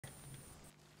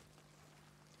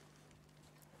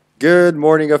Good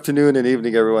morning, afternoon, and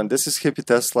evening, everyone. This is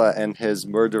HippyTesla and his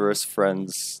murderous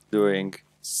friends doing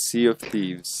Sea of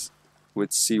Thieves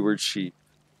with Seaward Sheep.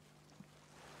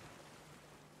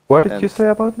 What did you say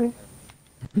about me?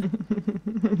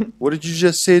 What did you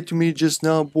just say to me just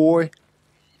now, boy?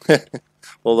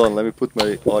 Hold on, let me put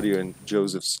my audio in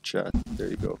Joseph's chat. There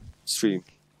you go. Stream.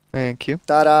 Thank you.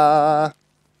 Ta-da!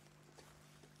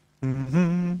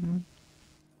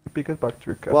 Get back to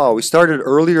your cat. Wow, we started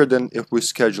earlier than if we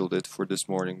scheduled it for this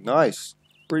morning. Nice.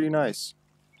 Pretty nice.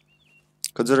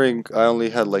 Considering I only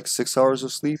had like 6 hours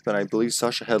of sleep, and I believe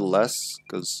Sasha had less,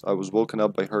 because I was woken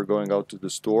up by her going out to the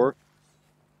store.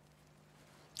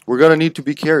 We're gonna need to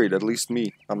be carried, at least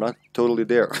me. I'm not totally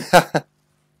there.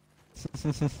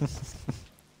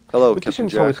 Hello, Captain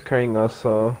Magician's Jack. always carrying us,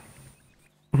 so...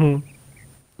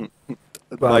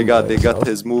 My god, they got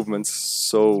his movements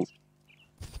so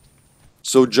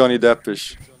Johnny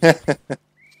Deppish.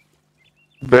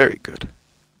 Very good.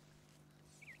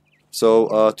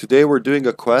 So today we're doing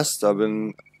a quest I've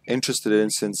been interested in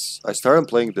since I started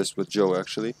playing this with Joe,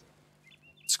 actually.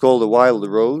 It's called The Wild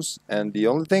Rose, and the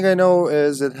only thing I know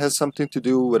is it has something to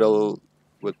do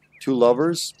with two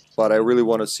lovers, but I really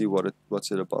want to see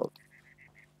what's it about.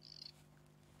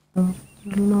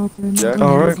 Jack?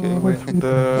 Alright, when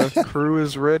the crew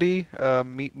is ready,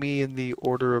 meet me in the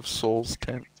Order of Souls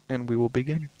tent, and we will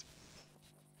begin.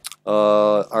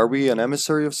 Are we an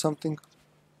emissary of something?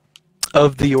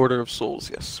 Of the Order of Souls,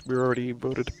 yes. We're already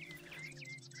voted.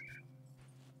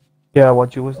 Yeah,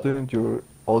 what you was doing, your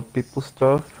old people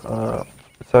stuff,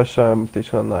 Sasha,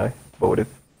 Tisha, and I voted.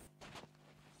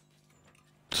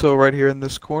 So right here in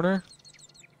this corner,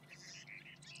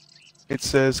 it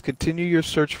says, continue your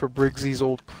search for Briggsy's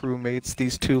old crewmates.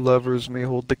 These two lovers may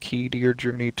hold the key to your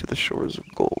journey to the shores of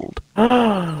gold.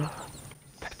 That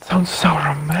sounds so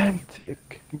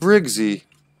romantic. Briggsy.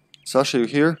 Sasha, you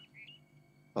here?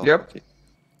 Oh, Yep. Okay.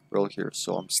 We're all here.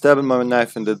 So I'm stabbing my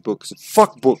knife in that book.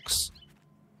 Fuck books!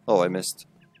 Oh, I missed.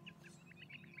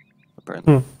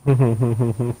 Apparently. Did Olivia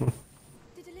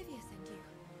send you?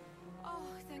 Oh,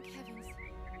 thank heavens.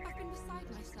 I've been beside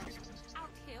myself, out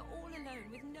here all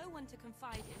alone with no one to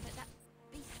confide in but that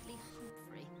beastly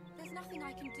Humphrey. There's nothing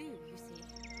I can do, you see.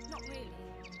 Not really.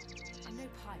 I'm no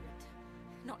pirate.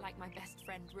 Not like my best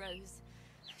friend Rose.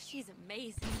 She's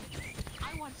amazing.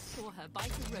 I once saw her bite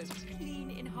a rope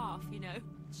clean in half, you know.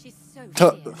 She's so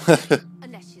fierce.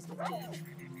 Unless she's with George.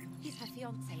 He's her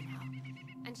fiancé now.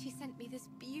 And she sent me this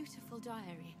beautiful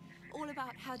diary, all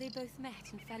about how they both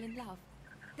met and fell in love.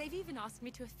 They've even asked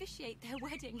me to officiate their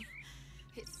wedding.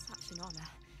 It's such an honor.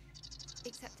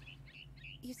 Except,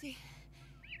 you see,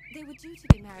 they were due to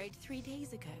be married 3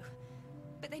 days ago.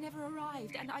 But they never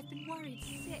arrived, and I've been worried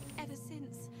sick ever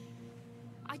since.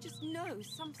 I just know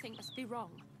something must be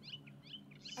wrong.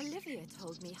 Olivia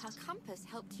told me her compass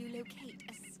helped you locate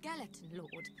a skeleton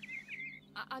lord.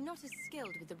 I'm not as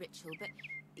skilled with the ritual, but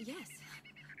yes,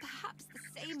 perhaps the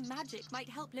same magic might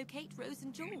help locate Rose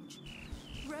and George.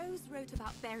 Rose wrote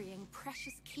about burying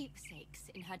precious keepsakes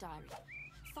in her diary.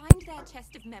 Find their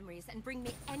chest of memories and bring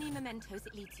me any mementos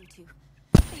it leads you to.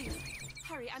 Please,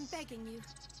 hurry, I'm begging you.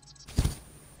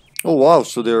 Oh wow,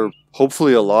 so they're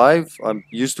hopefully alive? I'm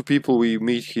used to people we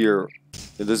meet here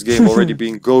in this game already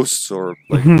being ghosts or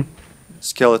like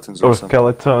skeletons or something.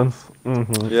 Skeletons.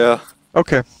 Yeah.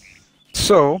 Okay,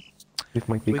 so It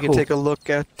might be we cool. can take a look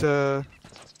at the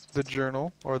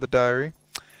journal, or the diary,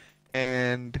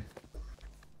 and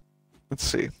let's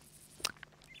see.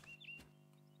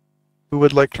 Who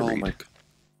would like to Oh read? my god.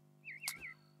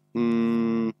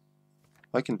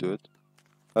 I can do it.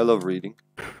 I love reading.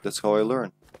 That's how I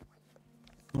learn.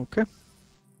 Okay.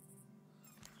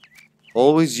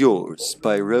 Always Yours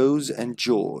by Rose and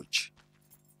George.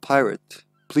 Pirate,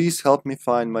 please help me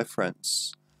find my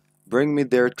friends. Bring me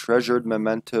their treasured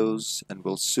mementos and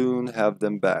we'll soon have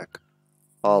them back.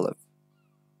 Olive.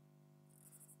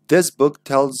 This book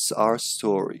tells our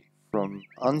story from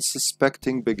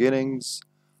unsuspecting beginnings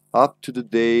up to the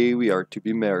day we are to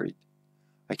be married.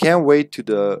 I can't wait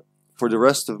for the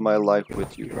rest of my life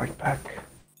with Be you. right back.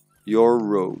 Your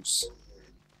Rose.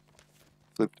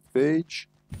 Flip the page.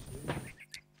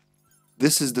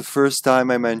 This is the first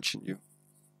time I mention you.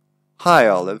 Hi,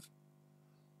 Olive.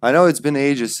 I know it's been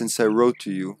ages since I wrote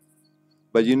to you,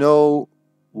 but you know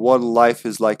what life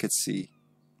is like at sea.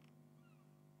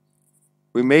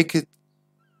 We made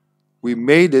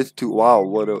it to, wow,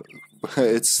 what a,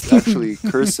 it's actually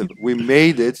cursive. We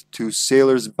made it to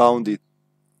Sailor's Bounty,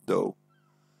 though.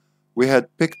 We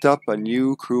had picked up a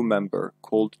new crew member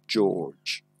called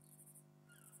George.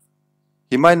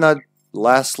 He might not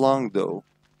last long, though.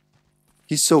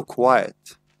 He's so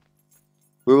quiet.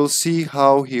 We will see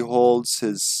how he holds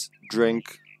his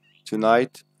drink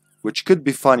tonight, which could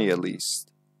be funny at least.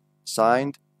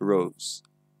 Signed, Rose.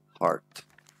 Heart.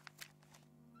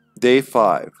 Day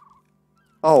 5.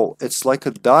 Oh, it's like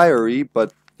a diary,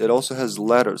 but it also has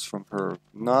letters from her.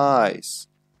 Nice.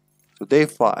 So day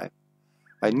 5.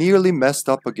 I nearly messed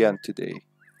up again today.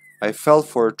 I fell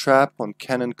for a trap on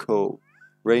Cannon Cove,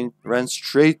 ran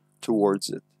straight towards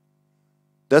it.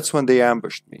 That's when they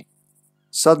ambushed me.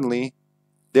 Suddenly,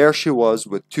 there she was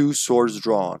with 2 swords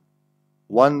drawn,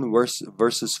 1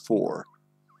 versus 4.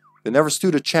 They never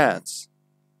stood a chance.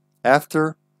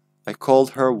 After, I called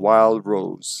her Wild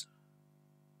Rose.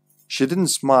 She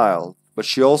didn't smile, but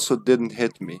she also didn't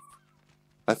hit me.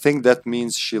 I think that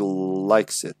means she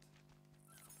likes it.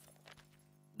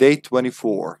 Day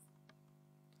 24.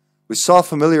 We saw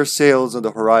familiar sails on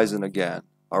the horizon again.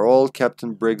 Our old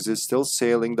Captain Briggs is still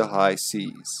sailing the high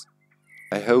seas.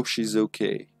 I hope she's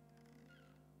okay.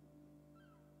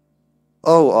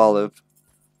 Oh, Olive.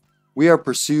 We are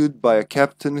pursued by a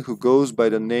captain who goes by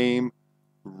the name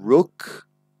Rook,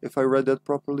 if I read that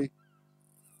properly.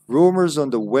 Rumors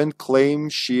on the wind claim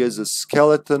she is a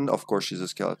skeleton, of course she's a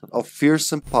skeleton, of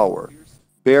fearsome power,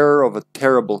 bearer of a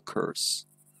terrible curse.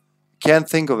 Can't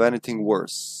think of anything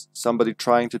worse. Somebody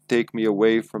trying to take me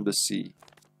away from the sea.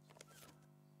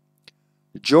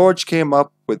 George came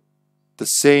up with the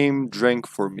same drink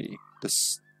for me.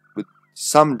 With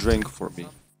some drink for me.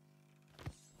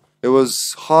 It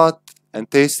was hot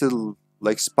and tasted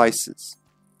like spices.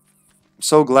 I'm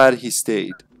so glad he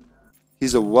stayed.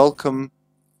 He's a welcome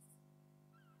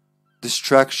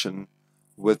distraction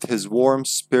with his warm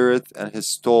spirit and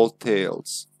his tall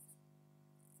tales.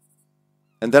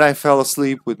 And then I fell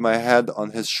asleep with my head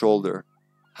on his shoulder.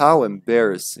 How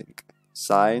embarrassing.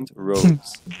 Signed,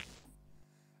 Rose.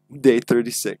 Day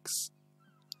 36.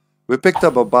 We picked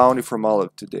up a bounty from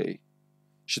Olive today.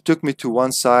 She took me to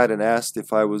one side and asked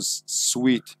if I was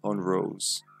sweet on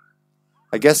Rose.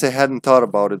 I guess I hadn't thought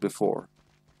about it before.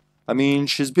 I mean,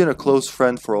 she's been a close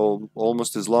friend for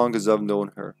almost as long as I've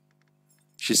known her.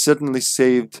 She certainly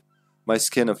saved my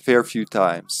skin a fair few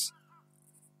times.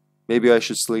 Maybe I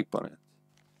should sleep on it.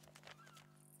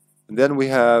 And then we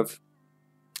have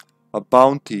a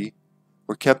bounty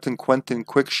for Captain Quentin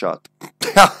Quickshot.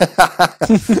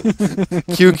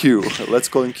 QQ. Let's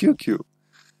call him QQ.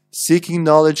 Seeking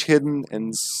knowledge hidden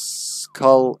in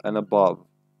skull and above.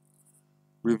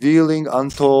 Revealing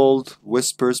untold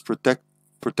whispers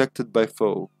protected by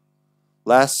foe.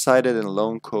 Last sighted in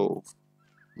Lone Cove.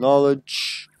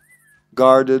 Knowledge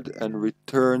guarded and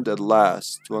returned at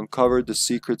last to uncover the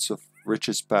secrets of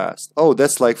riches past. Oh,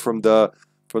 that's like from the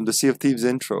Sea of Thieves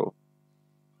intro.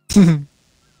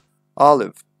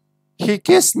 Olive. He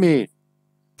kissed me!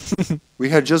 We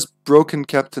had just broken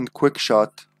Captain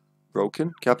Quickshot.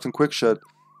 Captain Quickshot,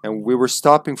 and we were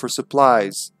stopping for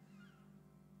supplies.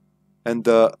 And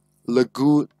at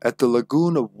the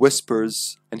Lagoon of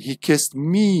Whispers, and he kissed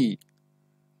me.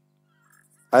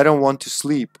 I don't want to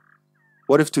sleep.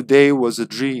 What if today was a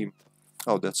dream?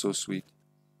 Oh, that's so sweet.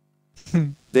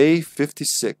 Day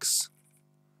 56.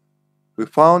 We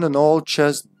found an old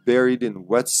chest buried in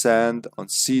wet sand on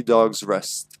Sea Dog's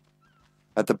Rest.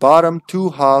 At the bottom, 2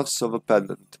 halves of a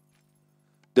pendant.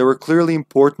 They were clearly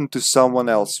important to someone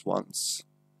else once,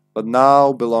 but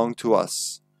now belong to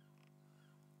us.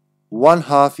 1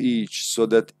 half each, so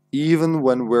that even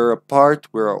when we're apart,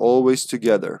 we're always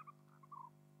together.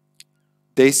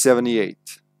 Day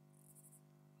 78.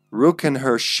 Rook and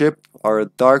her ship are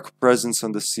a dark presence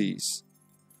on the seas.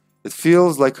 It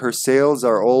feels like her sails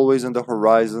are always on the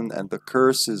horizon and the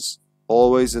curse is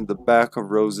always in the back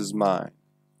of Rose's mind.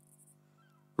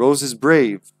 Rose is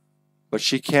brave, but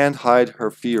she can't hide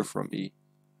her fear from me.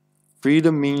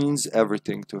 Freedom means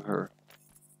everything to her.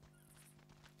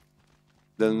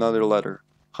 Then another letter.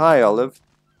 Hi, Olive.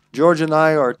 George and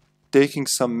I are taking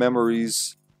some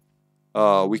memories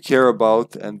we care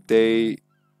about, and they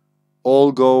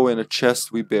all go in a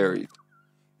chest we buried.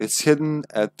 It's hidden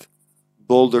at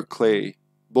Boulder Cay.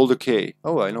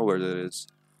 Oh, I know where that is.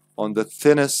 On the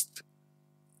thinnest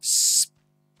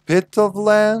spit of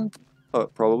land?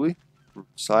 Probably.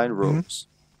 Signed, Rose.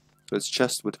 So it's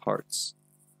chest with hearts.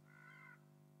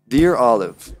 Dear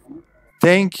Olive,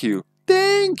 thank you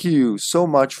so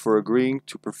much for agreeing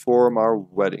to perform our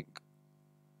wedding.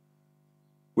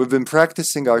 We've been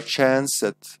practicing our chants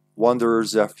at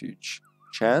Wanderer's Refuge.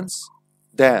 Chants?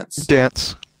 Dance.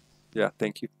 Dance. Yeah,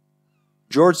 thank you.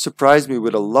 George surprised me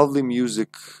with a lovely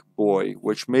music boy,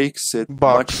 which makes it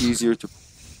much easier to...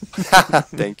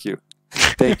 Thank you.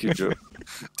 Thank you, Joe.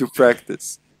 To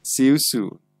practice. See you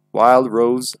soon. Wild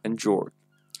Rose and George.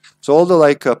 So all the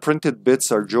like printed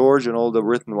bits are George, and all the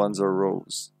written ones are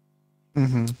Rose.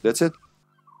 Mm-hmm. That's it.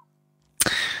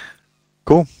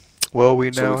 Cool. Well,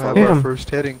 we So now we have found our one.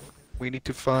 first heading. We need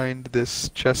to find this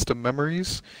chest of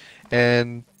memories,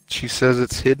 and she says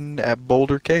it's hidden at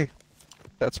Boulder K.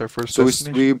 That's our first So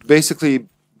destination. we basically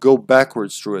go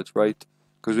backwards through it, right?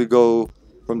 Because we go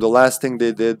from the last thing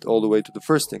they did all the way to the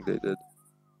first thing they did.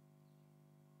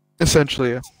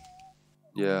 Essentially, yeah.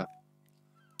 Yeah.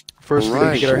 First, we need to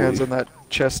Alright. get our hands on that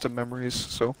chest of memories,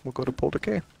 so we'll go to Boulder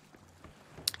K.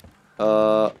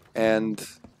 And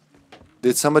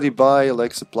did somebody buy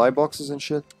like supply boxes and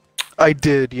shit? I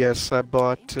did, yes. I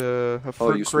bought a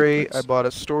fruit you sweet crate, I prince. bought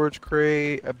a storage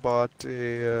crate, I bought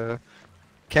a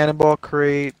cannonball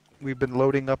crate. We've been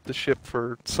loading up the ship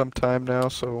for some time now,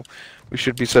 so we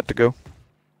should be set to go.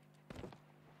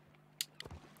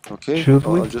 Okay, Should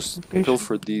I'll we? just Okay,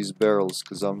 pilfer these barrels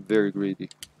because I'm very greedy.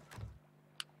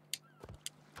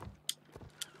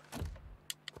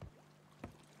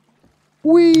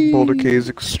 Whee! Boulder K is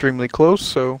extremely close,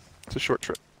 so it's a short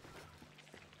trip.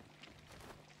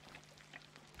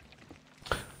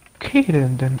 Okay,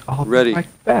 then I'll Ready. be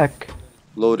right back.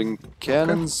 Loading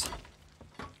cannons.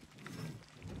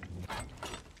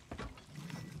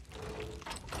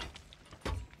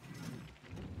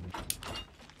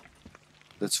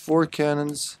 That's 4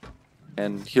 cannons.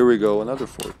 And here we go, another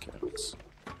 4 cannons.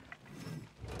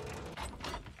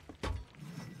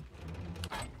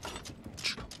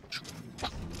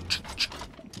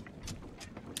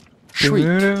 Sweet.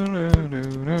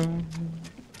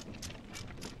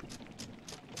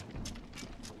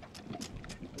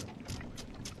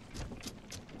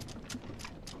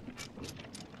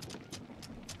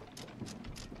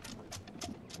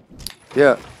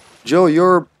 Yeah, Joe,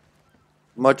 you're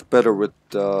much better with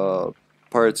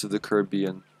Pirates of the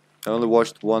Caribbean. I only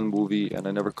watched one movie and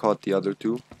I never caught the other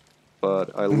two, but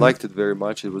I liked it very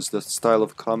much. It was the style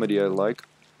of comedy I like,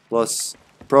 plus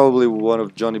probably one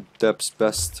of Johnny Depp's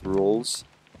best roles.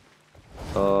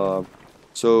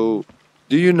 So,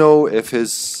 do you know if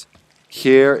his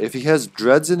hair, if he has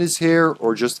dreads in his hair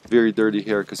or just very dirty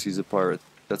hair because he's a pirate?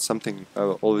 That's something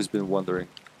I've always been wondering.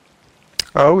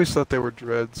 I always thought they were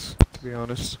dreads, to be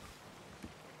honest.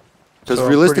 Because So I'm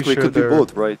realistically, it pretty could be sure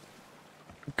both, right?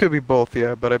 It could be both,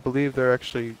 yeah, but I believe they're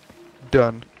actually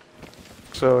done.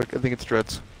 So I think it's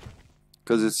dreads.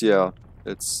 Because it's, yeah,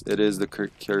 it is the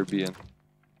Caribbean.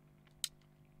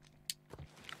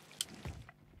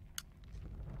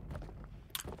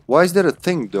 Why is that a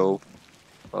thing, though?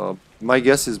 My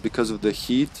guess is because of the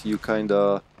heat, you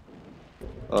kinda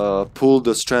pull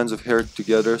the strands of hair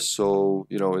together, so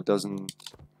you know it doesn't.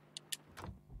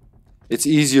 It's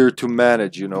easier to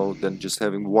manage, you know, than just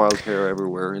having wild hair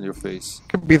everywhere in your face.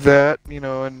 Could be that, you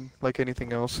know, and like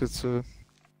anything else, it's a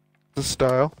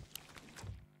style.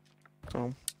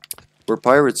 So Were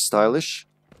pirates stylish?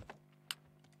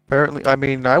 apparently, I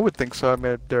mean, I would think so. I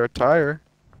mean, their attire,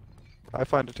 I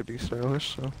find it to be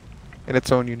stylish, so in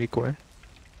its own unique way.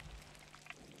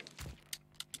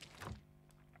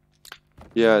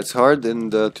 Yeah, it's hard in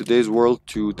today's world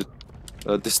to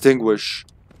distinguish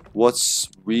what's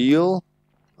real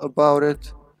about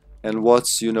it and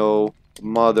what's, you know,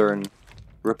 modern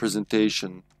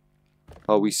representation,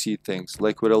 how we see things,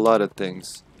 like with a lot of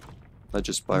things, not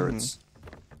just pirates.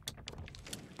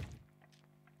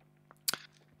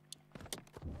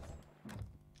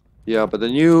 Yeah, but the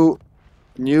new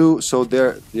so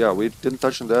there, yeah, we didn't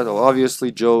touch on that.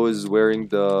 Obviously Joe is wearing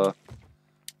the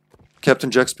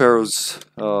Captain Jack Sparrow's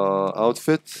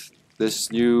outfit.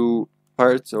 This new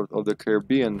Pirates of the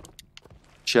Caribbean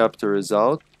chapter is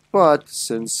out, but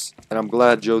since, and I'm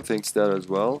glad Joe thinks that as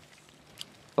well,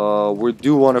 we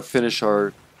do want to finish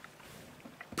our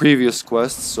previous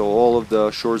quests, so all of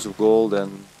the Shores of Gold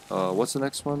and what's the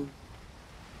next one?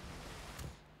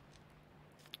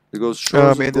 It goes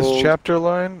Shores of In this Gold. chapter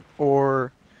line,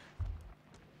 or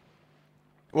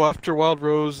well, after Wild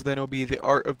Rose, then it'll be the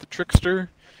Art of the Trickster,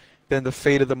 then the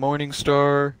Fate of the Morning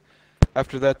Star,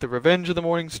 after that the Revenge of the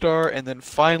Morning Star, and then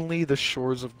finally the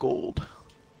Shores of Gold.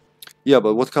 Yeah,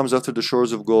 but what comes after the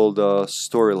Shores of Gold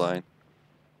storyline?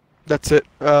 That's it.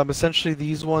 Essentially,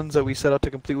 these ones that we set out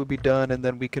to complete would be done, and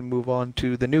then we can move on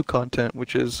to the new content,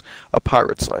 which is A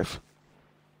Pirate's Life.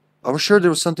 I was sure there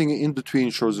was something in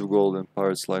between Shores of Gold and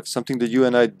Pirate's Life, something that you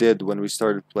and I did when we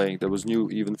started playing that was new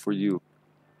even for you.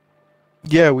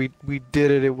 Yeah, we did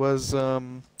it. It was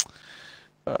the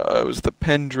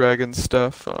Pendragon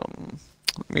stuff.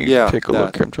 Let me Yeah, take a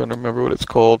look that. here. I'm trying to remember what it's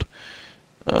called.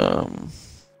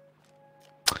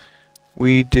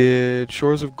 We did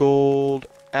Shores of Gold,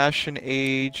 Ashen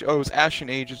Age. Oh, it was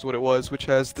Ashen Age is what it was, which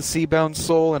has the Seabound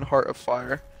Soul and Heart of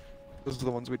Fire. Those are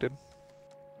the ones we did.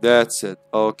 That's it.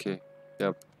 Okay.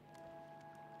 Yep.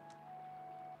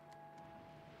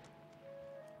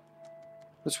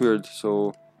 That's weird.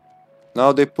 So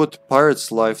now they put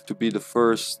Pirate's Life to be the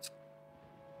first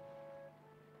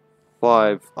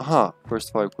 5. Aha,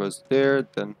 first 5 quests there.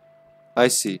 Then I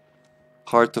see.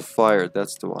 Heart of Fire.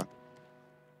 That's the one.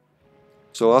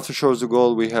 So after Shores of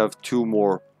Gold, we have 2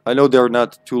 more. I know they're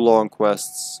not too long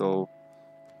quests. So,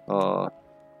 wow.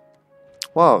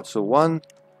 So 1,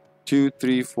 2,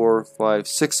 3, 4, 5,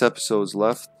 6 episodes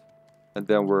left, and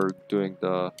then we're doing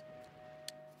the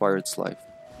Pirate's Life,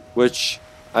 which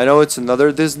I know it's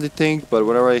another Disney thing, but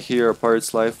whenever I hear a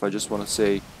Pirate's Life, I just want to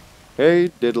say, "Hey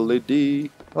diddly dee,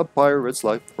 a pirate's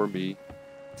life for me."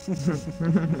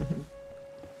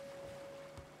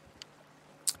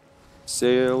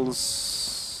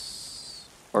 Sails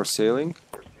are sailing.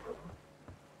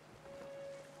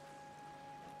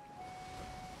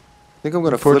 I think I'm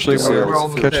gonna flip the Unfortunately, we're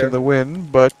sails. catching the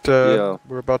wind, but Yeah.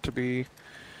 we're about to be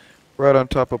right on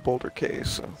top of Boulder Cay,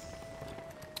 so...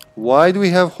 Why do we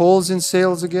have holes in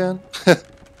sails again?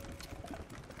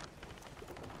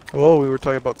 Well, we were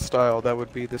talking about style. That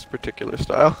would be this particular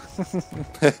style.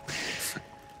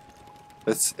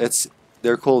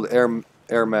 They're called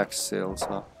Air Max sails,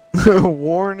 huh?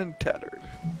 Worn and tattered.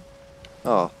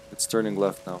 Oh, it's turning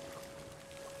left now.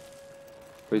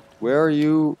 Wait, where are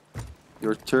you?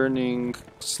 You're turning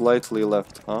slightly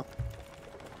left, huh?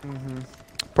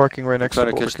 Parking right next to Trying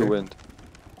to Boulder catch the Cay. wind.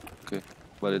 Okay,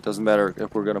 but it doesn't matter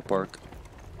if we're gonna park.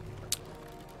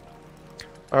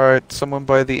 Alright, someone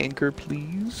by the anchor,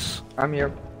 please. I'm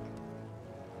here.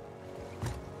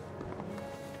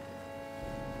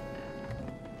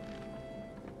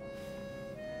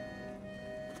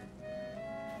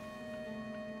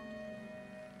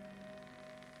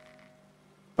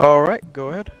 Alright, go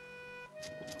ahead.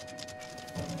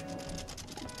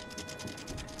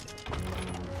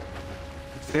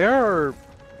 There are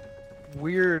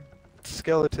weird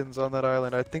skeletons on that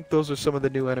island. I think those are some of the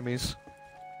new enemies.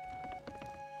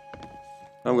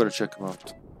 I'm gonna check them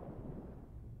out.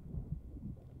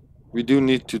 We do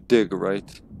need to dig,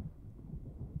 right?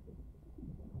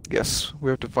 Yes, we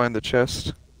have to find the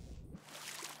chest.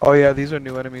 Oh yeah, these are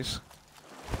new enemies.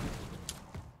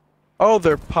 Oh,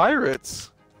 they're pirates!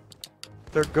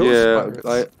 They're ghost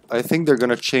pirates. I think they're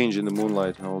gonna change in the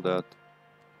moonlight and all that.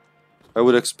 I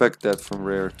would expect that from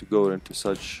Rare to go into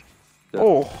such... depth.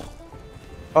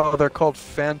 Oh, they're called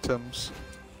phantoms.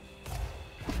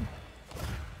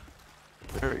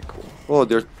 Very cool. Oh,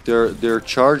 they're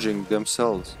charging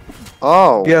themselves.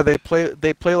 Oh! Yeah, they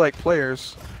play like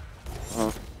players.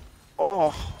 Uh-huh.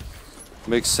 Oh,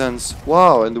 Makes sense.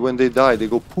 Wow, and when they die, they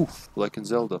go poof, like in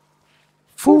Zelda.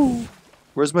 Poof!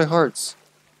 Where's my hearts?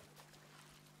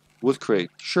 Wood crate.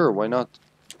 Sure, why not?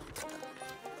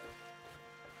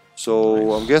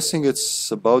 So, I'm guessing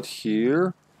it's about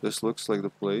here. This looks like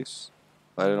the place.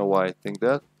 I don't know why I think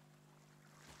that.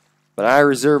 But I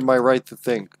reserve my right to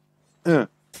think. I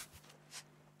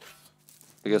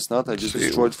guess not. I just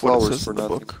destroyed flowers for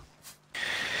nothing.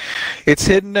 It's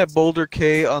hidden at Boulder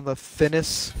Cay on the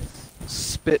thinnest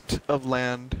spit of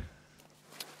land.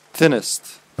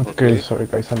 Thinnest. Okay, sorry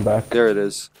guys, I'm back. There it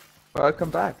is. Welcome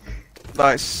back.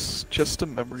 Nice. Just a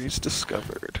memories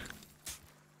discovered.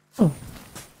 Oh.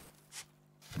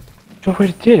 You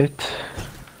already did it.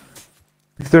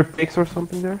 Is there pigs or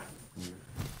something there?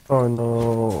 Oh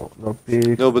no, no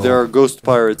pigs. No, but there are ghost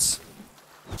pirates.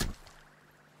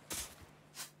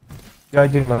 Yeah, I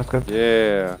didn't ask it.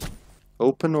 Yeah.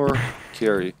 Open or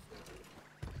carry?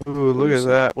 Ooh, look at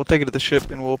that. We'll take it to the ship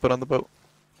and we'll open on the boat.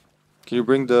 Can you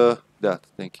bring that?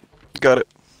 Thank you. Got it.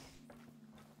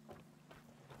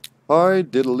 Hi,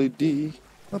 diddly dee,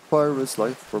 a pirate's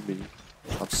life for me.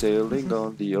 I'm sailing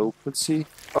on the open sea,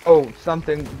 Oh,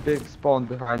 something big spawned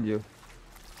behind you.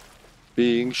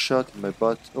 being shot in my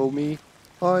butt. Oh me,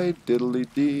 hi, diddly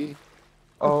dee,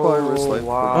 a Oh, pirate's life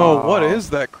wow. Oh, what is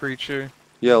that creature?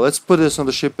 Yeah, let's put this on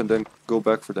the ship and then go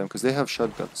back for them, because they have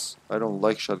shotguns. I don't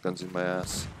like shotguns in my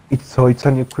ass. It's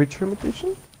a new creature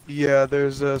mutation? Yeah,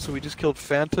 there's so we just killed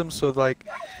phantoms, so like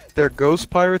they're ghost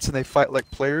pirates and they fight like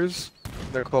players.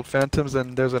 They're called phantoms,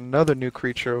 and there's another new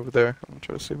creature over there. I'm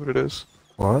trying to see what it is.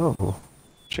 Wow.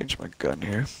 Change my gun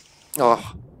here.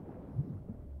 Oh.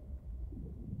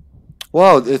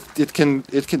 Wow, they can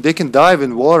dive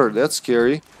in water. That's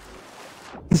scary.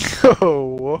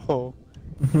 Oh, whoa.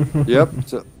 Yep.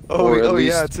 So, or at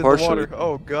least yeah, it's in partially. the water.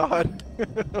 Oh god.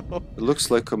 It looks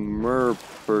like a mer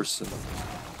person.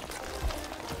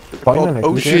 Finally,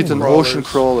 called we Shit, did an it. ocean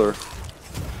crawler.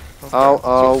 Okay. Ow,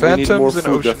 ow, So we need more phantoms and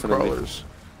food, ocean definitely. crawlers.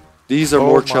 These are Oh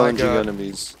more my challenging God.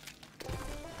 enemies.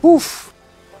 Woof!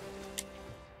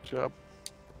 job.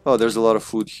 Oh, there's a lot of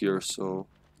food here, so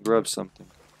grab something.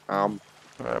 Alright,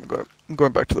 I'm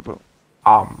going back to the boat.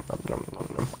 Nom, nom,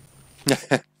 nom, nom.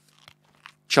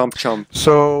 Chomp chomp.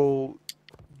 So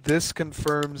this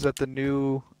confirms that the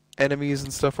new enemies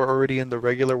and stuff are already in the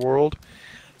regular world.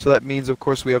 So that means, of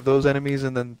course, we have those enemies,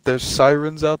 and then there's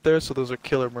sirens out there. So those are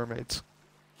killer mermaids.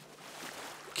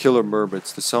 Killer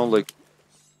mermaids. They sound like,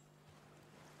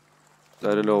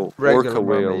 I don't know, Regular orca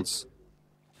mermaids.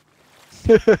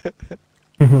 whales.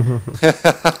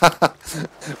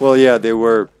 Well, yeah, they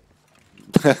were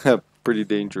pretty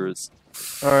dangerous.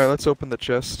 Alright, let's open the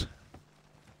chest.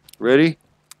 Ready?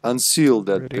 Unseal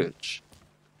that Ready. bitch.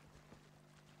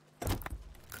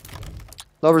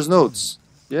 Lover's notes.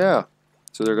 Yeah.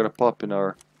 So they're gonna pop in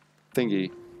our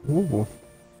thingy. Ooh.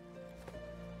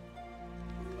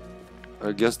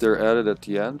 I guess they're added at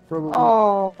the end, probably.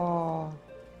 Oh.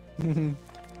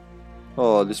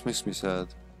 Oh, this makes me sad.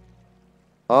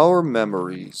 Our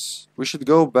memories. We should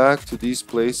go back to these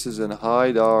places and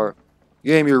hide our...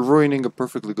 Game, you're ruining a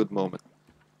perfectly good moment.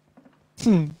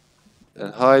 And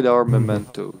hide our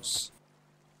mementos.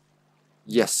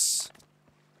 Yes.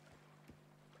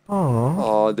 Aww.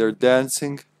 Oh, they're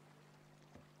dancing.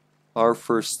 Our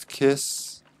first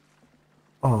kiss.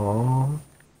 Aww.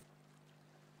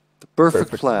 The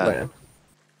perfect plan.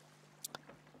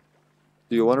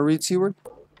 Do you want to read Seaward?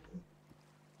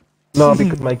 No,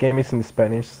 because my game is in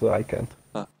Spanish, so I can't.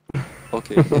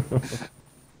 Okay.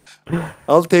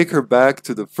 I'll take her back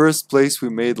to the first place we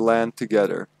made land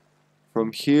together.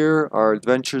 From here, our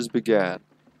adventures began.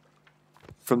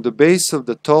 From the base of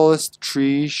the tallest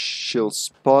tree, she'll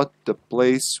spot the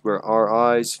place where our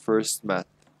eyes first met.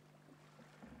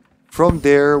 From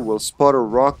there, we'll spot a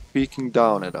rock peeking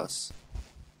down at us.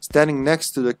 Standing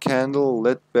next to the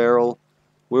candle-lit barrel,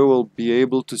 we will be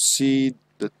able to see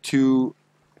the two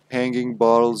hanging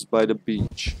bottles by the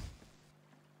beach.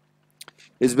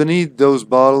 It's beneath those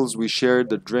bottles we shared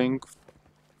the drink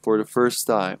for the first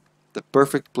time. The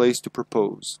perfect place to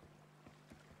propose.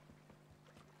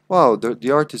 Wow,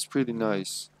 the art is pretty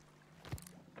nice.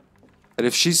 And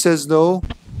if she says no,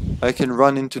 I can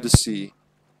run into the sea.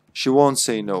 She won't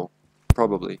say no,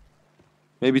 probably.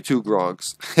 Maybe 2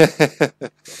 grogs.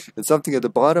 And something at the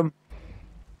bottom?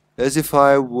 As if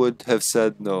I would have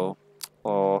said no.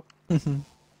 Oh,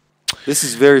 this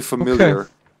is very familiar. Okay.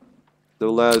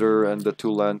 The ladder and the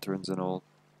 2 lanterns and all.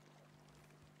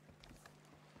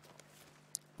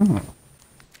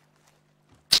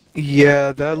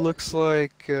 Yeah, that looks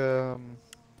like.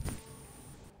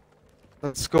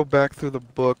 Let's go back through the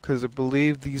book because I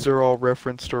believe these are all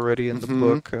referenced already in the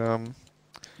book.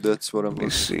 That's what I'm Let me looking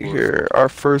see for. here. Our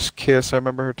first kiss. I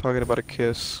remember her talking about a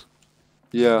kiss.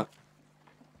 Yeah.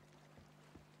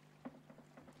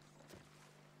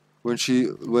 When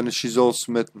she's all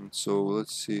smitten, so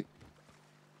let's see.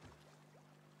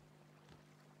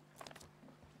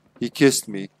 He kissed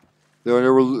me. They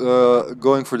were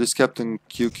going for this Captain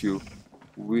QQ.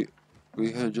 We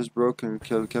had just broken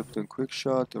Captain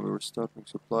Quickshot and we were stopping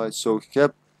supplies. So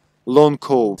kept Lone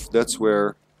Cove. That's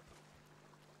where.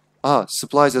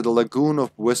 Supplies at the Lagoon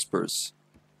of Whispers.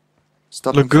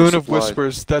 Stopping for Lagoon of supplies.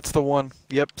 Whispers. That's the one.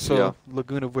 Yep. So Yeah.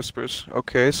 Lagoon of Whispers.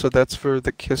 Okay, so that's for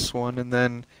the kiss one, and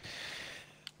then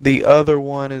the other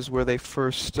one is where they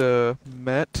first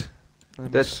met. Let me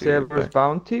That's see. Sailor's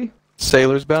Bounty?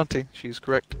 Sailor's Bounty. She's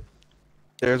correct.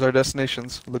 There's our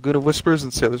destinations: Lagoon of Whispers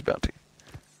and Sailor's Bounty.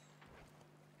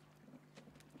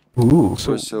 Ooh.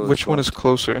 So Where's Sailor's which one Bounty? is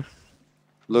closer?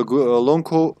 Lone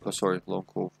Cove. Lone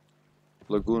Cove.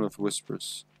 Lagoon of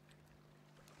Whispers.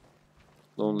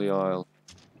 Lonely Isle.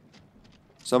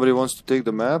 Somebody wants to take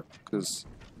the map? Cause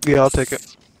Yeah, I'll take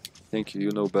it. thank you.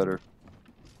 You know better.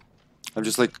 I'm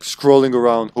just like scrolling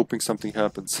around, hoping something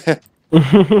happens.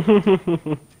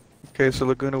 Okay, so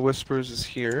Lagoon of Whispers is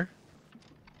here,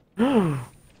 That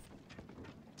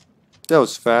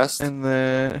was fast. and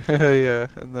then yeah,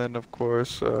 and then of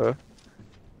course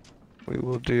we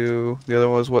will do the other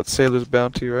one was what, Sailor's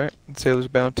Bounty, right? And Sailor's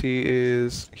Bounty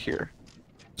is here.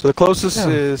 So the closest Yeah.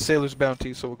 is Sailor's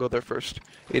Bounty, so we'll go there first.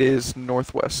 It is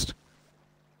northwest.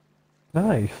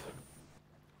 Nice.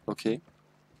 Okay.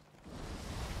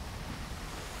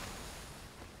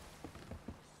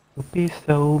 It'll be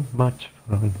so much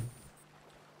fun.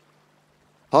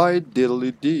 Hi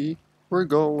diddly dee. We're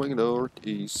going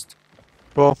northeast.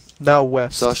 Well, now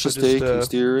west. Sasha's so just, taking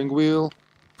steering wheel.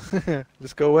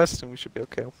 just go west and we should be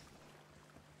okay.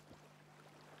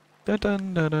 Dun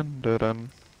dun dun dun dun dun.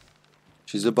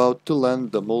 She's about to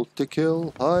land the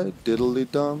multi-kill. Hi diddly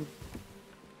dum.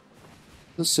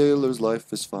 The sailor's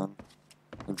life is fun.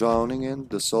 I'm drowning in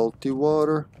the salty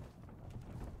water.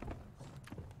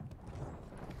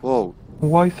 Whoa.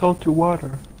 Why salty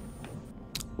water?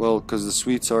 Well, because the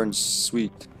sweets aren't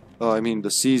sweet. Oh, I mean,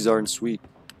 the seas aren't sweet.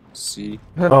 See?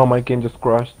 Oh, my game just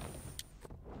crashed.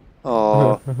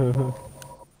 Aw.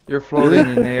 You're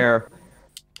floating in air.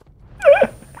 I'm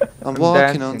I'm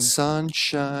walking on dancing.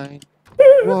 sunshine.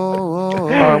 Whoa,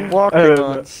 I'm whoa. walking don't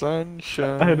on know. I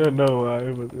sunshine. don't know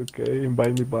why, but okay,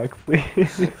 invite me back,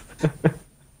 please.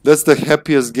 That's the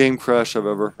happiest game crash I've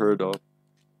ever heard of.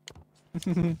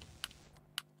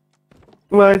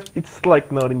 Well, it's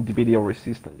like not in the video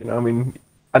resistant, you know. I mean,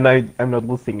 and I'm not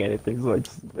losing anything, so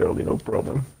it's really no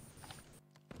problem.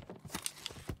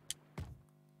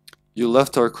 You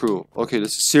left our crew. Okay,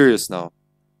 this is serious now.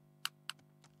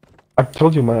 I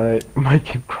told you my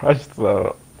game crashed,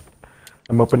 so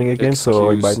I'm opening again. So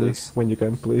invite me Excuses. when you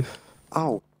can, please.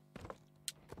 Ow.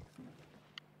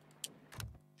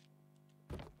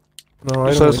 No,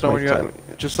 I Just don't let us waste know my when you're. time.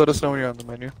 Just let us know when you're on the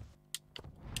menu.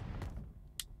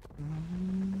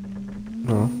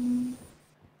 No.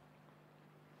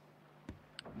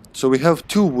 So we have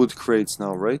 2 wood crates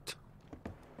now, right?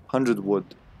 100 wood.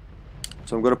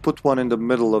 So I'm gonna put one in the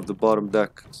middle of the bottom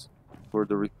deck for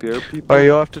the repair people.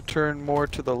 You'll have to turn more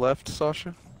to the left,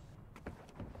 Sasha.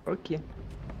 Okay.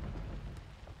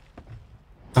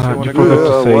 So you You wanna forgot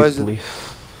go to why say is it, it-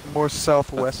 please. more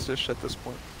southwestish at this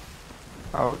point.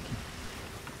 Okay.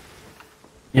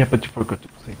 Yeah, but you forgot to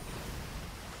say.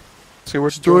 See where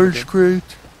Storage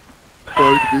crate.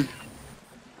 Pardon me.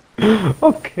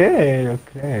 Okay,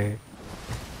 okay.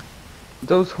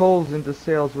 Those holes in the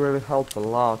sails really help a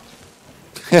lot.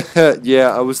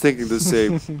 Yeah, I was thinking the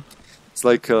same. It's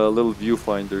like little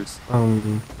viewfinders.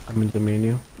 I'm in the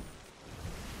menu.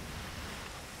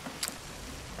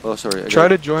 Oh, sorry. I Try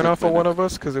gotta to join click off my of one neck. of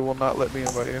us, because it will not let me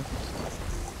invite you.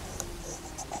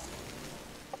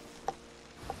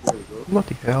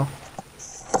 Bloody hell.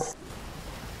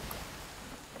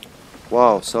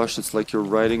 Wow, Sasha, it's like you're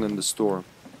riding on the storm.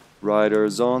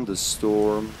 Riders on the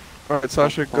storm. Alright,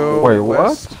 Sasha, go Wait, what?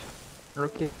 west.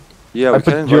 Okay. Yeah, I we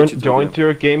can put invite you to join the to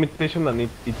your game invitation and it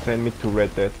sent me to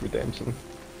Red Dead Redemption.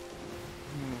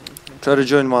 Try to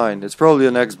join mine. It's probably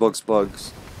an Xbox bug.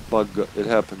 It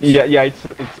happens. Yeah,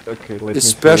 it's okay. Let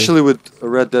Especially with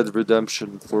Red Dead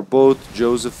Redemption. For both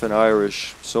Joseph and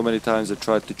Irish, so many times I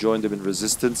tried to join them in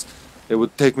Resistance. It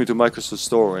would take me to Microsoft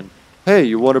Store and, hey,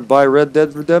 you want to buy Red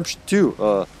Dead Redemption 2?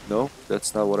 No,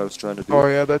 that's not what I was trying to do. Oh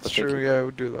yeah, that's But thank true. you. Yeah, I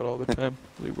would do that all the time.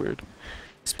 Really weird.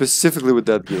 Specifically with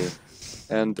that game.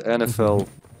 And NFL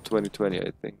 2020,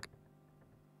 I think.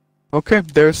 Okay,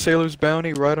 there's Sailor's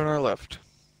Bounty right on our left.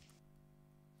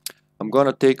 I'm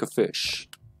gonna take a fish.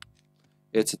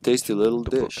 It's a tasty little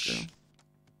The book, dish.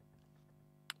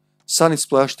 Sunny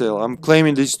Splashtail. I'm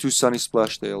claiming these 2 Sunny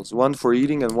Splashtails. One for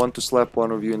eating and one to slap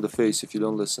one of you in the face if you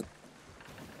don't listen.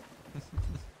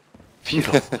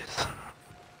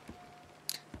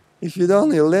 If you'd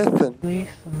only listen.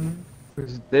 Listen.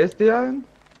 Is this the island?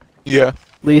 Yeah.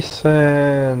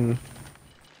 Listen.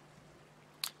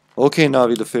 Okay,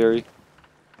 Navi the fairy.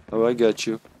 Oh, I get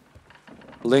you.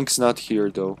 Link's not here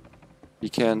though. He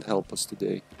can't help us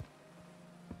today.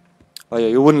 Oh yeah,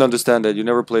 you wouldn't understand that. You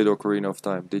never played Ocarina of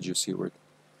Time, did you, Seaward?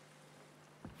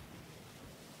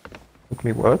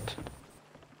 Me what?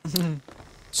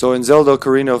 So in Zelda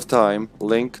Ocarina of Time,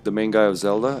 Link, the main guy of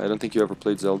Zelda, I don't think you ever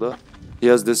played Zelda. He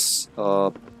has this I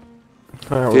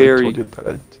already Very- told you that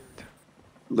I did.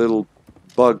 little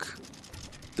bug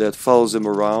that follows him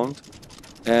around.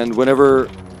 And whenever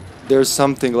there's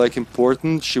something like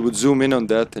important, she would zoom in on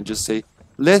that and just say,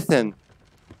 listen!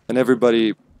 And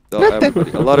everybody,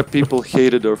 a lot of people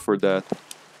hated her for that.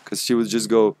 Because she would just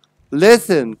go,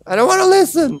 listen! I don't want to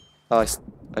listen! Oh,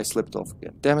 I slipped off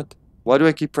again. Damn it. Why do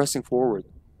I keep pressing forward?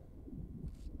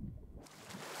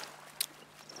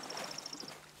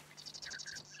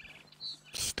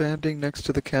 Standing next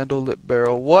to the candlelit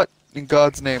barrel. What in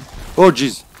God's name? Oh,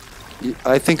 jeez.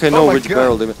 I think I know my which God.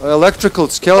 barrel they mean. Electrical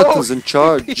skeletons Oh, in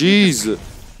charge. Jeez.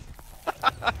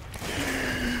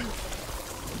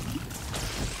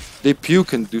 They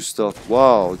puke and do stuff.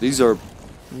 Wow, these are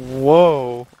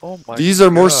Whoa! Oh my. these are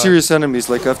more God. serious enemies.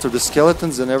 Like after the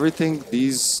skeletons and everything,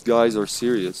 these guys are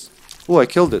serious. Oh, I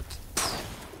killed it.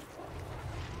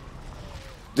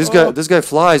 This guy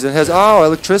flies and has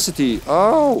electricity.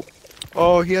 Oh.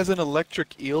 Oh, he has an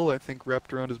electric eel, I think,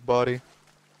 wrapped around his body.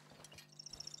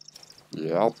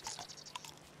 Yep.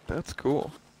 That's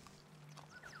cool.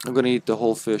 I'm gonna eat the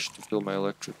whole fish to fill my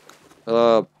electric.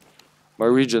 My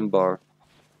regen bar.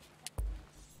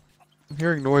 I'm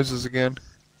hearing noises again.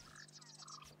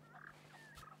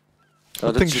 That's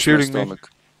Something's just shooting my me. stomach.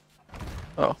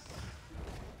 Oh.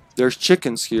 There's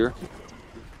chickens here.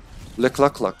 Lick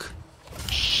luck luck.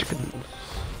 Chicken.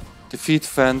 Defeat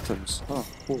phantoms. Oh,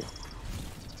 cool.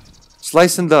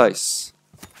 Slice and dice.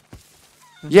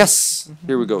 Yes!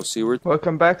 Here we go, Seaward.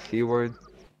 Welcome back, Seaward.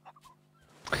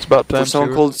 It's about time. For someone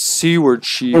Stuart. called Seaward,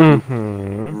 she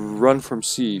run from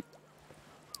sea.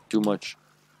 Too much.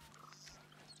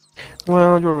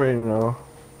 Well, you already know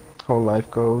how life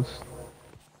goes.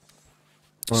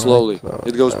 Slowly. So,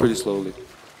 It goes pretty slowly.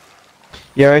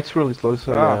 Yeah, it's really slow,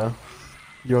 so Ah. yeah.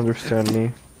 You understand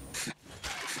me.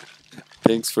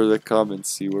 Thanks for the comment,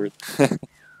 Seaward.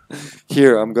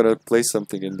 Here, I'm gonna play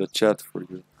something in the chat for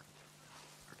you.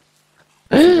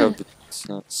 You have the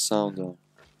sound on.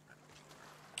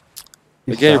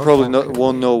 It Again, you sounds probably like-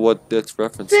 won't know what that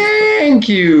reference is. Thank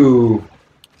you!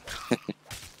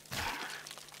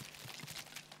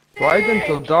 Ride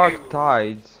until dark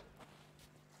tides.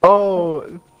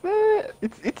 Oh,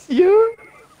 it's you?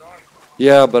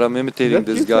 Yeah, but I'm imitating That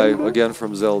this you, guy Zelda? again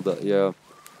from Zelda. Yeah,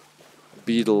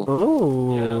 Beetle.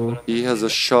 Oh. He has a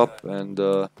shop, and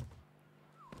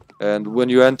when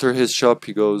you enter his shop,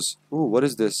 he goes, "Ooh, what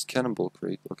is this? Cannonball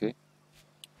crate." Okay.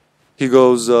 He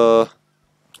goes, I'm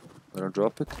gonna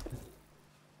drop it.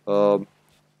 Oh,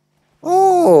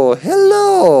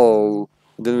 hello.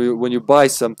 And then when you buy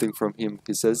something from him,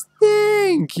 he says,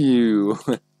 "Thank you."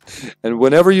 And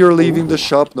whenever you're leaving the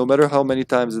shop, no matter how many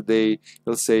times a day,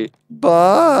 he'll say,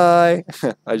 "Bye."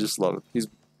 I just love it. He's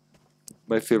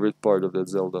my favorite part of that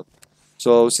Zelda.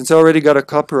 So since I already got a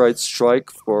copyright strike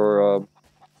for,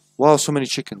 wow, so many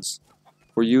chickens,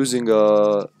 for using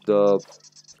the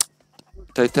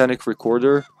Titanic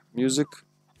recorder music,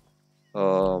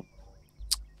 I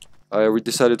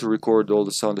decided to record all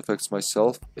the sound effects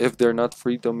myself if they're not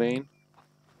free domain.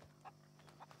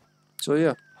 So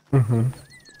yeah.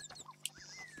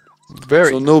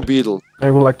 Very. So no beetle. I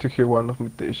would like to hear one of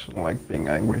mutation like being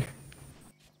angry.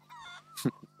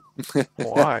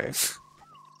 Why?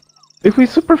 It was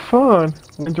super fun.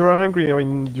 When you're angry, I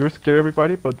mean, you scare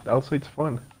everybody, but also it's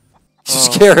fun. You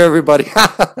scare everybody.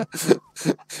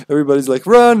 Everybody's like,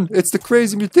 "Run! It's the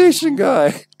crazy mutation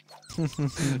guy.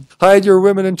 Hide your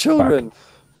women and children."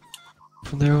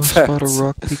 From there, we'll spot a Facts.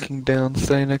 rock peeking down.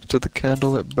 Standing next to the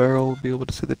candlelit barrel, we'll be able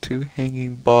to see the two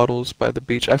hanging bottles by the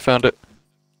beach. I found it.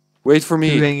 Wait for me.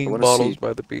 Two I hanging want bottles to see.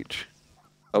 by the beach.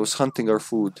 I was hunting our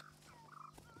food.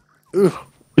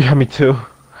 Yeah, me too.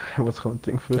 I was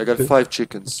hunting food. I got too. 5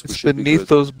 chickens. We It's should be beneath good.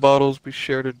 those bottles we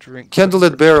shared a drink. for the Candlelit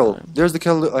first barrel. time. There's the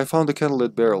candle. I found the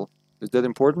candlelit barrel. Is that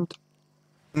important?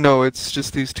 No, it's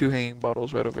just these two hanging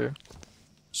bottles right over here.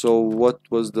 So what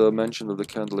was the mention of the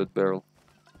candlelit barrel?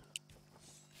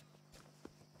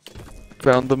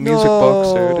 Found the music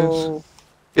box. There it is. No.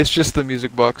 It's just the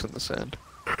music box in the sand.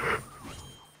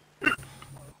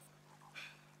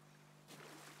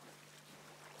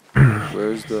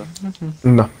 Where's the...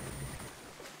 No.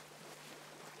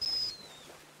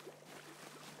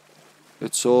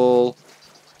 It's all...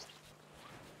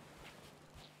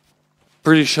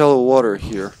 pretty shallow water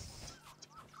here.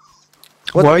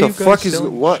 What Why the are you guys fuck is...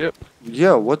 sailing the what? ship?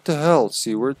 Yeah, what the hell,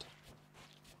 Seaward?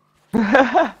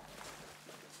 I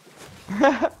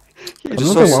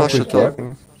just saw Sasha talk.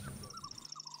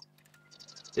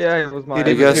 Yeah, it was my. I I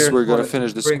Even guess here, we're gonna wanted to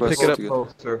finish this bring quest pick it up together.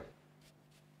 closer.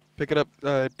 Pick it up.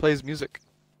 It plays music.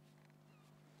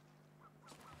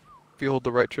 If you hold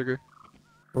the right trigger.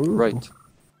 Right.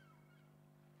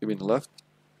 You mean left?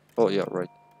 Oh yeah, right.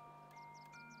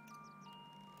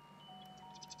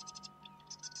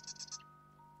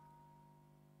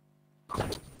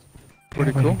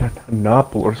 Pretty cool. An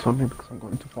apple or something because I'm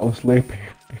going to fall asleep.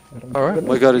 Alright. Oh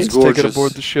my god, it's Let's take it gorgeous.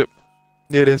 aboard the ship.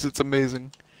 It is. It's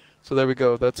amazing. So there we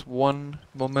go. That's one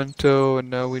memento, and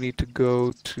now we need to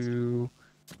go to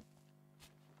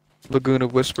Lagoon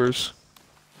of Whispers.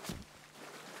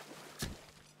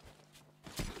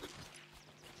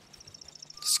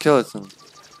 Skeleton.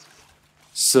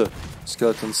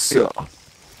 Skeleton. Yeah.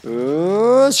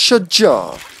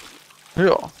 Shaja.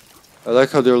 Yeah. I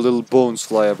like how their little bones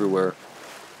fly everywhere.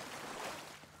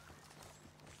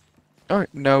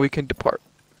 Alright, now we can depart.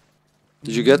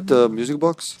 Did you get the music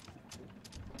box?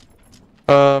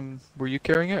 Were you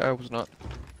carrying it? I was not.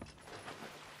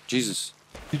 Jesus.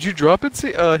 Did you drop it,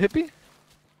 Hippie?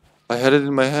 I had it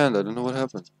in my hand. I don't know what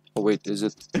happened. Oh wait, is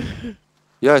it?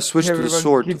 Yeah, I switched to the Everyone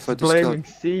sword to keeps fight the blaming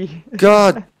skeleton. C.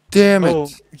 God damn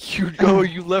it! Oh,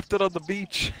 you left it on the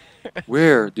beach.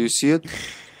 Where? Do you see it?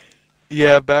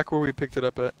 Yeah, back where we picked it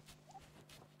up at.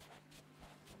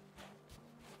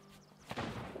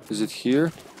 Is it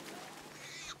here?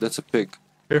 That's a pig.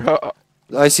 Here,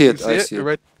 I see you it. see I it? see it.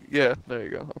 Right. Yeah, there you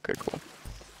go. Okay, cool.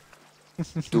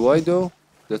 Do I though?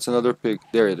 That's another pig.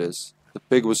 There it is. The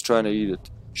pig was trying to eat it.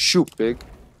 Shoot, pig.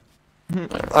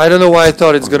 I don't know why I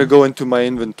thought it's gonna go into my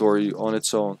inventory on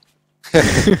its own.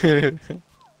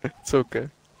 It's okay.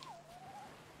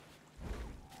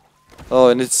 Oh,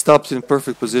 and it stopped in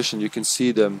perfect position. You can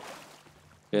see them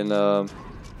in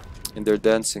their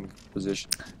dancing position.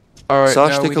 All right,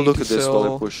 Sash, now take we a need look to at this while I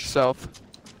sell push. south.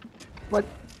 What?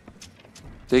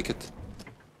 Take it.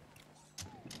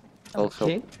 I'll help.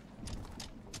 Okay.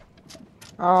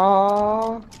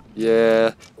 Oh.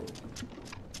 Yeah.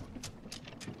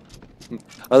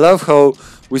 I love how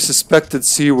we suspected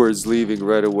C-words leaving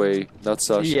right away, not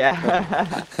Sasha.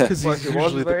 Yeah. Because Well, he's he was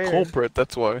usually the there. culprit.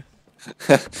 That's why.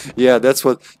 Yeah, that's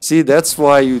what. See, that's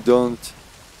why you don't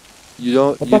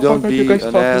What be the fuck are you guys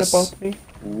an talking ass about me?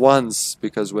 once,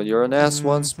 because when you're an ass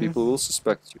once, Mhm. people will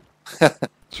suspect you.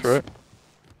 That's right.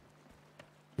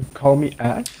 You call me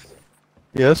ass?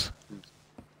 Yes.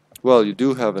 Well, you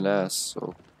do have an ass,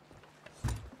 so.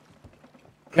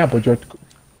 Yeah, but you're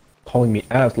calling me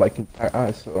ass like entire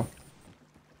ass, so.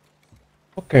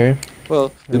 Okay.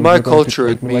 Well, in And my you're going to culture,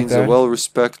 it treat me like means a that?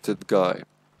 well-respected guy.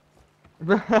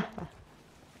 When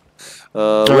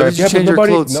Alright, did you Yeah, but change your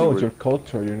nobody clothes, knows C-word? your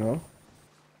culture, you know?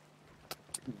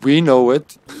 We know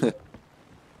it.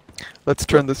 Let's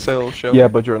turn the sail, shall Yeah,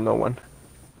 but you're no one.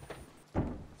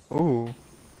 we? Ooh.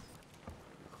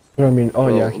 You know what I mean? Oh,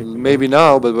 yeah. Well, maybe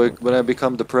now, but when I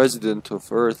become the president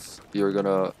of Earth, you're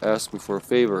gonna ask me for a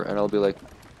favor, and I'll be like,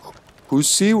 "Who's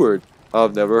C-word?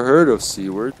 I've never heard of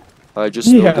C-word. I just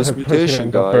know Yeah, this the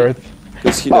mutation president of guy, Earth.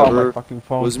 because he Oh, my never fucking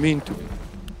phone. was mean to me."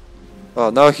 Oh,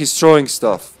 now he's throwing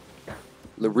stuff.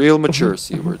 The real mature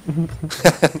C-word.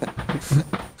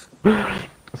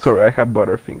 Sorry, I have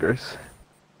butterfingers.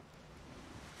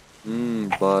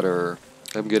 Butter.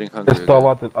 I'm getting hungry There's stove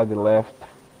again. at the left.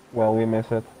 Well, we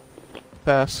miss it.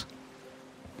 Pass.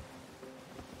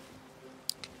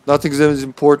 Nothing's as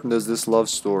important as this love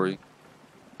story.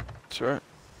 That's right.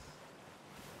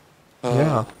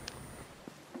 Yeah.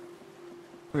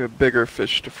 We have bigger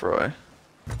fish to fry.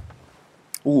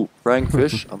 Ooh, frying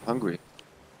fish? I'm hungry.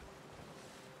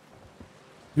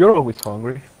 You're always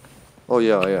hungry. Oh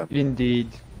yeah, I am. Indeed.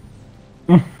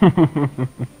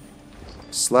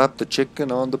 Slap the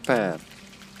chicken on the pan.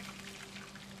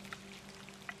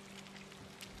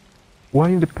 Why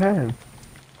in the pan?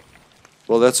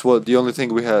 Well, that's what the only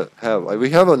thing we have. We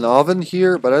have an oven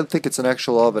here, but I don't think it's an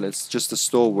actual oven. It's just a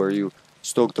stove where you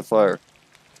stoke the fire.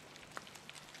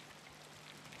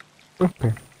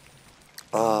 Okay.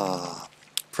 Ah,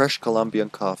 fresh Colombian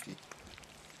coffee.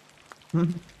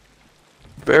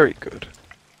 Very good.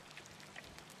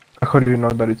 How do you know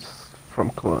that it's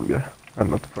from Colombia and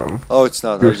not from... Oh, it's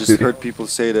not. I Your just city. heard people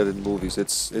say that in movies.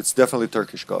 It's definitely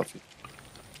Turkish coffee.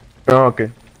 Oh,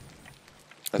 okay.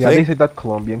 I Yeah, they think. say that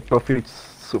Colombian coffee is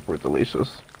super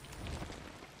delicious.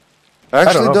 I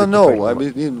actually don't because know. I know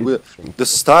mean, it's- the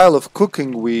style of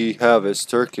cooking we have is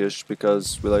Turkish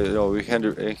because we, like, you know, we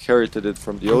inherited it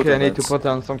from the Okay, I need to Ottomans. put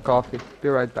on some coffee. Be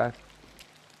right back.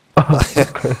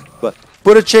 But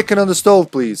put a chicken on the stove,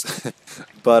 please.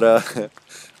 But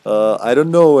I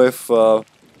don't know if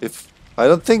I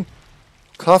don't think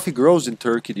coffee grows in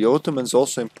Turkey. The Ottomans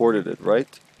also imported it,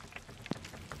 right?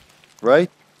 Right?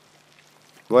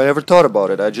 Well, I never thought about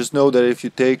it. I just know that if you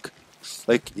take,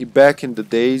 like, back in the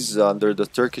days under the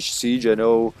Turkish siege, I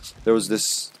know there was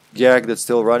this gag that's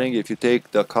still running. If you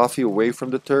take the coffee away from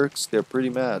the Turks, they're pretty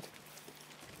mad.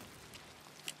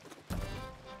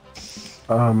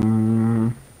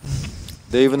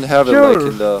 They even have it like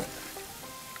Sure.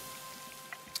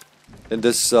 in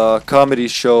this comedy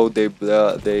show.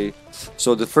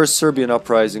 So the first Serbian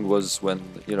uprising was when,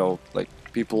 you know, like,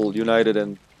 people united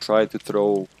and tried to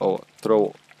throw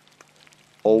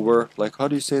over, like, how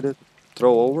do you say that?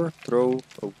 Throw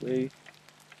away.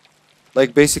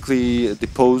 Like, basically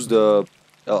depose the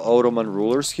Ottoman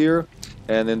rulers here.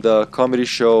 And in the comedy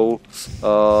show,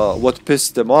 what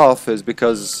pissed them off is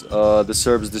because the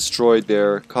Serbs destroyed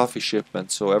their coffee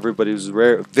shipment. So everybody was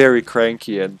very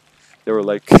cranky and they were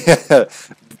like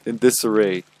in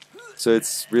disarray. So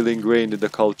it's really ingrained in the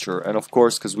culture. And of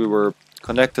course, because we were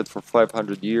connected for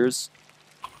 500 years,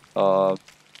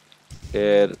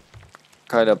 it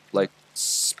kind of like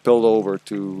spilled over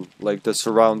to like the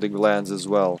surrounding lands as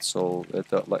well. So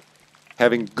like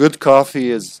having good coffee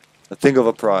is a thing of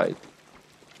a pride.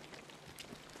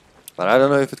 But I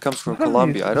don't know if it comes from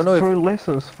Colombia. I don't know Story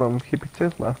lessons from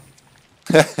HippyTesla.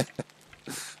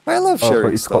 if I love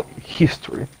sharing It's stuff. called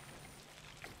history.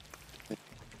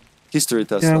 History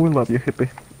Tesla. Yeah, we love you, Hippie.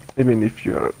 Even if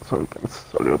you're sometimes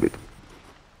a little bit.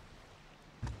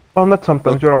 Well, not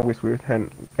sometimes, Look. you're always weird. And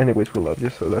anyways, we love you,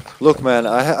 so that's... Look, man,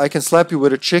 I can slap you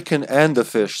with a chicken and a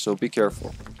fish, so be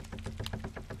careful.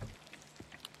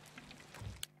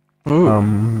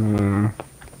 Ooh.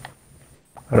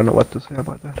 I don't know what to say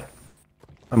about that.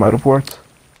 I'm out of words.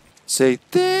 Say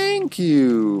thank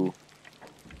you.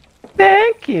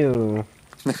 Thank you.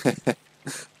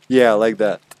 Yeah, like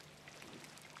that.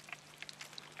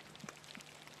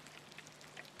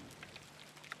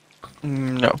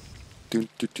 No.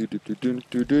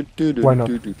 Why not?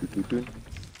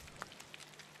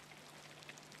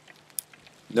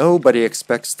 Nobody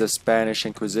expects the Spanish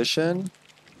Inquisition.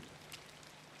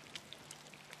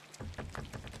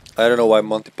 I don't know why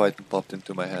Monty Python popped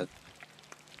into my head.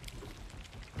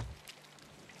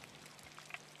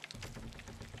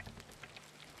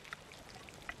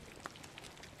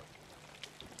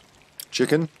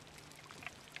 Chicken?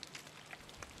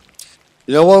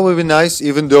 You know what would be nice,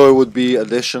 even though it would be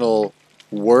additional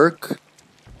work,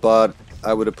 but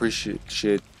I would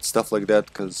appreciate stuff like that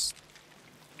because,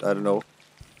 I don't know,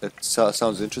 it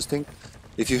sounds interesting.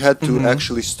 If you had to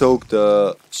actually stoke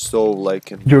the stove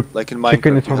like in Your Minecraft.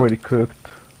 chicken is you had already cooked.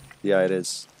 Yeah, it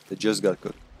is. It just got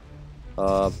cooked.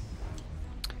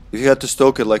 If you had to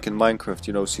stoke it like in Minecraft,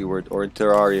 you know, Seaward, or in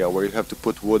Terraria, where you have to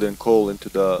put wood and coal into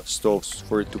the stoves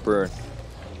for it to burn.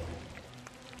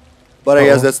 But I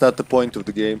guess that's not the point of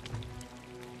the game.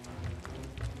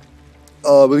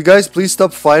 Will you guys please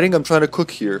stop fighting? I'm trying to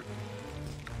cook here.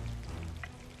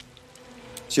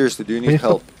 Seriously, do you need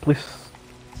help? Please.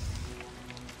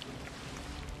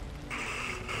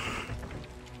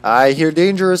 I hear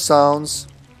dangerous sounds.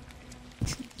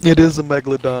 It is a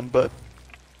megalodon, but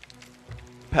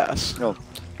pass. No,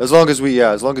 as long as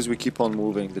we keep on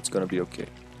moving, it's gonna be okay.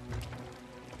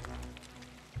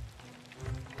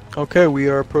 Okay, we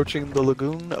are approaching the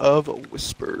Lagoon of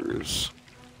Whispers.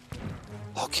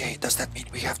 Okay, does that mean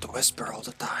we have to whisper all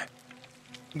the time?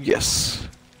 Yes.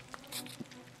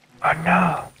 Oh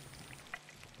no.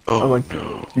 Oh, I want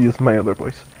to use my other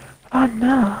voice. Oh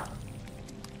no.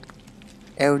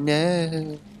 Oh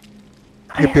no.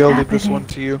 Hippy, I'll leave this one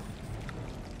to you.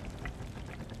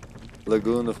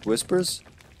 Lagoon of Whispers?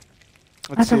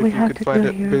 Let's see if you could find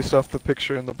it based off the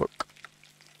picture in the book.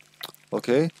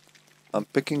 Okay. I'm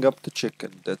picking up the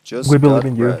chicken that just We got believe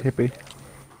in you, red. Hippie.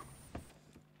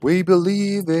 We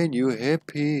believe in you,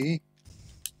 Hippie.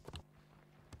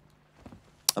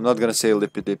 I'm not gonna say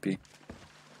lippy dippy.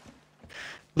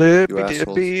 Lippy You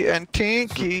assholes. Dippy and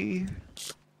Tinky.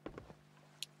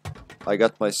 I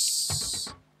got my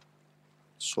sword.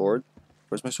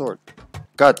 Where's my sword?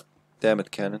 God damn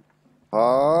it, cannon.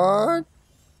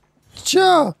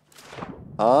 Cha!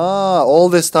 Ah, all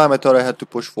this time I thought I had to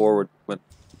push forward.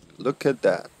 Look at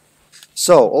that.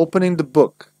 So, opening the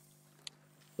book.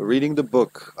 Reading the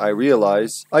book, I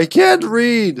realize I can't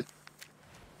read!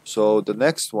 So, the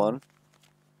next one.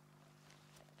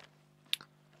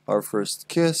 Our first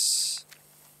kiss.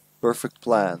 Perfect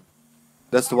plan.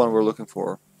 That's the one we're looking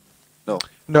for. No.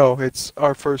 No, it's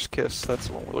our first kiss. That's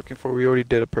the one we're looking for. We already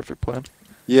did a perfect plan.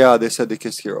 Yeah, they said they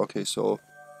kissed here. Okay, so...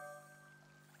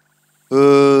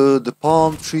 the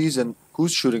palm trees and...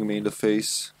 Who's shooting me in the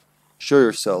face? Show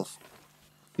yourself.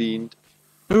 Fiend.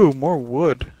 Ooh, more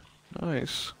wood.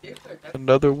 Nice.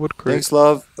 Another wood crate. Thanks,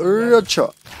 love.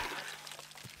 Uracha.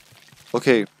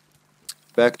 Okay.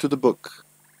 Back to the book.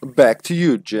 Back to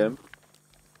you, Jim.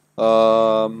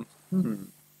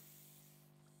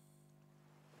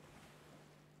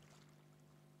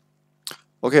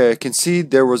 Okay, I can see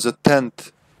there was a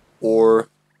tent or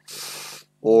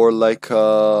like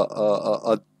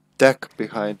a deck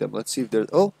behind them. Let's see if there's...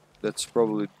 Oh, that's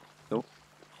probably... No.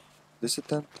 This a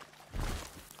tent?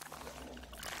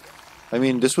 I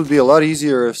mean, this would be a lot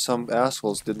easier if some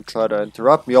assholes didn't try to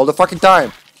interrupt me all the fucking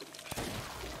time.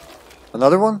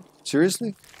 Another one?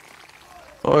 Seriously?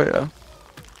 Oh, yeah.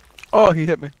 Oh, he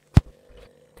hit me.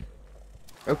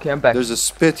 Okay, I'm back. There's a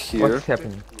spit here. What's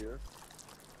happening?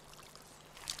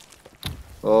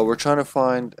 We're trying to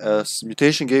find...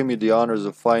 Mutation gave me the honors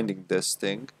of finding this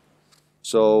thing.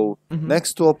 So,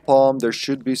 next to a palm, there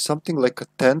should be something like a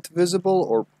tent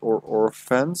visible or a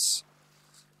fence.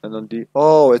 And on the...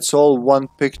 Oh, it's all one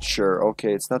picture.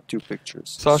 Okay, it's not two pictures.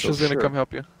 Sasha's So, gonna sure. come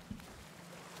help you.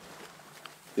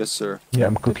 Yes, sir. Yeah,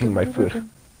 I'm cooking my food.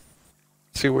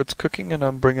 See what's cooking, and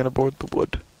I'm bringing aboard the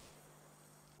wood.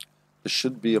 There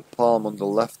should be a palm on the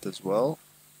left as well.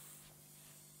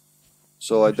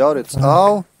 So I doubt it's...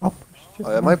 Ow!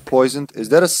 Am I poisoned? Is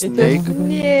that a snake?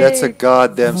 That's a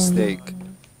goddamn snake.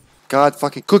 God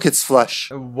fucking cook its flesh.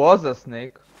 It was a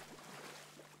snake.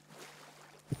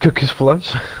 Cook his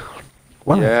flesh?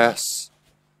 Why? Yes.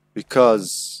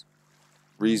 Because...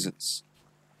 Reasons.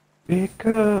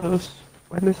 Because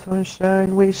when the sun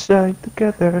shines, we shine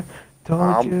together.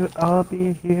 Told you I'll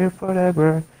be here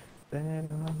forever. Then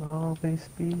I'll always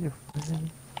be your friend.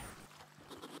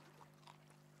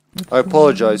 I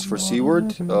apologize for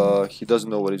C-word. He doesn't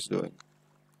know what he's doing.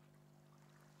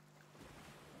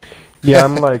 Yeah,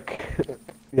 I'm like,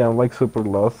 yeah, I'm like super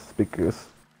lost because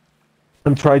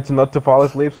I'm trying to not to fall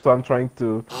asleep, so I'm trying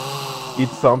to eat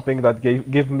something that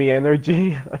give me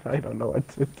energy. I don't know what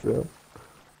to do.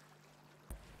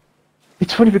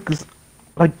 It's funny because,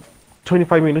 like,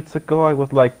 25 minutes ago I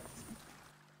was like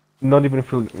not even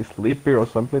feeling sleepy or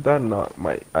something like that. No,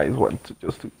 my eyes went to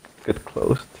just to get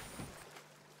closed.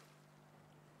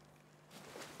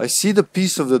 I see the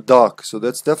piece of the dock, so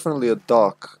that's definitely a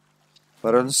dock.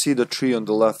 But I don't see the tree on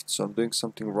the left, so I'm doing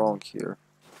something wrong here.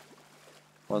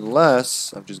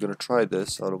 Unless, I'm just gonna try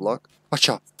this out of luck.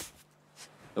 Watcha!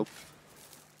 Nope.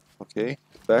 Okay,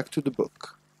 back to the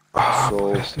book.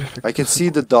 So, I can see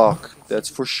the dock, that's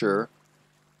for sure.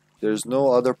 There's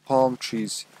no other palm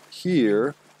trees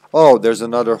here. Oh, there's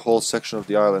another whole section of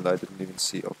the island I didn't even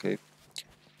see. Okay.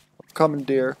 I'm coming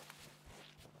there.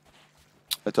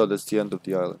 I thought that's the end of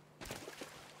the island.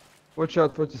 Watch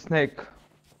out for the snake.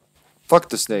 Fuck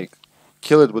the snake.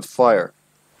 Kill it with fire.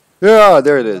 Yeah,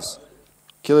 there it is.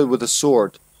 Kill it with a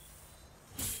sword.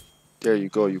 There you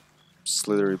go, you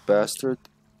slithery bastard.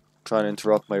 Trying to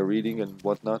interrupt my reading and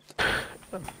whatnot.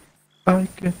 I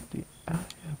get the I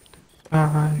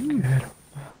get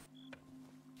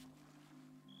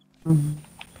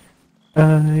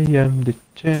I am the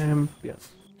champion.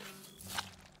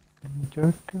 And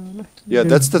you're gonna Yeah,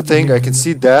 that's the thing. I can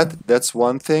see that. That's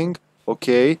one thing.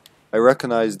 Okay. I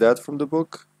recognize that from the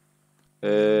book.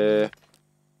 That's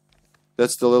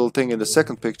the little thing in the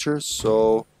second picture.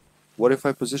 So, what if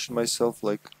I position myself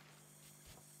like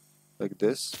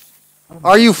this?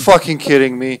 Are you fucking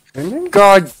kidding me?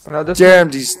 God Another damn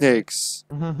these snakes.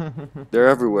 They're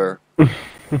everywhere.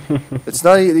 It's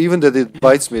not even that it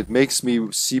bites me. It makes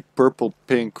me see purple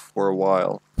pink for a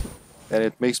while. And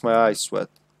it makes my eyes sweat.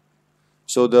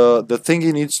 So the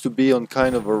thingy needs to be on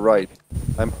kind of a right.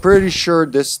 I'm pretty sure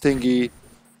this thingy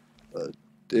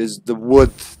is the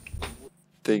wood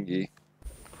thingy.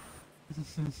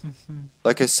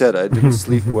 Like I said, I didn't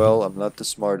sleep well. I'm not the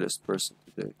smartest person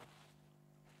today.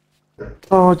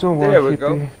 Oh, don't worry. There we Hippie.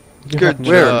 go. You Good have my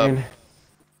job. brain.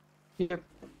 Yep.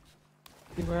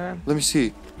 Man. Let me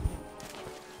see.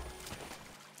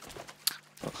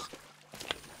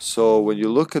 So when you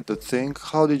look at the thing,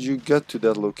 how did you get to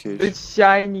that location? It's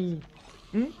shiny.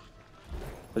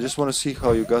 I just want to see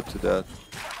how you got to that.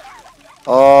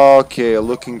 Okay,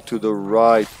 looking to the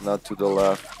right, not to the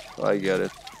left. I get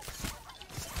it.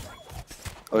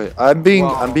 Okay, I'm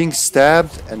being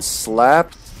stabbed and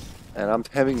slapped, and I'm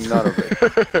having none of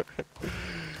it.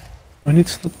 And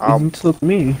it's not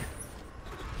me.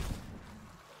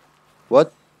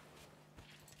 What?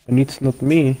 And it's not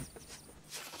me.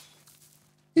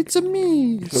 It's a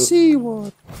me. See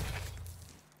what?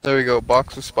 There we go,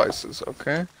 box of spices,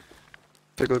 okay.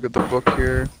 Take a look at the book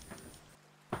here.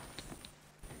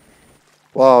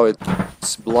 Wow,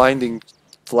 it's blinding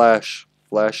flashy.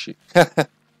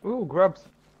 Ooh, grubs.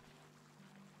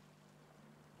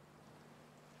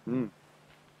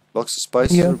 Box of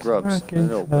spices or grubs? I don't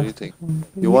know. What do you think?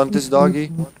 You want this,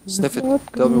 doggy? Sniff it.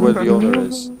 Tell me where the owner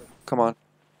is. Come on.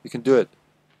 You can do it.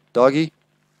 Doggy,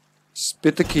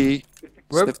 spit the key.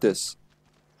 Whip. Sniff this.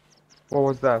 What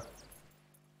was that?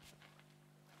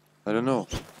 I don't know.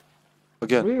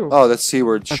 Again. Ew. Oh, let's see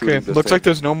where it's shooting Okay, the looks thing. like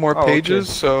there's no more Oh, okay. pages,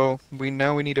 so we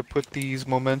need to put these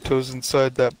mementos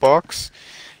inside that box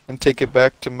and take it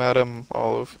back to Madame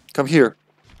Olive. Come here.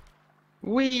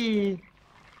 Wee.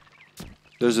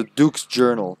 There's a Duke's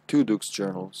journal. 2 Duke's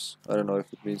journals. I don't know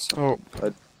if it means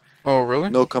something. Oh, really?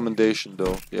 No commendation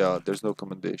though. Yeah, there's no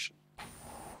commendation.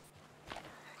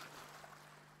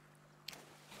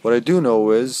 What I do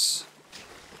know is...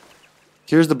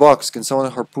 Here's the box. Can someone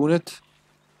harpoon it?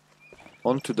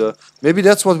 Onto the... Maybe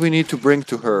that's what we need to bring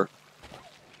to her.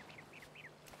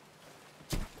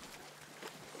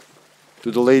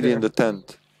 To the lady in the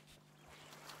tent.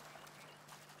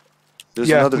 There's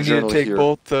Yeah, another we need journal to take here.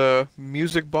 both the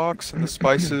music box and the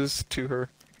spices to her.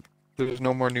 There's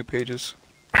no more new pages.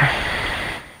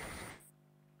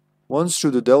 Once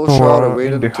through the devil shroud, I in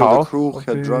waited the until the house crew of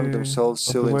had drunk the- themselves of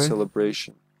the silly in way?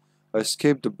 celebration. I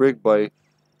escaped the brig by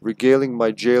regaling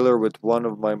my jailer with one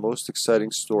of my most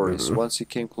exciting stories. Once he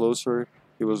came closer,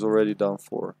 he was already done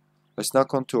for. I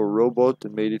snuck onto a rowboat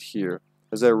and made it here.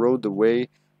 As I rowed away,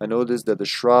 I noticed that the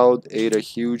shroud ate a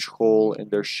huge hole in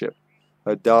their ship.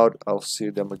 I doubt I'll see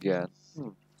them again.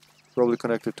 Probably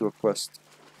connected to a quest.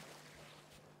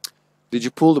 Did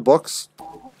you pull the box?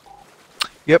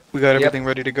 Yep, we got Yep. everything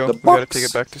ready to go. The We gotta take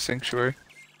box. it back to Sanctuary.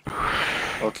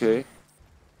 Okay.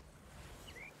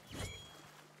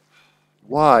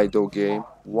 Why, though, game?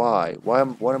 Why?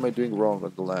 What am I doing wrong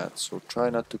on the land? So try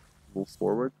not to move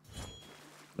forward.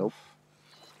 Nope.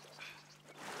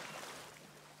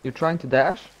 You're trying to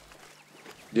dash?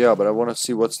 Yeah, but I want to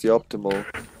see what's the optimal.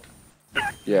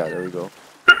 Yeah, there we go.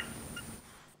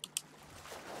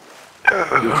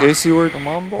 You okay, Seward? I'm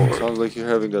on board. Sounds like you're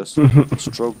having a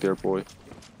stroke there, boy.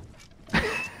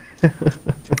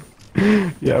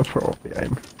 Yeah, probably.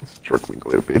 I'm struggling a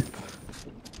little bit.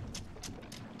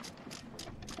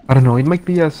 I don't know, it might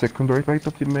be a secondary effect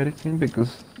of the medicine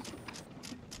because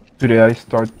today I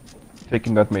start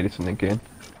taking that medicine again.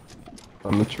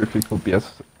 I'm not sure if it will be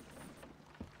as...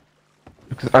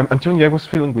 Because I'm telling you, I was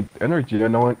feeling with energy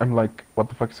and now I'm like, what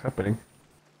the fuck is happening?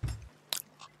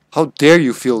 How dare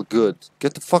you feel good?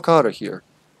 Get the fuck out of here.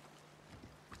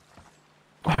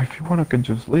 If you want, I can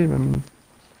just leave. I mean,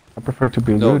 I prefer to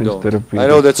be No, good don't. instead of being I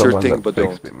know that's your someone thing, that but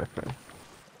fakes don't. me, my friend.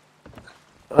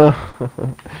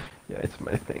 Yeah, it's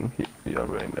my thing. You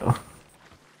already know.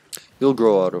 You'll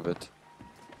grow out of it.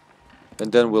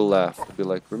 And then we'll laugh. We'll be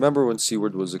like, remember when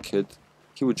Seward was a kid?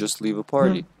 He would just leave a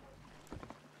party.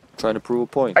 Trying to prove a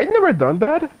point. I never done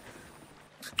that.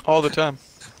 All the time.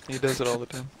 He does it all the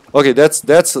time. Okay,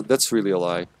 that's really a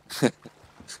lie.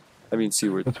 I mean,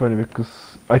 Seward. That's funny because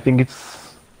I think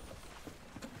it's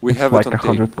We have like it on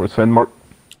tape. 100%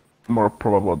 more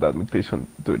probable that mutation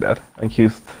do that. And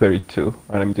he's 32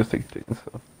 and I'm just 18,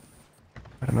 so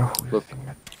I don't know who is Look. saying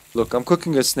that. Look, I'm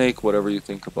cooking a snake, whatever you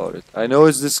think about it. I know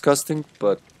it's disgusting,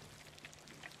 but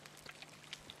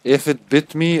if it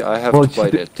bit me, I have Well, to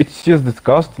bite it. it's just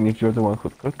disgusting if you're the one who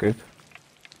cook it.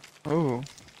 Oh.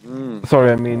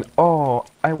 Sorry, I mean, oh,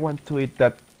 I want to eat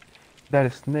that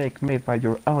snake made by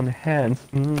your own hands.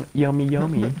 Yummy,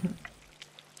 yummy.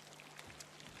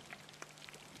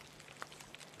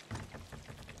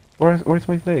 Where's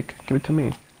my snake? Give it to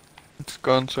me. It's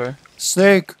gone, sir.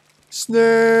 Snake!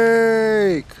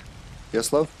 Snake!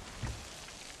 Yes, love?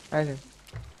 I think.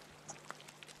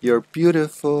 You're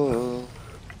beautiful.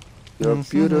 You're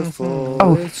beautiful.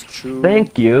 Oh, it's true.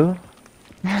 Thank you.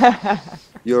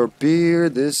 Your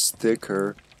beard is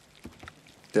thicker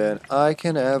than I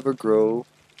can ever grow.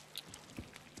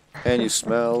 And you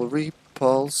smell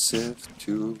repulsive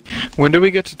too. When do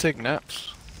we get to take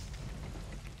naps?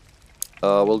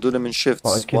 We'll do them in shifts.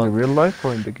 Like in real life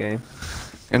or in the game?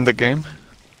 In the game?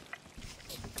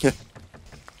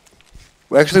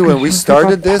 Actually, when we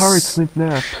started this,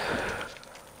 naps.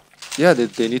 yeah,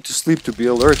 they need to sleep to be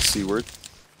alert, Seward.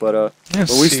 But Yes,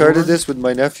 when we started Seward. this with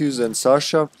my nephews and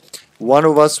Sasha, one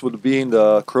of us would be in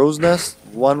the crow's nest,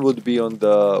 one would be on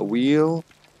the wheel,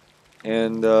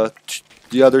 and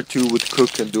the other two would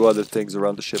cook and do other things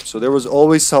around the ship. So there was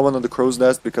always someone on the crow's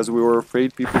nest because we were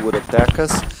afraid people would attack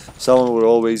us. Someone would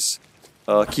always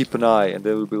keep an eye, and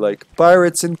they would be like,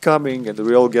 "Pirates incoming!" And then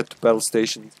we all get to battle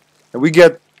stations, and we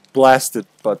get blasted,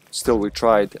 but still we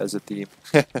tried as a team.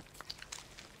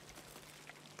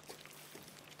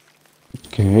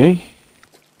 Okay.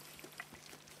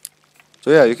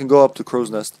 So yeah, you can go up to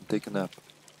crow's nest and take a nap.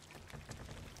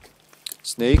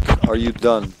 Snake, are you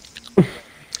done?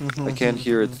 I can't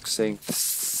hear it saying.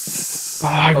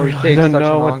 I Oh, it really takes don't such a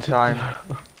know long what to time.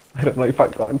 do. I don't know if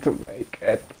I'm going to make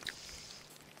it.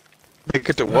 Make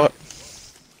it to what?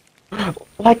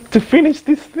 Like to finish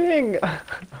this thing.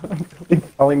 I'm really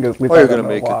falling asleep. Oh, you're I don't gonna know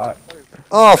make it. why.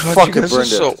 Oh God, fuck! you It guys are burned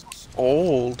so it.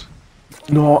 old.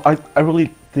 No, I really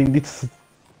think it's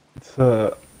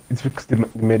because the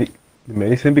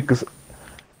medicine because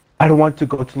I don't want to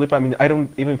go to sleep. I mean, I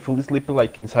don't even fully sleep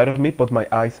like inside of me, but my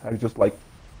eyes are just like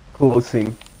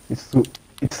closing.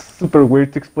 It's super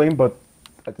weird to explain, but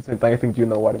at the same time, I think you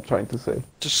know what I'm trying to say.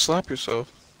 Just slap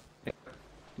yourself.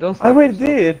 Don't I slap already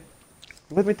yourself. did.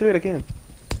 Let me do it again.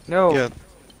 No. Yeah.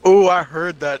 Oh, I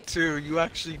heard that too. You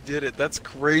actually did it. That's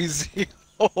crazy.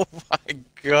 Oh my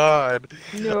god.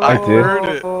 No. I did. heard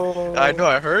it. I know,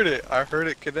 I heard it. I heard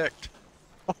it connect.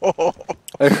 Oh.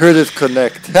 I heard it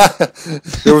connect.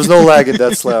 There was no lag in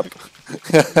that slap.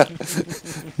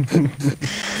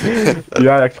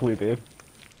 Yeah, I actually did.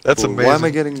 That's Well, amazing. why am I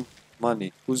getting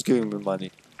money? Who's giving me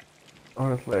money?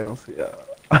 Honestly, I don't see.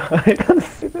 I don't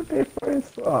see the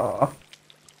difference. Oh.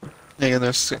 Yeah, and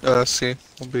there's C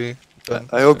will be done.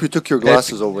 I hope you took your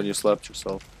glasses off when you slapped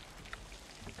yourself.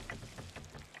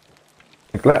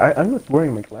 I'm not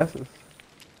wearing my glasses.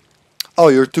 Oh,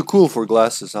 you're too cool for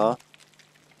glasses, huh?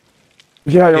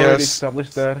 Yeah, I already Yes.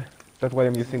 established that. That's why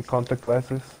I'm using contact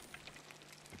glasses.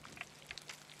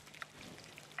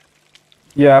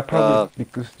 Yeah, probably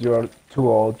because you're too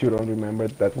old, you don't remember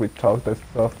that we talked that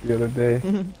stuff the other day.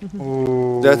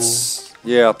 Ooh. That's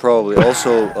yeah, probably.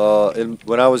 Also,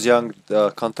 when I was young,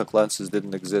 contact lenses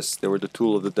didn't exist. They were the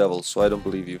tool of the devil. So I don't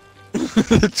believe you.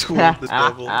 The tool of the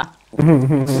devil.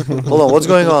 Hold on, what's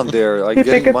going on there? I'm You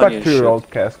take getting it money back and to your shit. old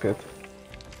casket.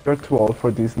 You're too old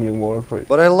for this new war. For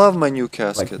But I love my new like,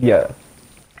 casket. yeah.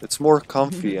 It's more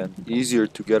comfy and easier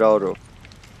to get out of.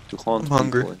 To haunt I'm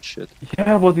hungry. people and shit.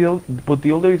 Yeah, but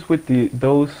the older is with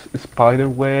those spider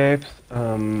webs,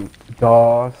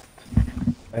 dust,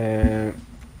 and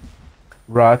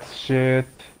rat shit,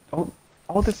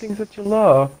 all the things that you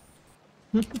love.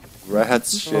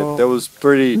 Rats shit. Oh. That was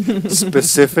pretty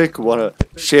specific. Wanna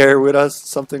share with us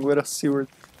something with us, Seward?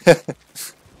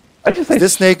 I just Is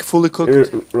this snake fully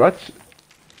cooked? rat.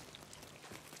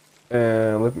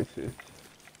 Let me see.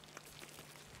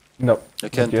 No, I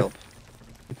can't not yet. tell.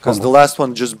 Because the last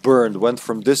one just burned, went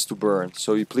from this to burn.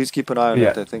 So you please keep an eye on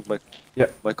it. I think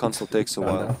my console takes a done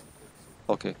while. now.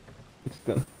 Okay. It's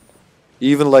done.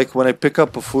 Even like when I pick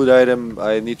up a food item,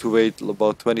 I need to wait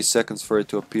about 20 seconds for it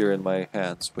to appear in my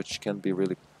hands, which can be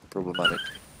really problematic.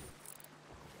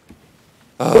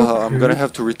 I'm gonna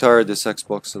have to retire this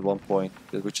Xbox at one point,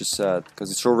 which is sad,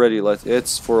 because it's already like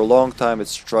for a long time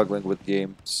it's struggling with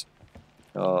games.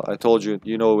 I told you,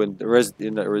 you know, in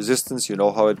Resistance, you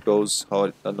know how it goes, how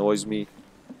it annoys me,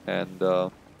 and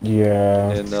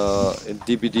Yeah. in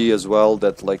DBD as well,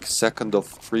 that like second of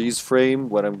freeze frame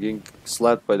when I'm getting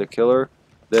slapped by the killer,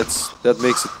 that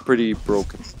makes it pretty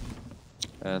broken.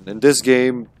 And in this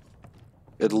game,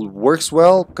 it works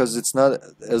well because it's not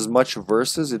as much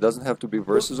versus. It doesn't have to be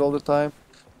versus all the time.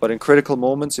 But in critical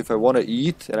moments, if I want to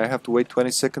eat and I have to wait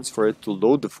 20 seconds for it to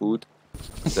load the food,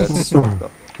 that's fucked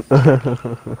up.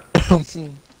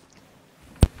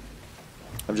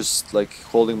 I'm just like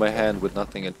holding my hand with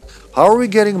nothing in. How are we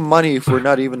getting money if we're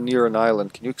not even near an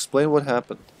island? Can you explain what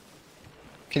happened?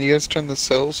 Can you guys turn the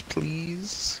cells,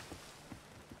 please?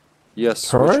 Yes,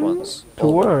 Turn? which ones? To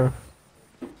where?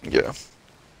 Yeah.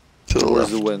 To the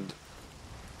Where's left. the wind?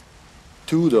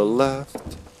 To the left.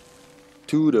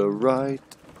 To the right.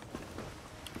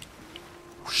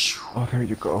 Oh, there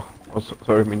you go. Oh,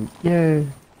 sorry, I mean, yay.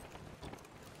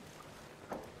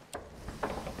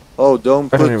 Oh,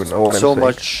 don't I don't put even know what I'm so saying.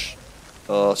 much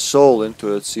soul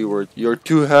into it, Seward. You're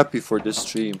too happy for this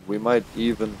stream. We might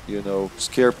even, you know,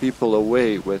 scare people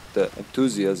away with the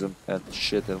enthusiasm and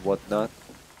shit and whatnot.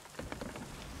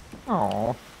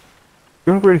 Aww.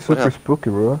 You're really super happened? spooky,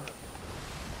 bro.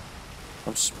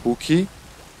 I'm spooky.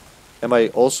 Am I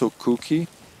also kooky?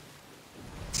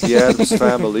 The Addams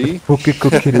Family. Spooky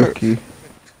cookie looky.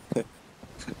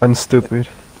 And stupid.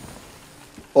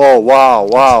 Oh wow,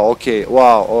 wow, okay,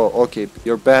 wow, oh, okay.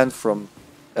 You're banned from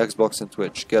Xbox and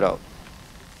Twitch. Get out.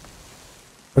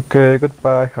 Okay,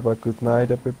 goodbye. Have a good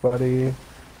night, everybody.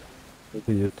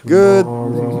 See you Good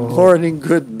tomorrow. morning,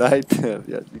 good night. Yeah,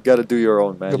 you gotta do your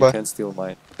own, man. Goodbye. You can't steal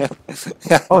mine.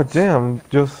 Oh, damn.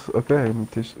 Just, okay.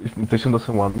 If Mutation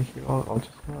doesn't want me here, I'll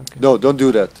just go. Okay. No, don't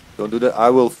do that. Don't do that. I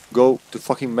will go to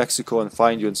fucking Mexico and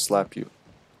find you and slap you.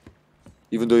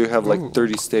 Even though you have like Ooh.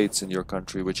 30 states in your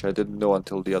country, which I didn't know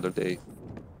until the other day.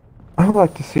 I would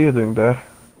like to see you doing that.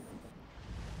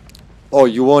 Oh,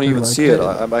 you won't You even like see it.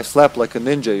 it? I slap like a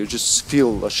ninja. You just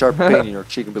feel a sharp pain in your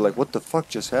cheek and be like, what the fuck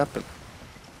just happened?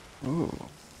 Ooh.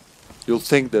 You'll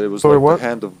think that it was Sorry, like what? the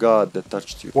hand of God that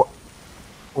touched you. What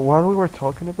we were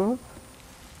talking about?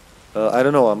 I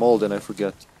don't know, I'm old and I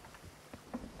forget.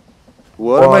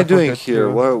 What Oh, am I I doing forget here?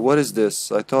 too. What is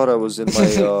this? I thought I was in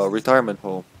my retirement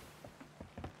home.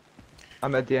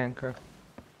 I'm at the anchor.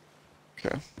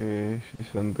 Okay,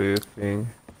 she's on the thing.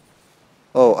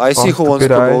 Oh, I see who wants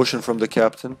stupid eyes. promotion from the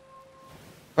captain.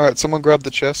 Alright, someone grab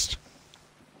the chest.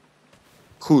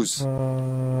 Whose?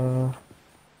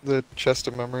 The chest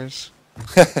of memories.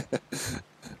 What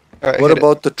Alright, hit it.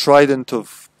 about the trident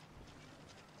of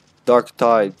dark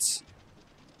tides?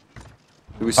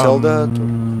 Do we sell that? Or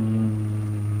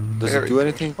does it Very do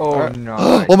anything? Oh Alright. no.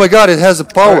 Oh my god, it has a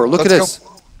power! Alright, Look at let's this!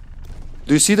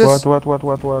 Do you see this? What?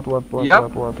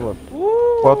 Yep.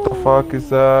 What the fuck is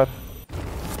that?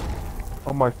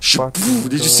 Oh my fuck.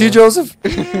 Did you see, Joseph?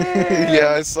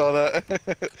 Yeah, I saw that.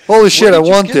 Holy shit, I Where did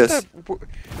you want get this! that?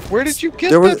 Where did you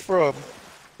get There was- that from?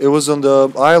 It was on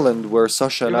the island where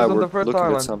Sasha and It I was on were the first looking at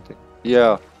island. something.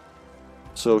 Yeah.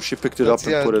 So she picked it up That's-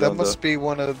 and yeah, put it that on must be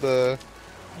one of the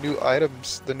new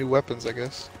items, the new weapons, I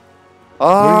guess.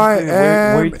 I Wait,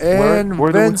 am wait, where do we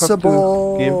have to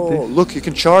invincible! give this? Look, you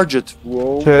can charge it.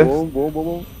 Whoa, Chest? whoa, whoa, whoa,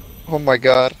 whoa. Oh my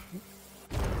god.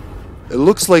 It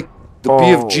looks like the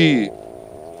BFG.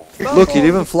 Look, it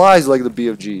even flies like the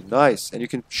BFG. Nice. And you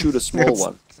can shoot a small Yes.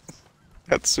 one.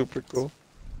 That's super cool.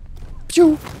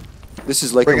 Pew! This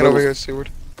is like Bring a it little... over here, Seward.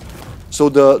 So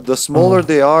the smaller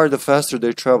they are, the faster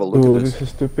they travel. Look Ooh, at this this. is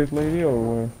stupid lady or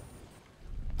what?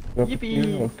 Drop it Yippee.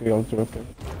 here? Okay, I'll drop it.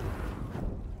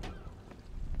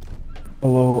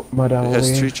 Hello, Madame. It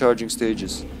has 3 charging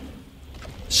stages.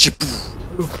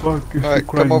 The fuck is Alright,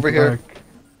 the come over here. back?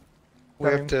 We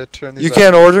have to turn these You up.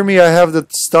 can't order me. I have the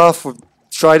stuff of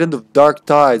Trident of Dark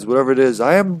Tides, whatever it is.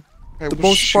 I am I the will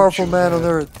most shoot powerful you, man on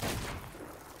earth.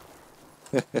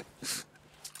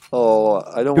 Oh,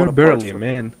 I don't You're want to barely a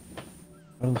man.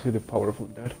 I don't see the powerful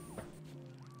in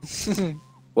that.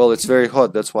 Well, it's very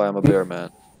hot. That's why I'm a bear man.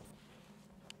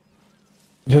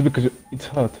 Just because it's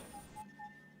hot.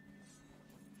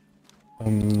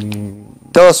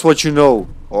 Tell us what you know,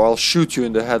 or I'll shoot you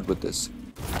in the head with this.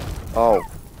 Oh,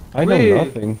 I know Wait.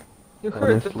 nothing. You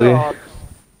hurt the Honestly. dog.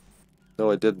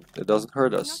 no, I didn't. It doesn't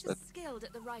hurt I'm us. not as skilled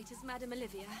at the right as Madame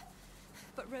Olivia,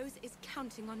 but Rose is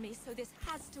counting on me, so this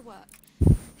has to work.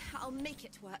 I'll make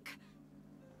it work.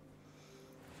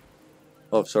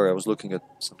 Oh, sorry. I was looking at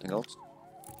something else.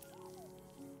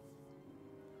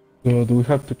 So do we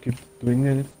have to keep doing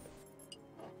it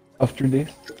after this?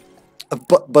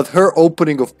 But her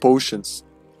opening of potions,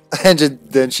 and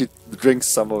then she drinks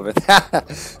some of it.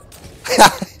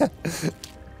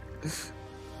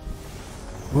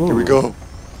 Here we go.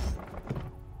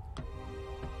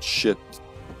 Shit.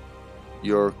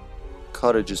 Your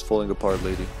cottage is falling apart,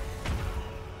 lady.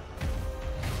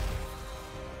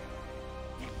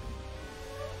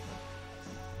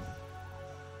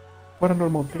 What a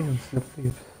normal thing,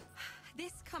 Thieves.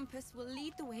 This compass will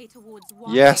lead the way towards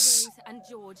Juan, Yes. Rose, and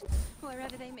George,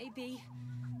 wherever they may be.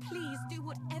 Please do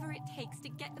whatever it takes to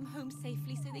get them home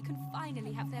safely so they can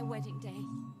finally have their wedding day.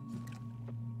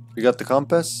 You got the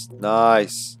compass?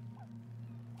 Nice.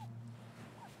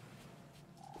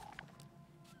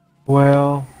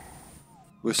 Well,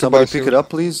 Will somebody pick Sue. it up,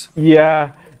 please?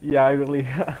 yeah, I really,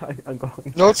 I'm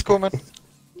going. No, it's cool, man.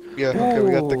 Yeah, okay,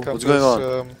 we got the Ooh. compass. What's going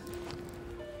on?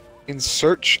 In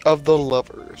search of the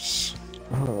lovers.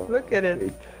 Oh, Look at it.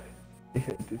 wait. I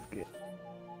hate this game.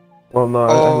 Well, no,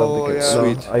 I Oh, love the game. yeah.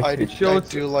 Sweet. No, I I, hate I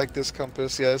do like this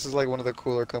compass. Yeah, this is like one of the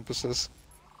cooler compasses.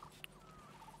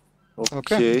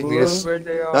 Okay. We Look just- where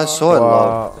they are. I saw it, Wow.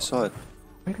 love. I saw it.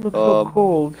 It looks so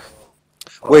cold.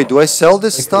 Wait, do I sell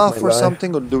this I hate stuff my or life.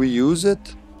 something, or do we use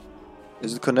it?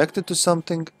 Is it connected to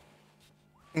something?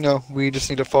 No, we just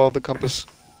need to follow the compass.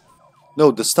 No,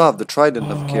 the stuff, the trident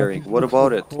Oh, I'm carrying. this What looks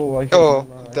about so it? cool. I hate Oh,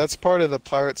 my life. that's part of the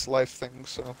pirate's life thing,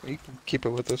 so you can keep it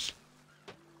with us.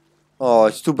 Oh,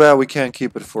 it's too bad we can't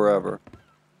keep it forever.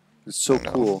 It's so I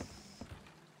know. cool.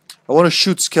 I want to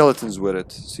shoot skeletons with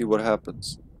it. See what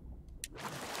happens.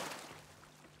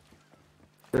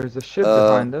 There's a ship Uh,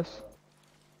 behind us.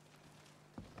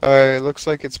 It looks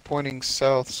like it's pointing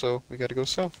south, so we gotta go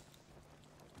south.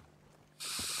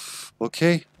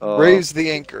 Okay. Raise the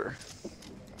anchor.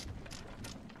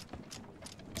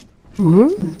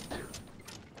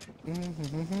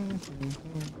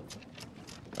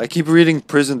 I keep reading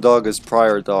prison dog as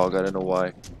prior dog. I don't know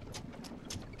why.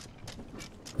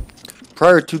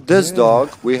 Prior to this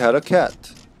dog, we had a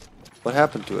cat. What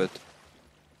happened to it?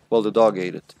 Well, the dog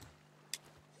ate it.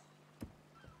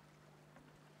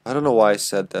 I don't know why I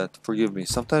said that. Forgive me.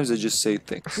 Sometimes I just say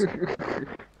things.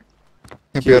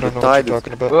 Maybe Yeah, I don't the know what tide you're is-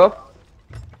 talking about. Well.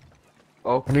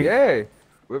 Okay.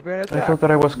 We're being I attacked. thought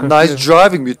that I was confused. Nice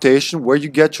driving, Mutation. Where you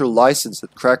get your license?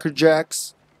 At Cracker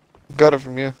Jack's? Got it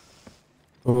from you.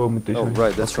 Oh, mutation. Oh,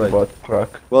 right, that's Talking right. about crack.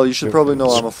 Well, you should probably know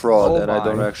I'm a fraud, Oh and I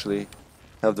don't my. actually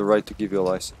have the right to give you a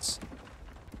license.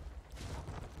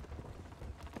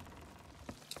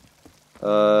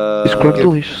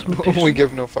 Delicious. We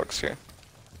give no fucks here.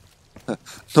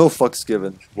 No fucks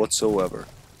given whatsoever.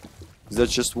 Is that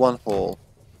just one hole?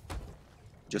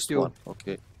 Just Two. one.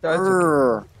 Okay. That's okay.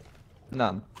 Urgh.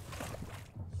 None.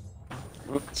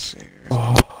 Let's see.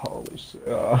 Oh, holy shit.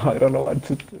 I don't know what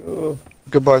to do.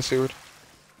 Goodbye, Seward.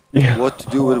 Yeah. What to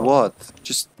do with what?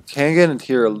 Just hang in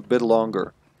here a bit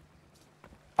longer.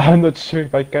 I'm not sure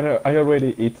if I can. I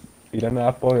already eat an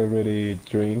apple. I already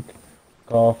drink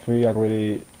coffee. I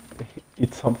already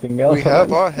eat something else. We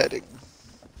have our heading.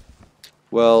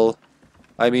 Well,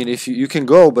 I mean, if you can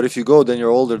go, but if you go, then you're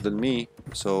older than me.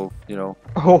 So, you know,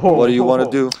 Oh, what do you want to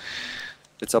do?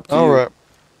 It's up to you. Alright.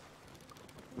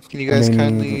 Can you guys mean-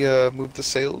 kindly move the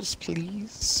sails,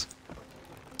 please?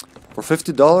 For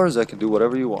 $50, I can do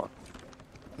whatever you want.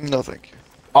 No, thank you.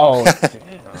 Oh,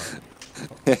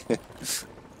 damn.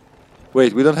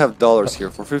 Wait, we don't have dollars here.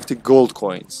 For 50 gold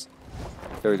coins.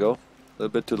 There we go. A little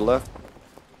bit to the left.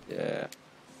 Yeah.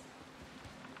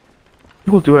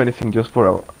 You will do anything just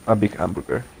for a big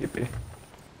hamburger, hippie.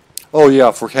 Oh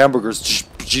yeah, for hamburgers,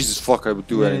 Jesus fuck, I would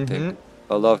do anything.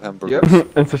 I love hamburgers. Yep.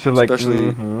 And such a like.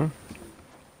 Especially- mhm.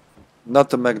 Not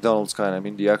the McDonald's kind, I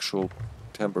mean the actual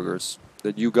hamburgers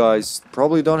that you guys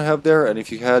probably don't have there, and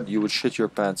if you had, you would shit your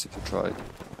pants if you tried.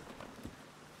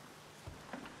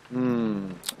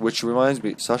 Which reminds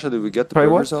me, Sasha, did we get the Try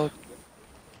burgers what? out?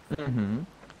 Mm-hmm.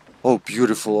 Oh,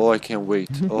 beautiful. Oh, I can't wait.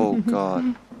 Oh,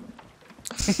 God.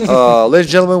 Ladies and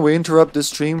gentlemen, we interrupt this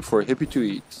stream for Hippie to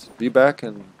eat. Be back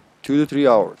in 2 to 3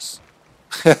 hours.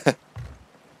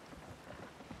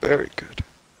 Very good.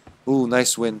 Ooh,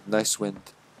 nice wind, nice wind.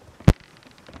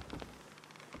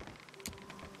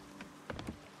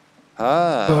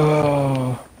 Ah.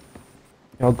 Oh,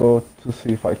 I'll go to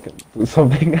see if I can do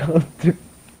something else to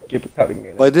keep having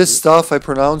it. By this stuff, I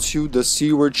pronounce you the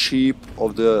seaward sheep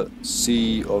of the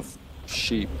sea of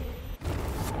sheep.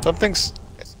 Something's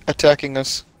attacking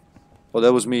us. Oh,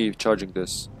 that was me charging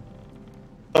this.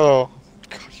 Oh,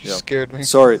 God, you Yeah. scared me.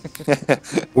 Sorry.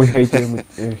 We hate him.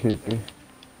 We hate him.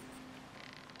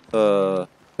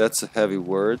 That's a heavy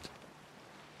word.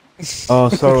 Oh,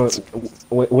 so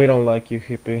we don't like you,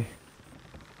 hippie.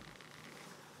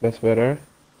 That's better.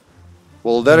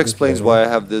 Well, that explains why I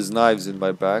have these knives in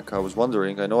my back. I was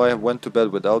wondering. I know I went to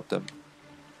bed without them.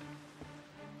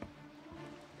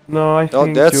 No, I No,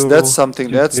 think that's something.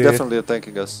 you That's did. definitely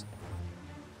thanking us.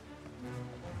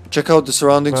 Check out the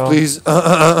surroundings, Well, please.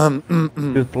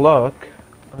 Good luck.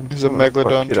 I'm He's a gonna fuck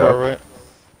megalodon it to our up. right.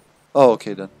 Oh,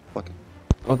 okay then. Fuck it.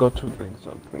 I'll go to drink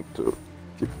something to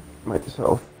keep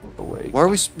myself awake. Why are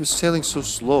we sailing so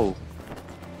slow?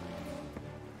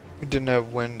 We didn't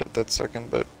have wind at that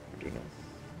second, but we do know.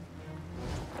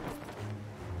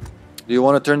 Do you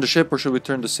want to turn the ship or should we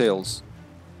turn the sails?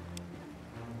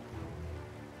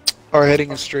 Our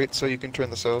heading is straight, so you can turn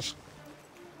the sails.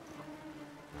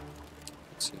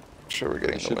 Let's see. Sure, we're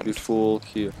getting It the should be wind. full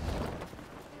here.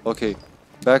 Okay.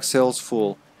 Back sails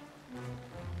full.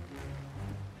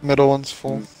 Middle one's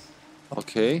full.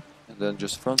 Okay. And then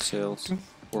just front sails.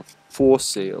 Or four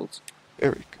sails.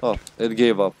 Very good. Oh, it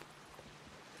gave up.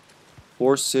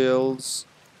 Four sails.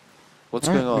 What's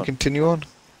Alright, going we on? continue on.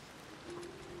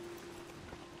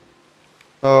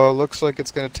 Oh, looks like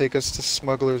it's gonna take us to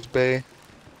Smuggler's Bay.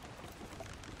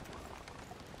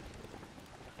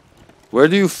 Where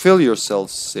do you fill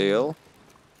yourself, sail?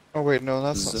 Oh wait, no,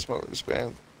 that's not Is it- Smuggler's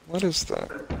Bay. What is that?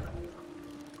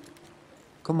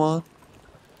 Come on.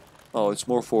 Oh, it's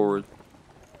more forward.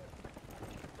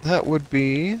 That would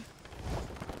be...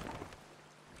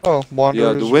 Oh,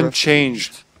 Wanderer's Yeah, the wind Refuge.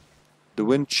 changed. The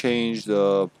wind changed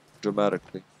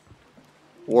dramatically.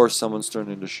 Or someone's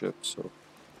turning the ship, so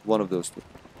one of those two.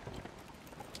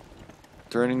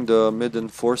 Turning the mid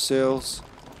and foresails.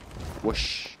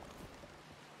 Whoosh.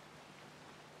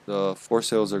 The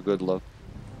foresails are good luck.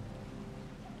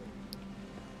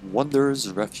 Wanderer's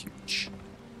Refuge.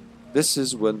 This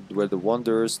is where the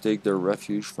wanderers take their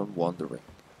refuge from wandering.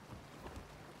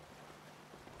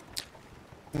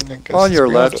 I guess On it's your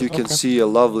beyond left, it. you can Okay. see a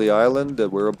lovely island that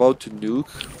we're about to nuke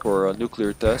for a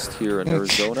nuclear test here in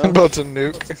Arizona. About to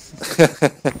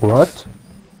nuke. What?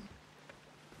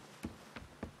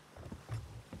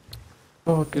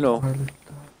 Oh, You know. pilot.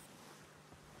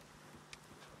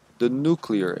 The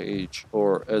nuclear age,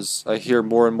 or as I hear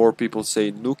more and more people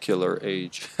say, nuclear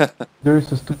age. There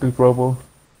is a stupid robo.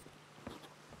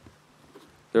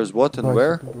 There's what and Why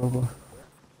where? stupid robo?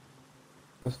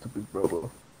 A stupid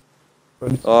robo.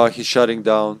 But it's Oh, he's shutting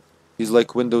down. He's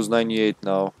like Windows 98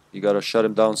 now. You gotta shut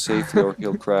him down safely or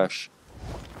he'll crash.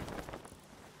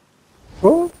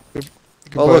 what? Oh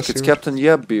Goodbye, look, it's Seward. Captain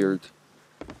Yebbeard.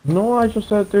 No, I just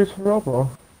said there's a robo.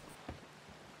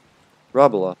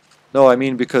 Rabala. No, I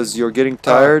mean because you're getting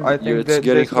tired, I think it's that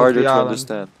getting this was harder the to island.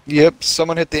 understand. Yep,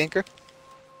 someone hit the anchor.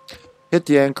 Hit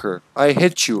the anchor. I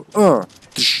hit you.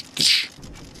 Tsh, tsh.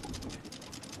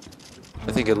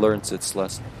 I think it learns its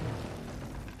lesson.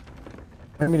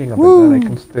 I'm eating a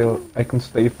banana. I can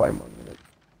stay 5 more minutes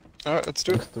Alright, let's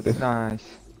do it. next to this. Nice.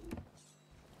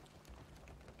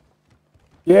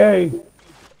 Yay!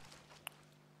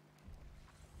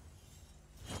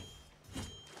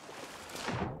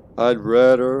 I'd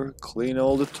rather clean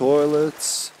all the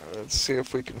toilets Let's see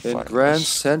if we can in find Grand this.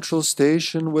 Central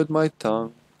Station with my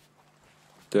tongue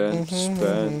than to Mm-hmm,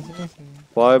 spend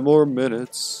 5 more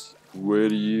minutes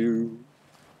with you.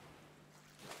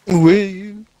 Will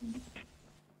you?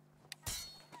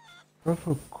 That's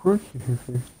so quirky.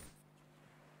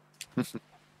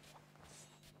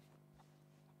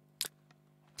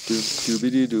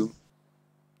 Doobity doo.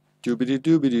 Doobity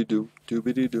doobity doo.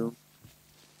 Doobity doo.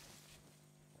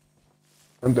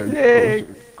 And there Yay! you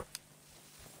go.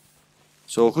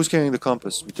 So who's carrying the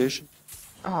compass? Mutation?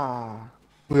 Ah.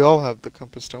 We all have the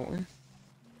compass, don't we?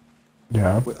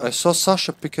 Yeah. Wait, I saw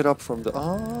Sasha pick it up from the...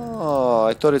 Ah,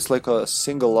 I thought it's like a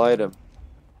single item.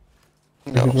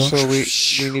 No, Mhm. so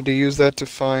we need to use that to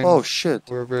find Oh shit.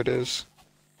 wherever it is.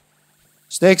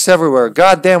 Snakes everywhere.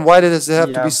 God damn, why does it have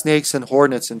to Yeah. be snakes and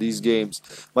hornets in these games?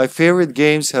 My favorite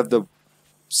games have the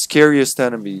scariest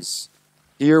enemies.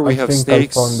 Here we I have think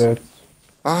snakes. I found it.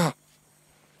 Ah!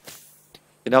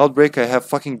 In Outbreak, I have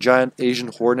fucking giant Asian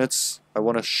hornets. I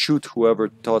want to shoot whoever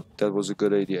thought that was a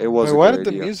good idea. It was Wait, a why good did the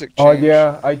idea. music change? Oh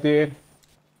yeah, I did.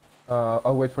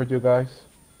 I'll wait for you guys.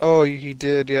 Oh, he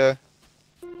did, yeah.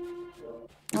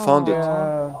 You found it.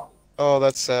 Yeah. Oh,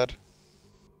 that's sad.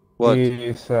 What?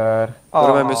 He said. What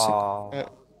am I missing? Aw.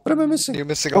 What am I missing? You're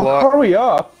missing a Oh, lot. hurry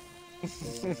up!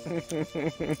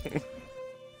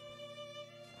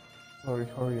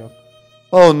 Hurry up.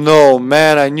 Oh no,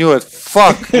 man, I knew it.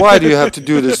 Fuck! Why do you have to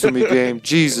do this to me, game?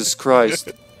 Jesus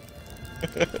Christ.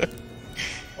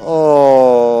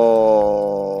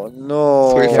 Oh no.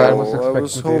 So we Yeah, I found- was I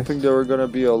was expecting hoping this. they were gonna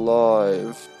be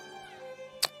alive.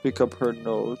 Pick up her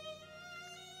note.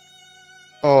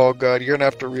 Oh god, you're gonna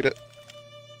have to read it.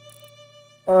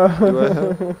 Do I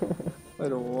have? I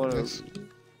don't want Yes.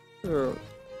 to.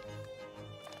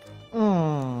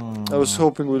 I was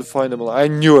hoping we'd find them alive. I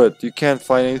knew it. You can't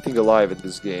find anything alive in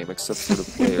this game except for the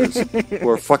players who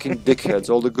are fucking dickheads.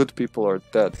 All the good people are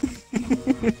dead.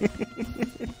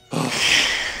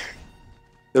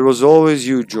 It was always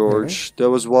you, George. That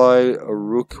was why a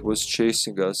rook was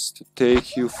chasing us, to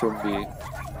take you from me.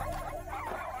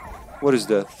 What is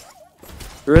that?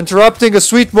 You're interrupting a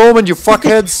sweet moment, you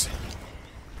fuckheads!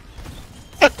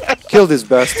 Kill these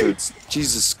bastards.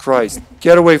 Jesus Christ.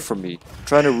 Get away from me. I'm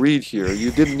trying to read here.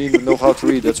 You didn't even know how to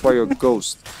read. That's why you're a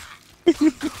ghost.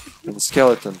 And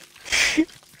skeleton.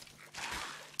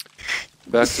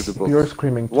 Back to the book. You're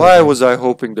screaming. too. Why was I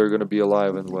hoping they're gonna be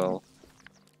alive and well?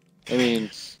 I mean,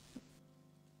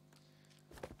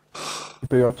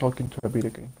 They are talking to a video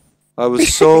game. I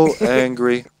was so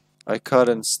angry. I cut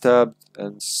and stabbed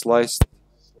and sliced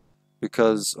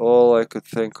because all I could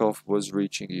think of was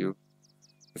reaching you.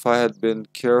 If I had been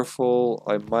careful,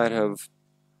 I might have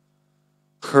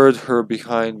heard her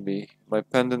behind me. My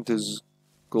pendant is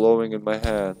glowing in my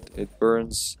hand. It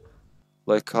burns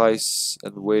like ice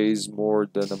and weighs more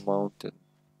than a mountain.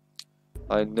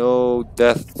 I know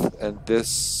death, and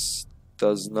this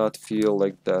does not feel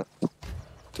like death.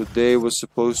 Today was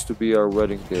supposed to be our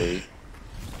wedding day.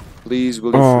 Please,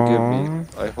 will you forgive me?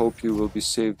 I hope you will be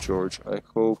safe, George. I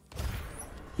hope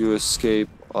you escape.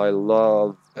 I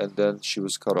love... And then she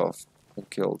was cut off and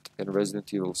killed in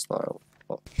Resident Evil style.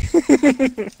 Oh.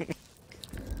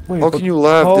 Wait, How but can you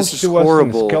laugh? how This is she was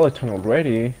horrible. a skeleton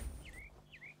already.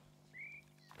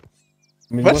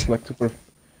 I mean, What? it was like super.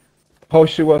 How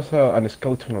she was a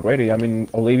skeleton already? I mean,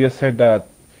 Olivia said that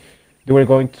they were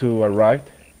going to arrive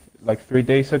like 3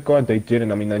 days ago, and they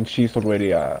didn't. I mean, and she's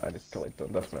already a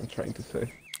skeleton. That's what I'm trying to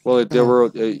say. Well, there were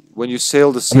when you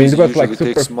sail the I mean, seas, it it was like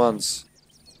usually takes super- months.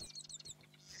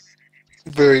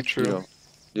 Very true. You know.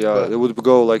 Yeah, But- it would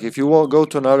go like if you want go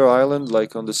to another island,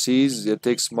 like on the seas, it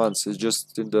takes months. It's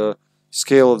just in the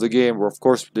scale of the game, where of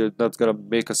course they're not gonna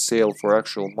make a sail for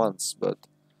actual months, but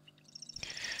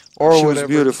Or she was whatever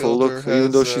beautiful. killed Look, her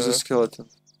even though has, she's a skeleton.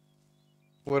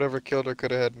 whatever killed her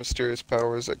could have had mysterious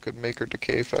powers that could make her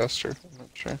decay faster. I'm not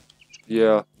sure.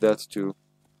 Yeah, that too.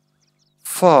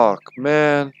 Fuck,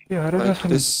 man. Yeah,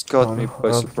 This caught me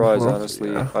by surprise,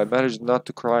 honestly. Yeah. I managed not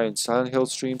to cry in Silent Hill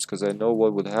streams because I know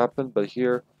what would happen, but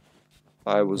here,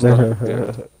 I was not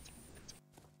prepared.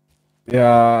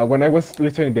 Yeah, when I was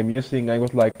listening to the music, I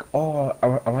was like, "Oh,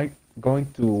 am I going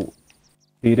to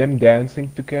see them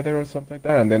dancing together or something like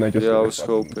that?" And then I just Yeah, I saw a was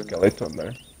fucking hoping. skeleton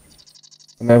there,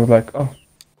 and I was like, "Oh,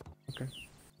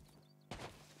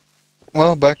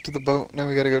 Well, back to the boat. Now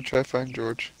we gotta go try to find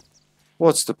George.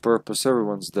 What's the purpose?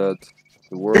 Everyone's dead.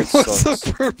 The world What's sucks.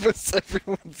 the purpose?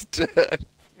 Everyone's dead.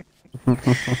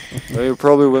 I mean,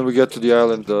 probably when we get to the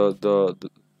island,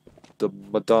 the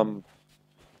Madame,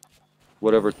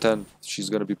 whatever tent, she's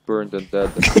gonna be burned and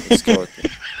dead and a skeleton.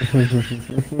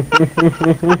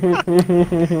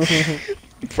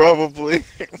 Probably.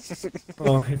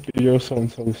 oh, Hippie, you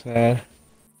sound so sad."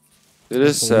 It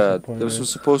is So sad. This disappointed. was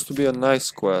supposed to be a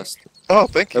nice quest. Oh,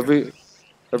 thank you.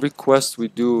 Every quest we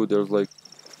do, there's like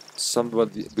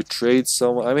somebody betrayed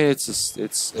someone. I mean,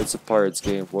 it's a pirates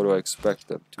game. What do I expect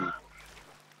them to?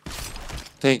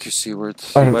 Thank you, Seward.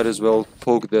 You might as well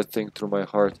poke that thing through my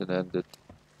heart and end it.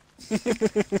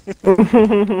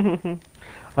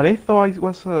 And I thought I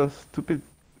was a stupid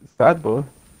sad boy.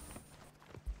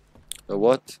 A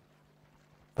what?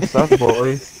 A sad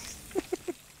boy.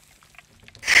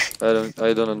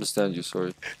 I don't understand you.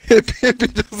 Sorry.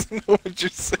 Hippie doesn't know what you're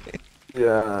saying.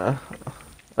 Yeah,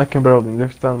 I can barely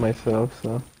understand myself,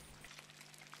 so.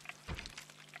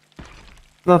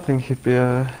 Nothing,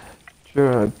 Hippie.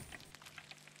 Sure.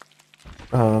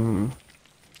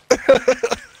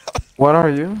 What are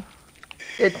you?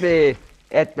 Hit me!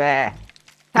 Hit me!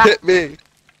 Hit me!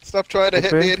 Stop trying to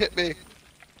Hit hit me me? and hit me.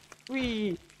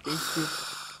 Wee! Thank you.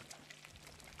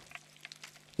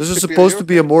 This was Hippie, are supposed you to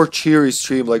be a okay? more cheery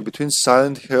stream, like between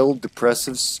Silent Hill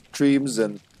depressive streams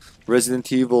and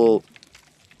Resident Evil.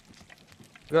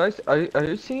 Guys, are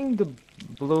you seeing the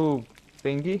blue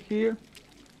thingy here?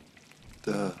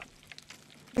 Uh,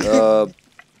 uh,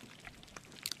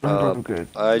 I'm doing good.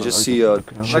 I but just I see don't a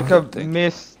look around. Like a chicken thing.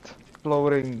 mist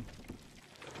floating.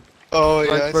 Oh Right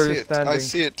yeah, I where see you're it. I standing.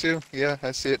 see it too. Yeah,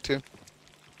 I see it too.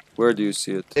 Where do you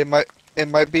see it? It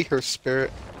might be her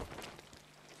spirit.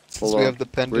 Since Hold we on. have the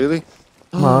pendant. Really?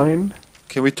 Mine?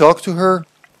 Can we talk to her?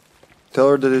 Tell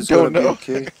her that it's Don't gonna be know.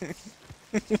 okay.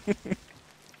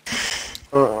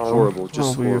 Uh, Horrible,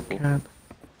 just probably you horrible. can.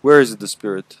 Where is it, the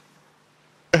spirit?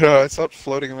 I saw it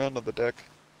floating around on the deck.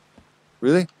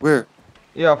 Really? Where?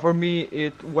 Yeah, for me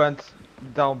it went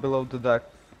down below the deck.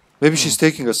 Maybe she's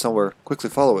taking us somewhere. Quickly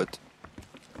follow it.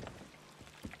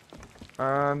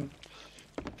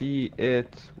 Be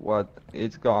it what?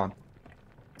 It's gone.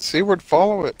 Seaward,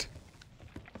 follow it.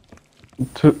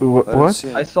 To, I don't what?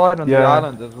 see I it. saw it on the Yeah.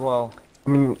 island as well. I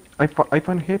mean, I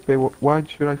find Hippie. Why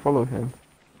should I follow him?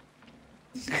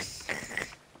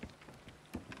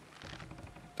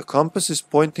 The compass is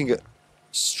pointing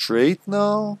straight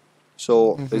now.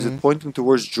 So is it pointing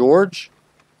towards George?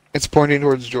 It's pointing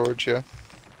towards George, yeah.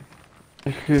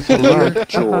 He's Dear alive.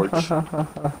 George.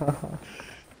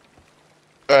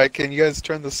 Alright, can you guys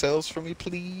turn the sails for me,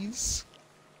 please?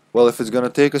 Well, if it's gonna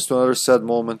take us to another sad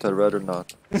moment, I'd rather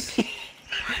not.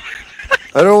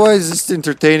 I don't know why is this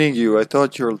entertaining you. I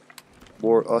thought you're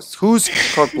more us. Who's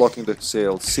cock blocking the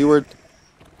sails? Seaward?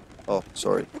 Oh,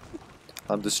 sorry.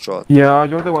 I'm distraught. Yeah,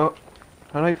 you're the one.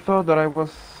 And I thought that I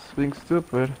was being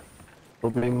stupid. Or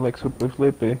being like super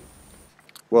sleepy.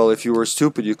 Well, if you were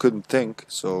stupid, you couldn't think,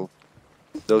 so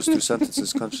those two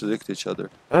sentences contradict each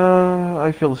other.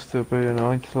 I feel stupid, you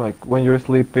know. It's like when you're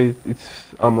sleepy, it's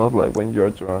almost like when you're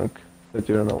drunk. That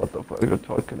you don't know what the fuck you're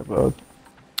talking about.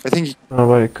 I think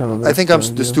Nobody can I think I'm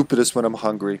understand the you. stupidest when I'm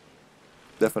hungry.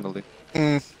 Definitely.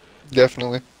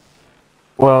 Definitely.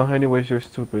 Well, anyways, you're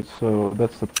stupid, so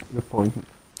that's the point.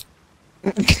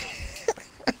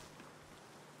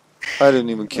 I didn't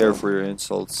even care for your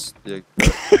insults. Yeah,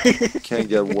 can't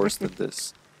get worse than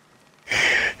this.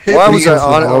 Why was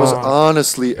I was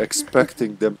honestly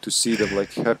expecting them to see them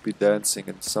like happy dancing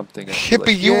and something. And be Hippie,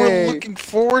 like, you were "Yay." looking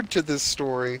forward to this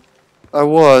story. I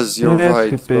was. You're Yes,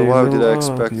 right. But Hippie, why we did I love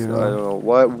expect? you. I don't know.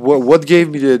 Why? What gave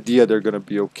me the idea they're gonna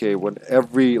be okay when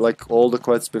every like all the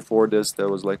quests before this there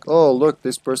was like, oh look,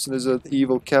 this person is an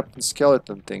evil Captain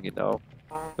Skeleton thingy now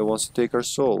that wants to take our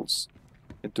souls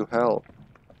into hell.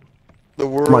 The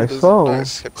world My is soul.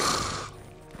 nice, Hippie.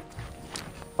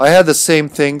 I had the same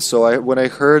thing, so when I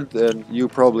heard, and you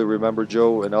probably remember,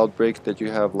 Joe, in Outbreak, that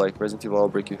you have, like, Resident Evil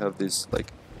Outbreak, you have these,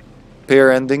 like,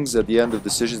 pair endings at the end of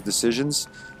decisions.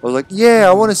 I was like, yeah,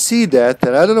 I want to see that,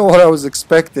 and I don't know what I was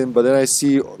expecting, but then I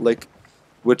see, like,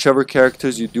 whichever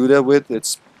characters you do that with,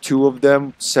 it's two of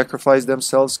them sacrifice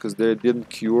themselves because they didn't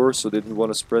cure, so they didn't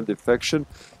want to spread the infection.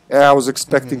 And I was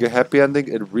expecting a happy ending.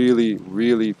 It really,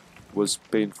 really was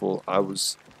painful. I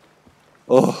was...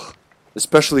 Oh...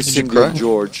 Especially Did you Cindy and cry?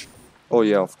 George. Oh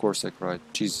yeah, of course I cried.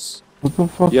 Jesus. What the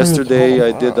fuck Yesterday are I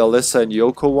you did Alyssa and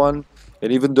Yoko one,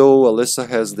 and even though Alyssa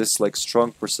has this like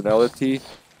strong personality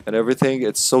and everything,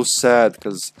 it's so sad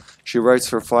because she writes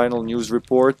her final news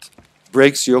report,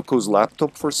 breaks Yoko's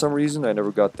laptop for some reason. I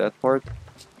never got that part.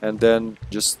 And then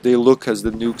just they look as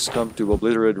the nukes come to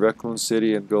obliterate Raccoon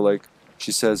City and go like,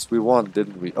 she says, "We won,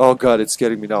 didn't we?" Oh god, it's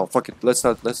getting me now. Fuck it. Let's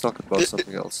talk about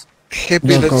something else. Hippie,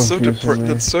 Don't that's so confuse me.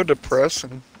 that's so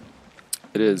depressing.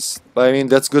 It is. But I mean,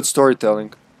 that's good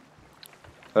storytelling.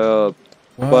 But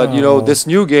you know, Wow. this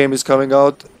new game is coming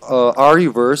out,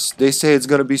 Ariverse. They say it's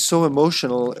gonna be so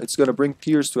emotional, it's gonna bring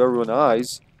tears to everyone's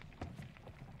eyes.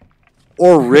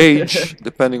 Or rage,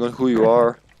 depending on who you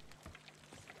are.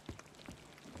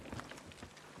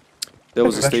 That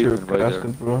was a That's your statement right there.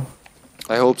 bastard, bro.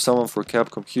 I hope someone for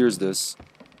Capcom hears this,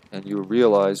 and you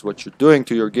realize what you're doing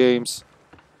to your games.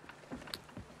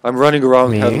 I'm running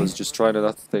around Me? headless, just trying to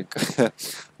not to think.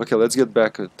 Okay, let's get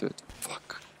back into it.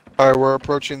 Fuck. Alright, we're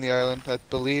approaching the island. I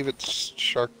believe it's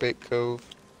Sharkbait Cove.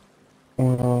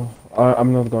 Well,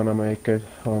 I'm not gonna make it,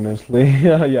 honestly.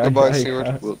 yeah, Goodbye, I-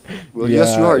 Seward. Well,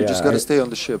 yes, you are. You Yeah, just gotta I- stay on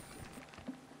the ship.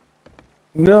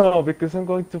 No, because I'm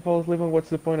going to fall asleep, and what's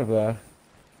the point of that?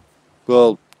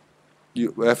 Well,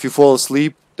 if you fall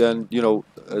asleep, then, you know,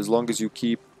 as long as you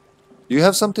keep... Do you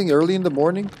have something early in the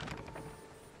morning?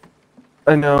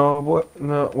 I know,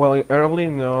 no, well, early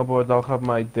no, but I'll have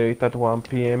my date at 1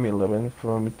 p.m., 11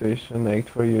 for mutation, 8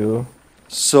 for you. So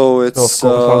So of it's course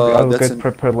I'll that's get an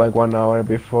prepared like 1 hour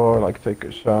before, like take a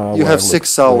you shower, have look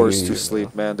 6 hours to pretty.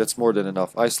 sleep, man. That's more than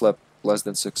enough. I slept less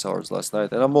than 6 hours last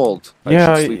night, and I'm old. I should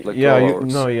Yeah, sleep like yeah, 12 you,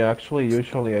 hours. no, yeah, actually,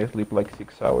 usually I sleep like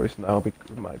 6 hours now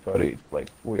because my body is like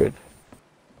weird.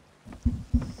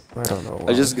 I don't know I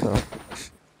why, just so.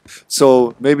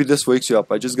 so maybe this wakes you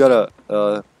up. I just gotta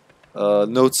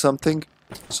note something.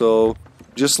 So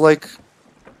just like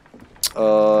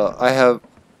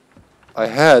I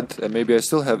had, and maybe I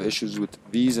still have issues with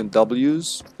V's and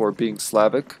W's for being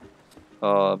Slavic.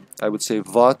 I would say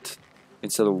Vat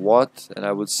instead of Wat, and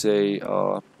I would say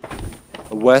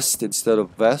West instead of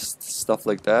Vest, stuff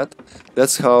like that.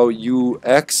 That's how you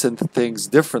accent things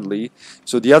differently.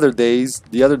 So the other day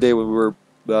when we were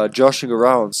joshing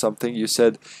around something, you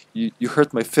said you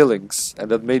hurt my feelings, and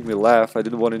that made me laugh. I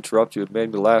didn't want to interrupt you. It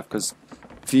made me laugh because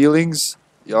feelings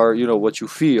are, you know, what you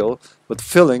feel, but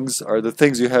fillings are the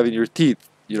things you have in your teeth,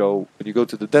 you know, when you go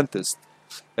to the dentist.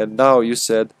 And now you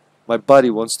said my body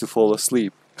wants to fall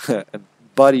asleep. And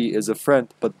body is a friend,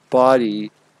 but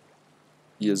body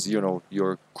is, you know,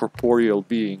 your corporeal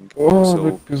being. Oh,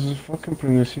 So because the fucking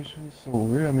pronunciation is so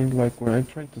weird. I mean, like when I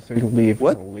tried to say leave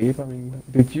what? and leave, I mean,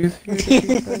 did you hear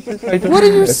the differences? I don't What are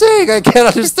you get it. saying? I can't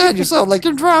understand. You sound like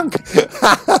you're drunk.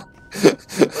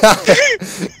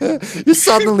 You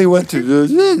suddenly went to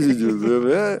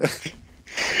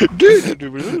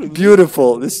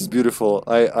beautiful. This is beautiful.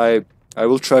 I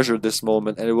will treasure this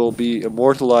moment, and it will be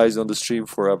immortalized on the stream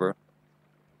forever.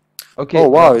 Okay, Oh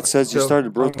wow! It says you so started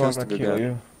I'm gonna broadcasting kill again.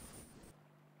 you.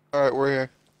 Alright, we're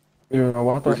here. You know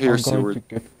what? We're here, I'm going to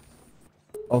Seward.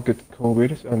 I'll get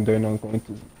COVID, and then I'm going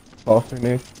to soften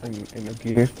it in a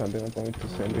gift, and then I'm going to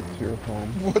send it to your home.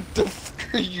 What the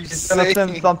fuck are you he's gonna send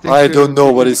saying? something I to don't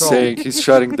know what his he's home. saying. He's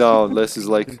shutting down. This is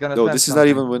like He's gonna no. send This is not something.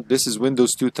 even when. This is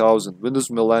Windows 2000. Windows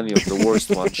Millennium, the worst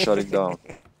one, shutting down.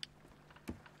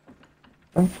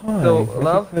 I'm fine. So, I just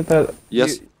love, said that.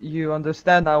 Yes. you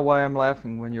understand now why I'm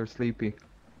laughing when you're sleepy.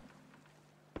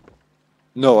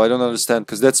 No, I don't understand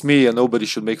because that's me, and nobody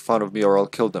should make fun of me, or I'll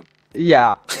kill them.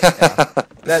 Yeah,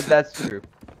 that's true.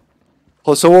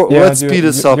 Oh, so Yeah, let's speed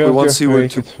this up. We just want your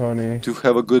Seward face, it's funny. to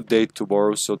have a good date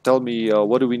tomorrow. So tell me,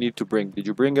 what do we need to bring? Did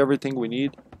you bring everything we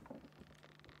need?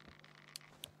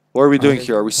 What are we doing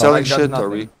here? Are we selling I got shit? Are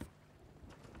we nothing.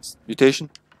 mutation?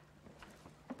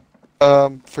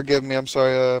 Forgive me, I'm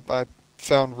sorry, I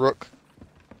found Rook.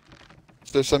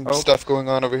 There's some Oh. stuff going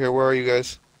on over here. Where are you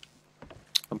guys?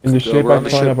 In the ship, we're I on the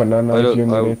found a ship. banana I if don't-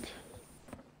 you I- need it.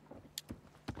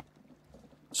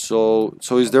 So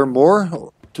is there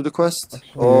more to the quest?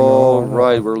 Actually, Oh, no,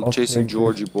 right, we're I'll chasing take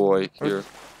Georgie this. boy here. I'll take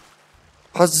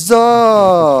it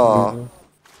Huzzah! for you.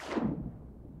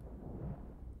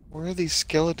 Where are these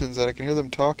skeletons at? I can hear them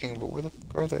talking, but where the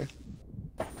fuck are they?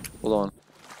 Hold on.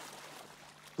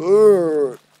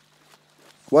 Urgh.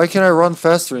 Why can't I run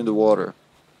faster in the water?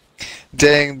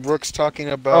 Dang, Rook's talking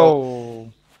about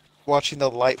Oh, watching the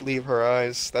light leave her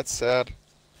eyes. That's sad.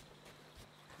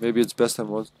 Maybe it's best time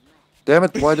was. Damn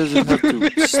it, why does it have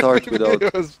to start without...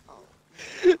 It was-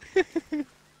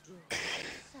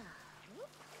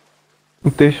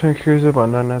 Mutation, here's a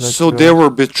banana. That's So they yours. were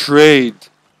betrayed.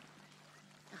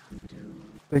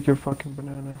 Take your fucking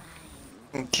banana.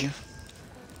 Thank you.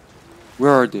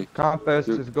 Where are they? Compass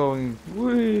You're- is going.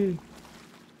 Whee!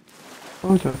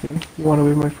 Oh, it's okay. You wanna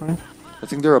be my friend? I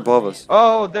think they're above us.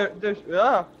 Oh, there's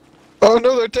Oh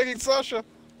no, they're taking Sasha!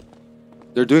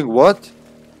 They're doing what?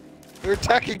 They're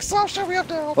attacking Sasha, we have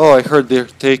to help! Oh, I heard they're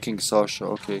taking Sasha,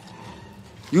 okay.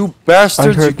 You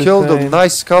bastards, you heard the killed a same.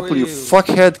 nice couple, you Wait.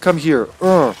 fuckhead, come here.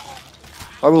 I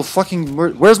will fucking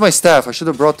Where's my staff? I should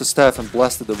have brought the staff and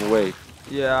blasted them away.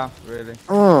 yeah, really.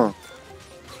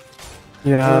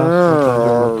 Yeah. sometimes you're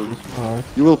not too smart.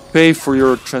 You will pay for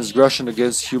your transgression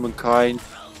against humankind.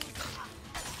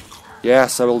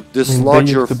 Yes, I will dislodge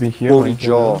used your to be bony humans, you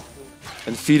jaw know?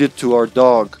 and feed it to our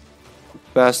dog.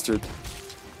 Bastard.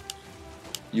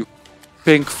 You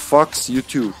pink fucks, you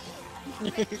too.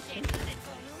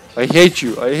 I hate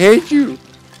you, I hate you!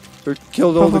 You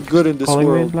killed all the Stop good in this calling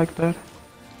world. me like that?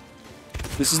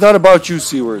 This is not about you,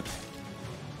 Seward.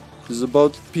 This is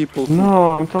about people who...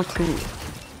 No, I'm talking.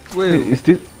 Wait, Is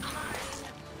this?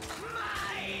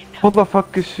 How the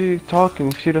fuck is she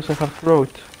talking? She doesn't have throat.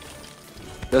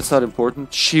 That's not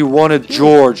important. She wanted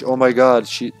George. Oh my god.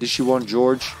 Did she want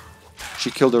George?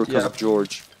 She killed her because Yep. of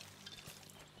George.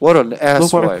 What an Look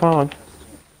ass what I wipe. found.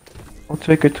 I'll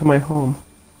take it to my home.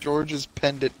 George's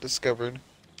pendant discovered.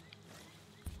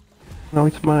 Now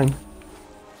it's mine.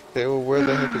 Okay, well where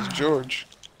the heck is George?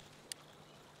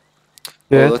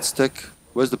 Well, Yes. let's take...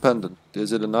 Where's the pendant?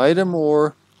 Is it an item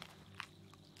or...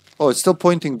 Oh, it's still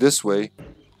pointing this way.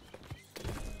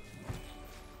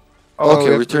 Oh, Okay, we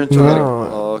have return to- to No. home.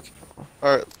 Oh, okay.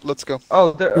 Alright, let's go.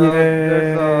 Oh, there's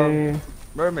a Yay.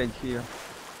 mermaid here.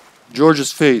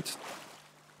 George's fate.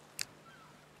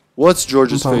 What's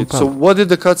George's Pum, pum, fate? So pum. what did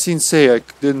the cutscene say?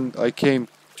 I came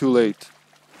too late.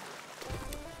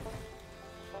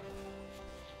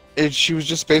 She was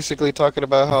just basically talking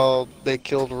about how they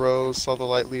killed Rose, saw the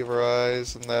light leave her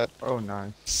eyes, and that Oh,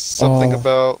 nice. something Oh.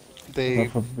 about Son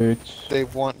of a bitch. they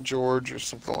want George or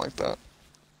something like that.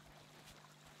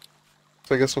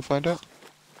 So I guess we'll find out.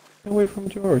 Get away from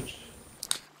George.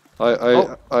 I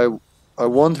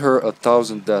want her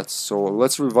 1,000 deaths, so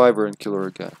let's revive her and kill her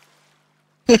again.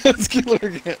 Let's kill her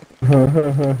again.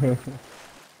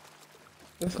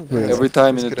 That's a weird. Every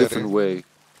time in Let's a get outta different here. way.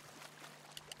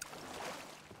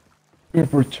 You're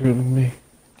perturbing me.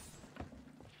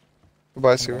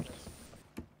 Goodbye, Seward.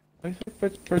 I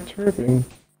said perturbing.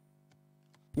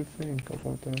 You think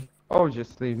about that? Oh,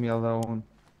 just leave me alone.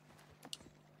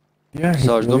 Yeah, he's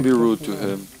Sarge, don't really be rude to fucking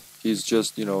him. He's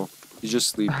just, you know, he's just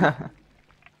sleeping. I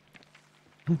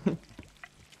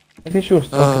think she was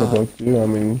talking about you. I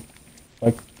mean,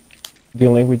 like,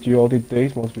 dealing with you all the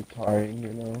days must be tiring,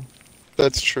 you know?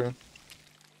 That's true.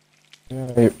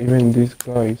 Yeah, even this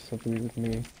guy is agree with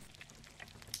me.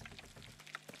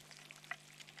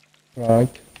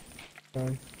 Right?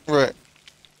 Right. Right.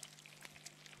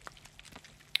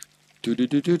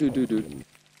 Do-do-do-do-do-do-do.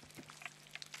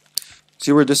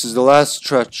 See where this is the last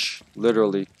stretch,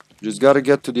 literally. You just gotta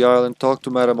get to the island, talk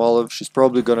to Madame Olive. She's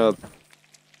probably gonna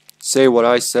say what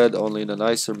I said, only in a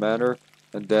nicer manner,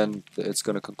 and then it's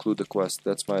gonna conclude the quest.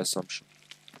 That's my assumption.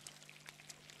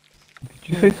 Did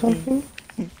you say something?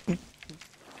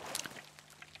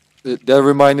 That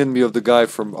reminded me of the guy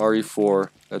from RE4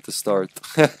 at the start.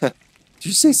 Did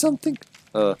you say something?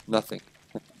 Nothing.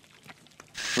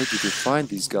 Where did you find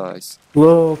these guys?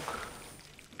 Look!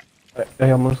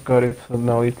 I almost got it, so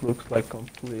now it looks like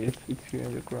complete. It's here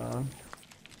in the ground.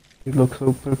 It looks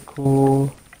super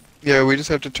cool. Yeah, we just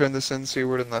have to turn this in,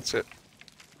 Seward, and that's it.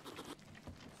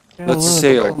 Yeah, Let's look,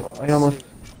 sail. I almost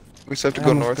We just have to I go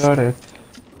almost north. got it.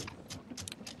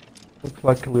 Looks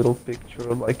like a little picture,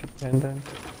 like a pendant.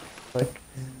 Like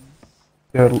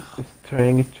they're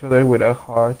turning each other with a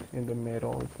heart in the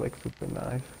middle. It's like super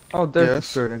nice. Oh, there's Yes. the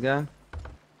skirt again.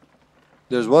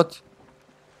 There's what?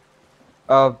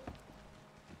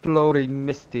 Floaty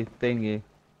misty thingy.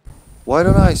 Why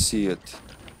don't I see it?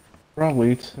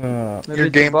 Probably it's Maybe Your it's a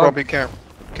game bug. probably can't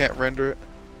render it.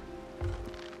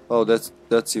 Oh, that's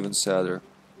even sadder.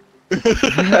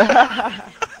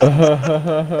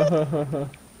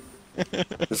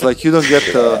 It's like you don't get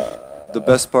the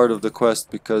best part of the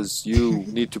quest because you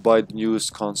need to buy the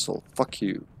newest console. Fuck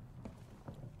you.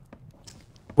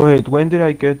 Wait, when did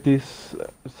I get this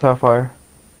sapphire?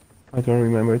 I don't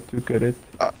remember to get it.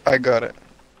 I got it.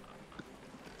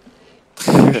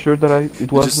 Are you sure that it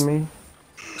just- wasn't me?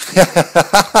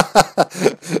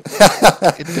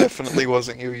 It definitely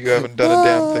wasn't you. You haven't done a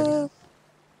damn thing.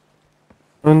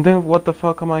 And then what the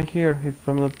fuck am I here if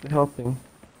I'm not helping?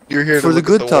 You're here For to the look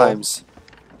good at the wall. times.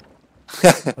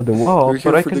 At the wall, We're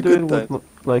here but I for can the do it good with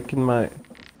like in my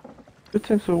good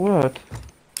times or what?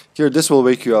 Here, this will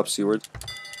wake you up, Seward.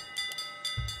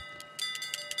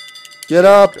 Get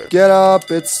up, get up,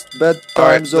 it's Alright,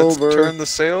 bedtime's let's over. turn the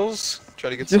sails.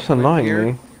 Try to get It's just some wind annoying here.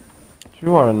 me.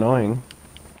 You are annoying.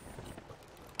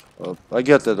 I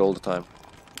get that all the time.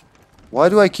 Why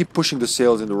do I keep pushing the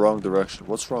sails in the wrong direction?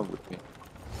 What's wrong with me?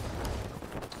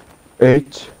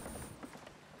 H.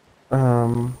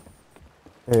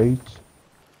 H.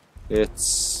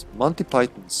 It's Monty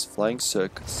Python's Flying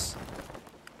Circus.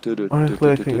 Honestly,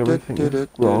 I think everything is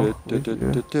wrong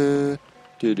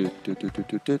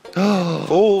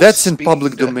Full That's in speed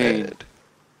public domain. ahead.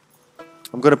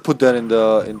 I'm gonna put that in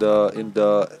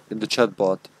the chat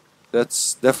bot.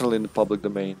 That's definitely in the public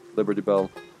domain. Liberty Bell.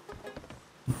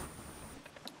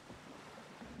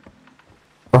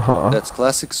 That's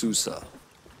classic Sousa.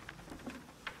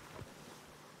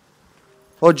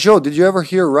 Oh, Joe, did you ever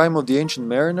hear Rhyme of the Ancient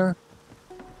Mariner?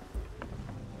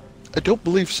 I don't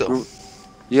believe so.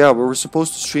 Yeah, we were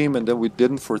supposed to stream and then we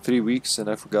didn't for 3 weeks and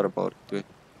I forgot about it.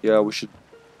 Yeah, we should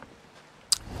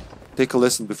take a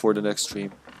listen before the next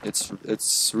stream.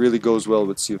 It's really goes well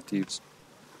with Sea of Thieves.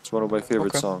 It's one of my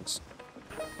favorite Okay. songs.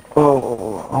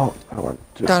 Oh, I want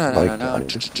to like that on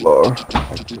the floor.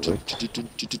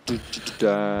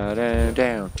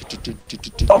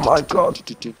 Oh my god.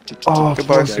 Oh,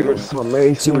 Goodbye, Sewer, Seward. it's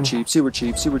amazing. Sewer cheap, sewer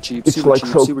cheap, sewer cheap, It's sewer like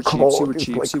cheap, so sewer cheap, cold, sewer it's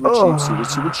cheap, like, sewer cheap,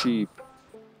 sewer cheap.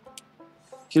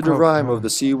 Hear the Oh, rhyme God. of the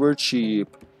C-word sheep.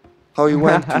 How he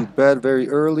went to bed very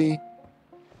early.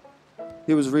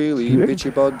 He was really Sheep? bitchy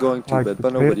about going to Like bed, the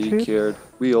but nobody chips? cared.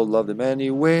 We all loved him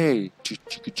anyway.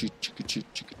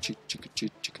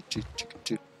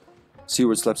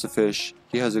 Seaward slaps a fish.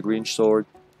 He has a green sword.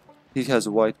 He has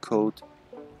a white coat.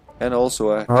 And also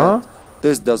a Huh? hat.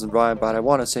 This doesn't rhyme, but I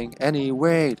wanna sing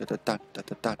anyway. Did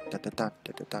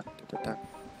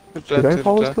I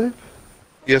fall asleep?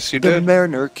 Yes, you The did.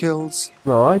 mariner kills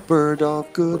No, I... bird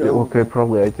of good Okay, omen.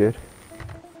 probably I did.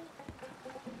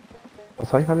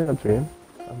 Was I having a dream?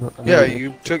 I'm Yeah,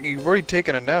 not you've already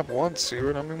taken a nap once,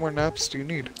 Seward. How many more naps do you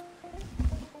need?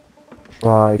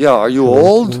 Like... Yeah, are you 17?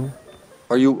 old?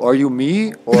 Are you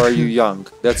me or are you young?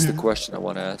 That's the question I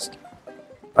want to ask.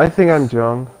 I think I'm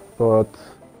young, but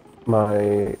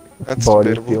my That's body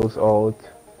debatable. feels old.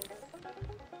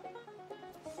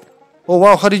 Oh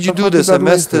wow, how did you The do fuck is this? I that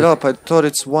messed it music? up. I thought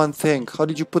it's one thing. How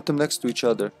did you put them next to each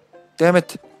other? Damn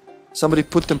it. Somebody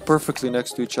put them perfectly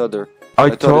next to each other. I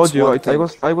thought told it's you, one I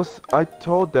thing.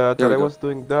 told that There we I go. was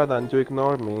doing that and you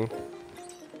ignore me.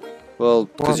 Well, Why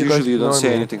because you guys usually you don't ignore say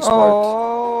me? anything smart.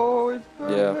 Oh, it's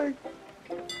Yeah. perfect.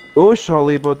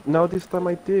 Usually, but now this time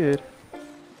I did.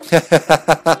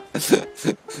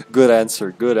 Good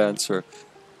answer, good answer.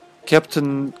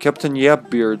 Captain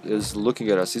Yapbeard is looking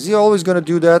at us. Is he always gonna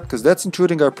do that? Because that's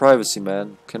intruding our privacy,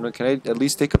 man. Can I at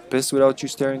least take a piss without you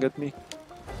staring at me?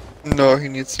 No, he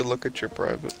needs to look at your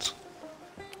privates.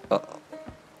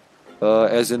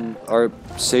 As in our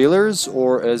sailors,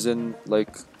 or as in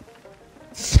like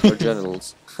our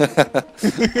genitals?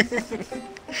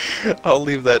 I'll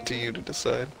leave that to you to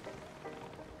decide.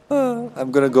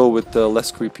 I'm gonna go with the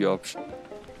less creepy option.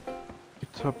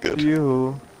 It's up Good. to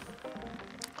you.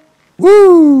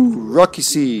 Woo! Rocky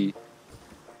Sea.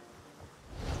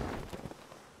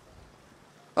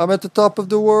 I'm at the top of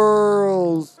the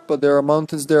world, but there are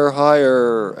mountains there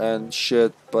higher and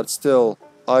shit. But still,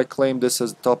 I claim this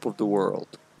as the top of the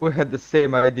world. We had the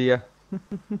same idea.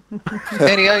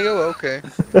 N-E-I-O, okay.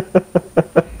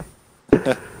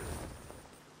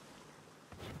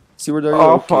 Seaward, are you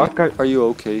Oh okay? fuck! Are you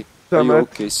okay? Are Damn you it.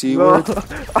 okay, Seaward? No.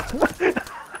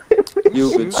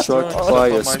 You've been Who's struck throwing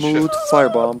by stuff a on my smooth ship?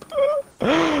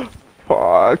 firebomb.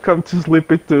 Fuck! I'm too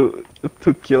sleepy to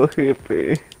kill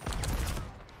Hippie.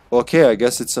 Okay, I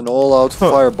guess it's an all-out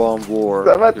firebomb war.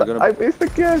 Damn it! You're gonna... I missed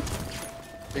again.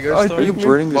 You guys Are Are you throwing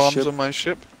burning the bombs ship? on my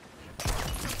ship?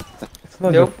 It's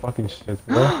not Nope. your fucking shit,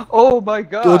 bro. Oh my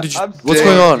god! Oh, did you- I'm what's so-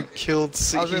 going on? You killed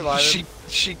C. I'll revive him.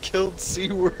 She killed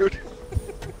C-word.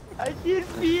 I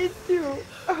didn't mean to.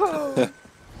 Oh.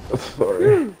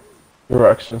 Sorry. Your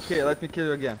actions. Okay, let me kill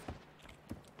you again.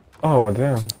 Oh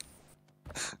damn.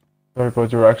 Sorry,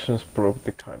 but your actions broke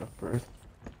the kind of person.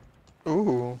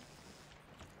 Ooh.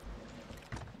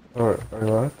 Or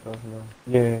what? Oh no.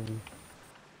 Yay.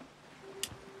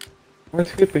 Where's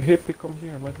Hippie? Hippie, come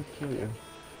here, let me kill you.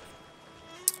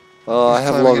 I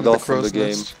have Climbing logged into the off from the crow's game.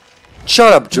 nest.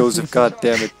 Shut up, Joseph, god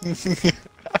damn it.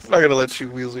 I'm not gonna let you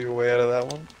weasel your way out of that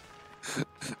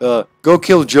one. Go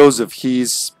kill Joseph.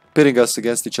 He's pitting us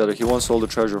against each other. He wants all the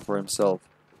treasure for himself.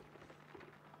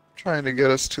 Trying to get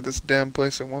us to this damn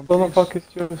place in one Who the piece. fuck is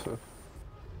Joseph?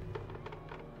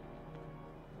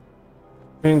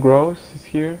 Green Gross is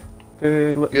here?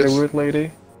 The Yes. weird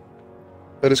lady?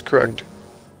 That is correct.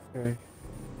 Okay.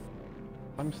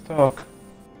 I'm stuck.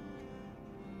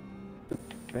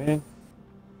 Man.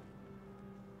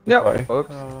 Yep. Bye.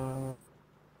 Oops.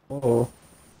 Oh.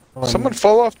 Someone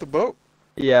fall off the boat.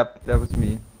 Yep, that was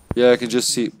me. Yeah, I can just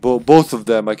see both of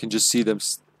them. I can just see them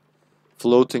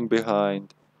floating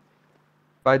behind.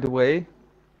 By the way,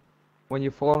 when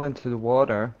you fall into the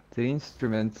water, the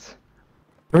instruments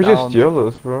You're down. just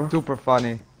jealous, bro. super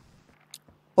funny.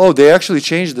 Oh, they actually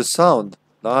changed the sound.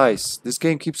 Nice. This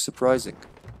game keeps surprising.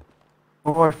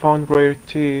 Oh, I found rare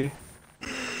tea.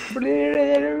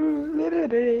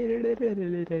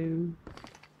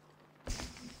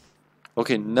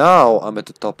 Okay, now I'm at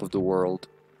the top of the world.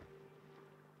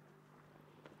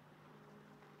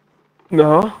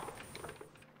 No?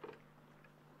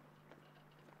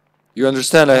 You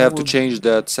understand I have to would- change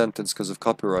that sentence because of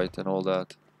copyright and all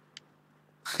that.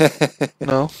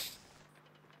 No.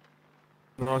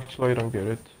 No, actually I don't get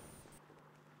it.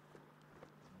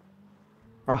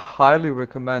 I highly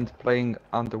recommend playing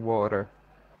underwater.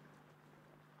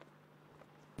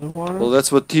 The water? Well,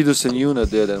 that's what Tidus and Yuna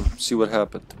did, and see what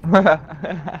happened.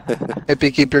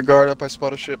 Hippie, keep your guard up. I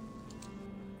spot a ship.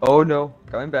 Oh no,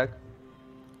 coming back.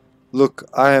 Look,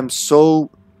 I am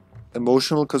so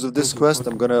emotional because of this quest,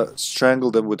 I'm gonna strangle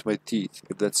them with my teeth.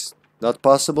 If that's not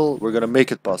possible, we're gonna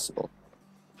make it possible.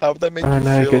 How would that make And you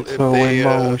I feel get so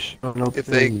emotional. if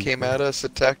they came at us,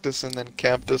 attacked us, and then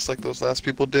camped us like those last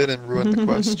people did and ruined the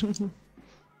quest?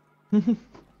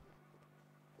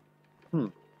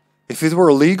 If it were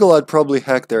illegal, I'd probably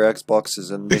hack their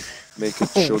Xboxes and make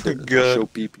it Oh show my their God. show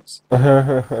peepees.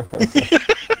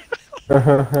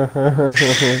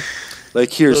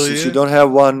 Like here, Oh, since yeah? you don't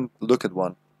have one, look at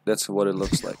one. That's what it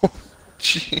looks like.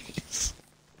 Jeez.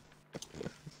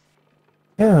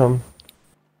 Yeah.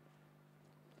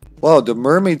 Wow, the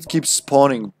mermaid keeps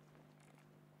spawning.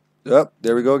 Yep,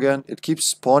 there we go again. It keeps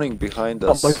spawning behind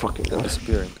us my fucking and God.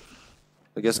 disappearing.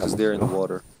 I guess because they're in the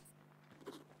water.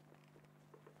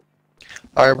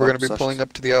 Alright, we're Oh, gonna be Sasha's- pulling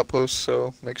up to the outpost,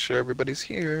 so make sure everybody's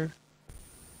here.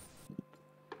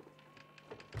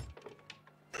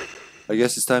 I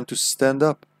guess it's time to stand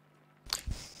up.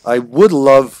 I would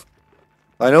love...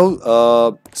 I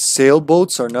know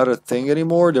sailboats are not a thing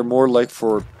anymore. They're more like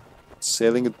for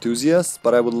sailing enthusiasts.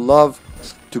 But I would love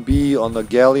to be on a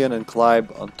galleon and climb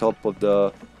on top of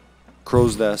the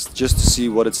crow's nest. Just to see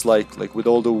what it's like with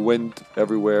all the wind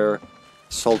everywhere.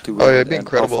 Salty wind Oh, yeah, it'd be and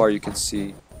incredible. how far you can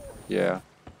see. Yeah.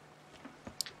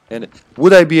 And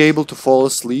would I be able to fall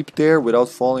asleep there without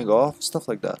falling off? Stuff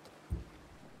like that.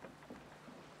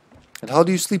 And how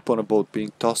do you sleep on a boat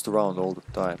being tossed around all the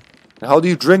time? And how do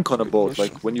you drink on a boat?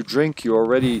 question. Like when you drink, you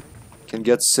already can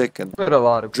get sick, and But a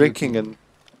lot of drinking and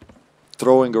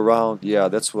throwing around. Yeah,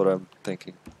 that's what I'm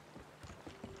thinking.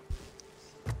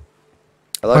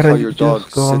 I like Why how don't your you dog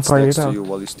just go and sits find next it to out? you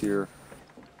while you steer.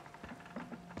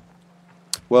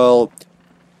 Well,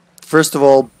 first of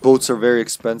all, boats are very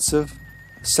expensive.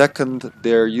 Second,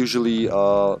 they're usually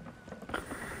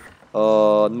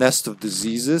nest of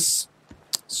diseases.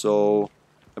 So,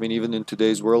 I mean, even in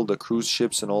today's world, the cruise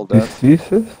ships and all that.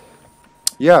 Diseases?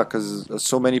 Yeah, because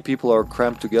so many people are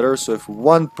cramped together. So if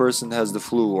one person has the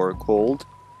flu or a cold,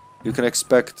 you can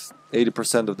expect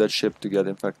 80% of that ship to get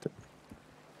infected.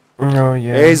 Oh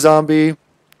yeah. Hey, zombie.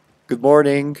 Good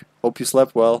morning. Hope you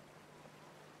slept well.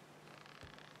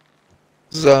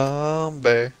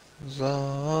 Zombie.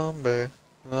 Zombie.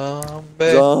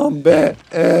 Zombie. Zombie.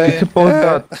 I suppose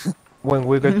that when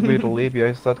we get to be to Libya,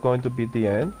 is that going to be the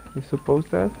end? You suppose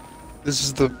that? This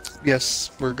is the...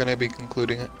 Yes, we're gonna be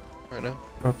concluding it right now.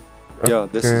 Yeah,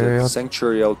 this is Okay, it. I'll-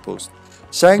 Sanctuary outpost.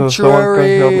 So someone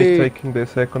can help me Sanctuary! taking the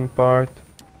second part.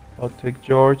 I'll take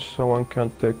George, someone can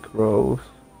take Rose.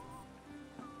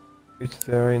 It's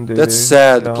there in the That's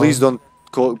sad. town. Please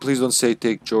don't say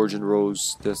take George and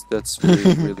Rose. That's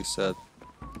really really sad.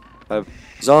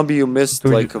 Zombie, you missed Do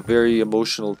you- like a very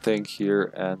emotional thing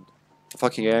here, and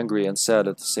fucking angry and sad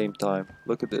at the same time.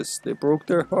 Look at this. They broke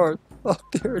their heart. How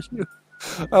dare you?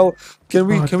 Oh, can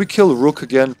we kill Rook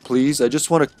again, please? I just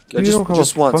want to. You don't have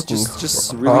Just a once. fucking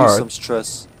Just heart. release some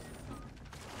stress.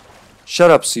 Shut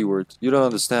up, C-word. You don't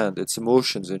understand. It's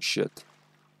emotions and shit.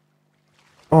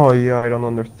 Oh yeah, I don't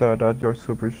understand that. You're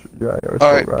yeah, you're so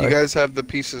Alright, right. you guys have the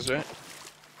pieces, right?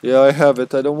 Yeah, I have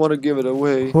it. I don't want to give it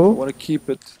away. I Who? want to keep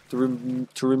it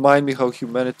to remind me how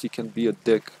humanity can be a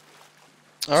dick.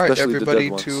 Alright, Especially the dead everybody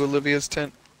ones. to Olivia's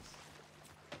tent.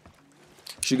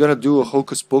 She gonna do a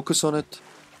hocus pocus on it?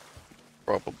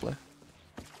 Probably.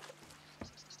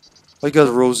 I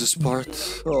got Rose's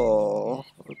part. Oh.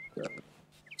 Oh,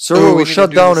 Server we will need to shut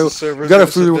do down. this, the We server's gotta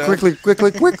gonna shut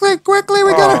down. quickly.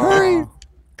 We gotta hurry.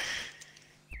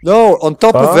 No, on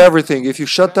top of Huh? everything, if you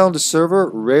shut down the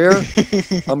server, Rare,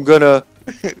 I'm gonna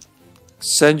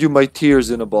send you my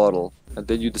tears in a bottle, and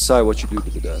then you decide what you do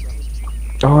with that.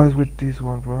 Oh, it's with this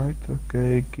one, right?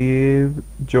 Okay, give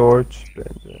George.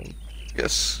 Then.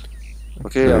 Yes.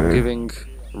 Okay, I'm Okay. giving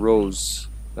Rose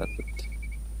that bit.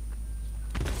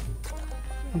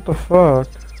 What the fuck?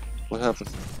 What happened?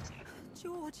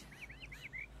 George.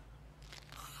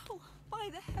 Oh, by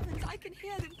the heavens, I can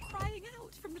hear them crying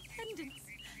out from the pendants.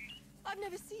 I've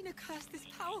never seen a curse this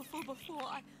powerful before.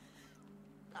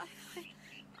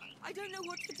 I don't know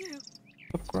what to do.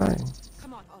 Stop crying.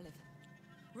 Come on, Olive.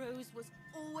 Rose was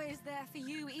always there for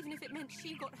you, even if it meant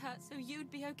she got hurt, so you'd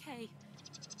be okay.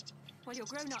 Well, you're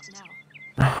grown up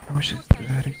now. Oh, she's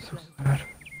dead. It's so sad.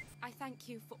 I thank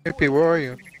you for Hippie, all where are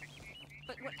you've you? done.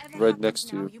 But whatever Right happens next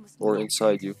to now, you, must or not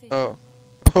inside you. fear. Oh.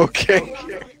 Okay. The last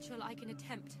ritual I can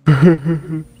attempt, but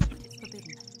it's forbidden.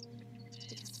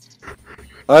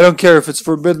 Because, I don't care if it's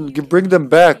forbidden. Bring them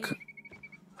back.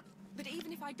 but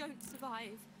even if I don't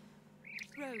survive,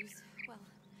 Rose, well,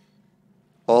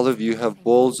 All of you have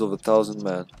bowls of 1,000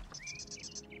 men.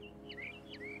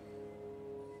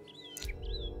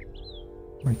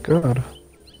 My God.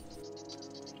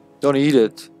 Don't eat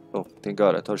it. Oh, thank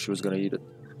God. I thought she was gonna eat it.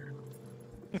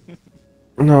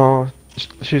 No,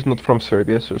 she's not from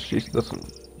Serbia, so she doesn't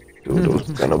do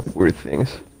those kind of weird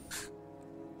things.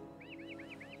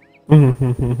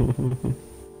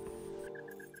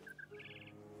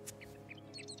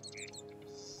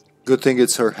 Good thing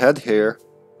it's her head hair.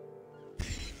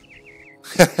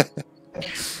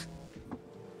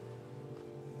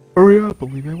 Hurry up,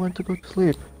 Olivia, I want to go to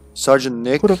sleep. Sergeant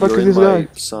Nick, Who the fuck you're is in this my guy?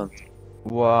 son.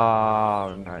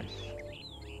 Wow, nice.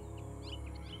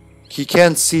 He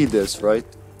can't see this, right?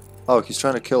 Oh, he's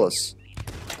trying to kill us.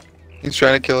 He's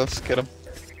trying to kill us. Get him.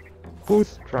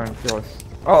 Who's trying to kill us?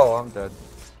 Oh, I'm dead.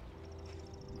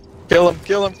 Kill him.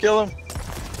 Kill him. Kill him.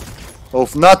 Oh,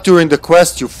 not during the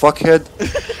quest, you fuckhead.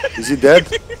 Is he dead?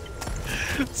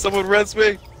 Someone res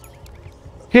me.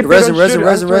 Hit Res him,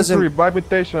 res him. Revive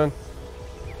mutation.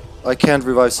 I can't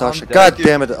revive Sasha. dead. God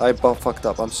damn it, I fucked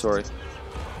up. I'm sorry.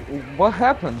 What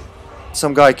happened?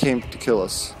 Some guy came to kill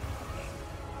us.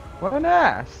 What an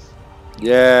ass.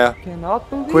 Yeah. Cannot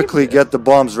believe Quickly it. get the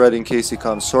bombs ready in case he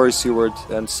comes. Sorry, Seward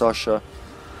and Sasha.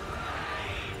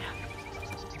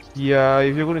 Yeah,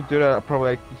 if you're gonna do that, I'd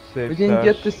probably like to save We didn't Sash.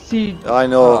 get to see. I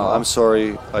know, Ah. I'm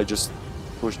sorry. I just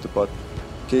pushed the button.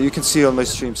 Okay, you can see on my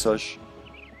stream, Sash.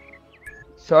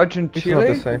 Sergeant It's not the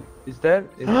Chile? same. Is that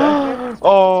him?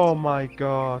 Oh my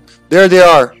god. There they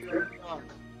are!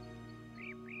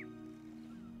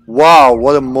 Wow,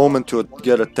 what a moment to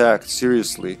get attacked,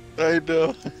 seriously. I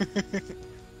know.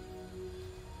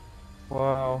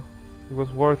 Wow. It was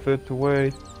worth it to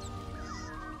wait.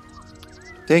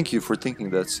 Thank you for thinking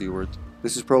that, Seward.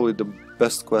 This is probably the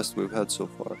best quest we've had so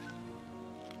far.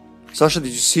 Sasha,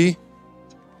 did you see?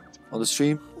 On the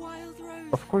stream? Wild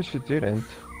Rose. Of course you didn't.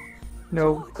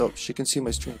 No. Oh, she can see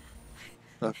my stream.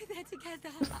 They're together.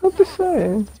 It's not the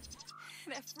same.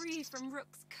 They're free from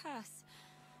Rook's curse.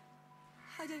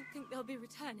 I don't think they'll be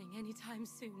returning anytime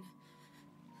soon.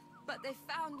 But they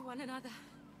found one another.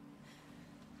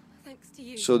 Thanks to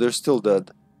you. So they're still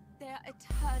dead. They're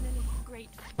eternally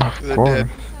grateful. Of They're course. dead.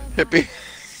 Hippie.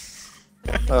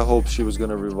 I hope she was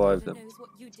gonna revive them. Knows what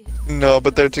you did. No,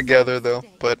 but they're together though.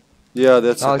 But Yeah,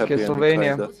 that's a Like happy ending, Castlevania.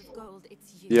 kinda. Of gold,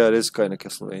 it's you. Yeah, it is kinda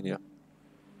Castlevania.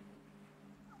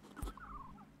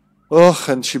 Oh,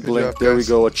 and she Good blinked. job, There we guys.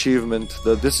 go. Achievement.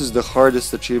 This is the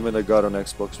hardest achievement I got on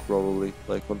Xbox, probably.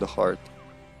 Like, on the heart.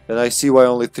 And I see why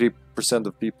only 3%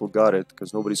 of people got it,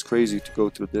 because nobody's crazy to go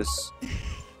through this.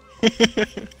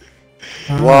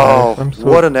 Wow, I'm so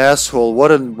what an asshole. What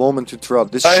a moment to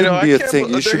interrupt. This I shouldn't know. be I a can't thing.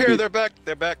 bel- You They're should here. be... They're back.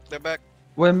 They're back. They're back.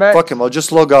 We met. Fuck him, I'll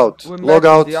just log out. We met Log in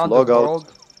out, the log out,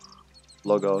 underworld,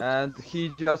 log out. and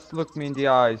he just looked me in the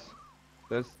eyes.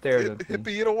 Just stared at me.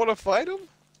 Hippie, you don't want to fight him?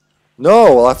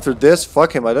 No, after this,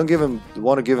 fuck him. I don't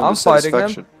want to give him I'm the fighting him.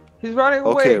 satisfaction. He's running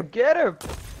away. Okay. Get him.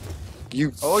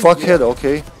 You Oh, fuckhead, yeah.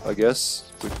 okay, I guess.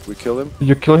 We kill him. Did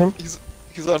you kill him?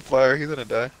 He's on fire. He's gonna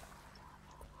die.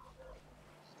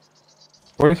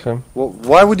 Where is him? Well,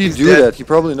 why would he do dead. that? He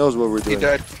probably knows what we're He doing.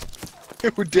 died.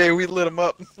 We did. We lit him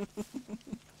up.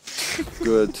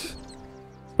 Good.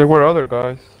 There were other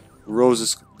guys.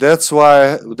 Roses. That's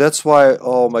why,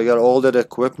 oh my god, all that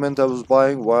equipment I was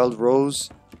buying, Wild Rose,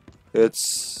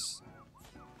 it's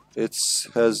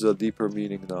has a deeper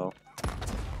meaning now.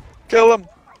 Kill him.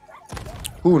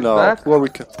 Who now? back? Who are we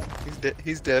He's dead.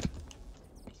 He's dead.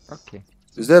 Okay.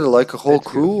 Is that like a whole Let's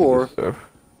crew, or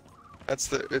It's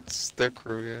their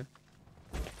crew.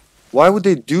 Yeah. why would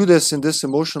they do this in this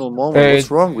emotional moment? Hey,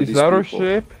 What's wrong with is these that our people?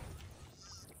 ship?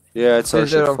 Yeah, it's our Is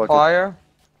ship, it on fuck it. fire?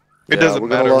 It Yeah, doesn't we're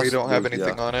gonna matter. We lose- don't have lose-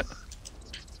 anything yeah. on it.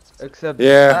 Except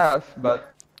Yeah. staff,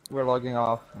 but we're logging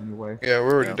off anyway. Yeah,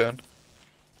 we're already Yeah. done.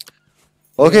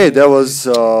 Okay, that was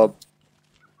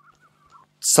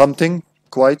something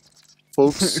quite,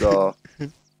 folks.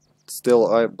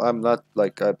 Still, I'm not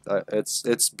like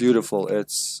it's beautiful.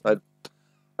 This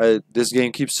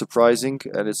game keeps surprising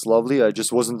and it's lovely. I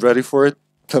just wasn't ready for it,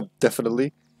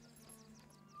 definitely.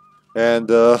 And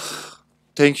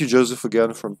thank you, Joseph,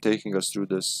 again for taking us through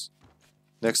this.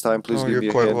 Next time, please Oh, give you're me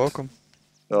a quite hint. welcome.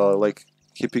 Like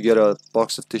Hippie, get a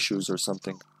box of tissues or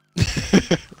something.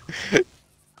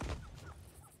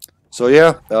 So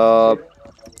yeah,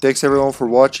 thanks everyone for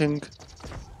watching.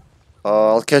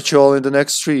 I'll catch you all in the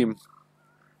next stream.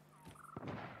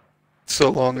 So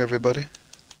long, everybody.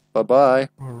 Bye bye.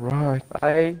 Alright.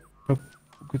 Bye.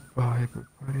 Goodbye,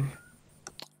 everybody.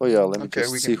 Oh yeah, let me Okay,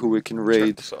 just we see can who we can turn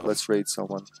raid. this off. Let's raid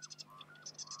someone.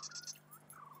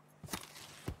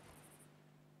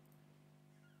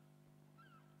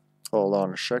 Hold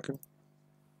on a second.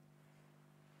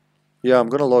 Yeah, I'm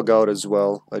gonna log out as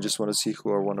well. I just want to see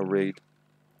who I want to raid.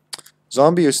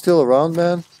 Zombie, you're still around,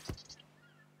 man?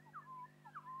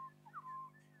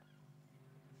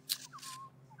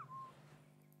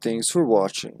 Thanks for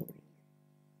watching.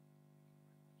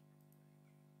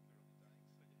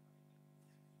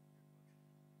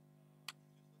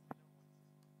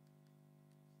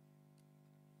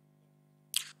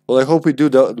 Well, I hope we do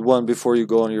the one before you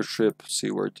go on your trip,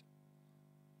 Seaward.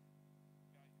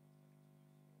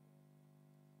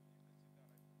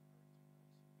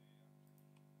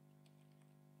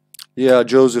 Yeah,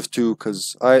 Joseph too,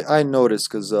 cause I noticed,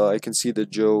 cause I can see that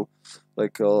Joe,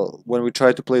 like when we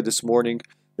tried to play this morning,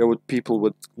 people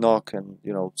would knock, and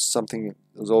you know something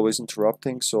was always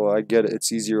interrupting. So I get it.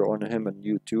 It's easier on him and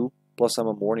you too. Plus, I'm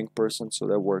a morning person, so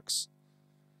that works.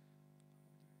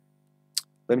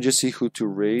 Let me just see who to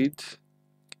raid,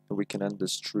 and we can end the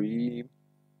stream.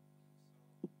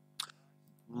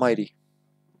 Mighty.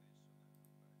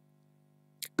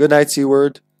 Good night,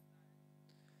 Seaward.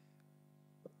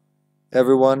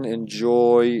 Everyone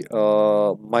enjoy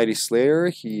Mighty Slayer.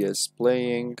 He is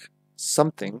playing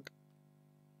something.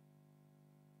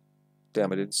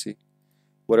 Damn, I didn't see.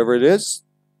 Whatever it is,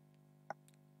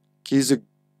 he's a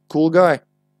cool guy.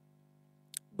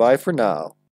 Bye for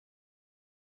now.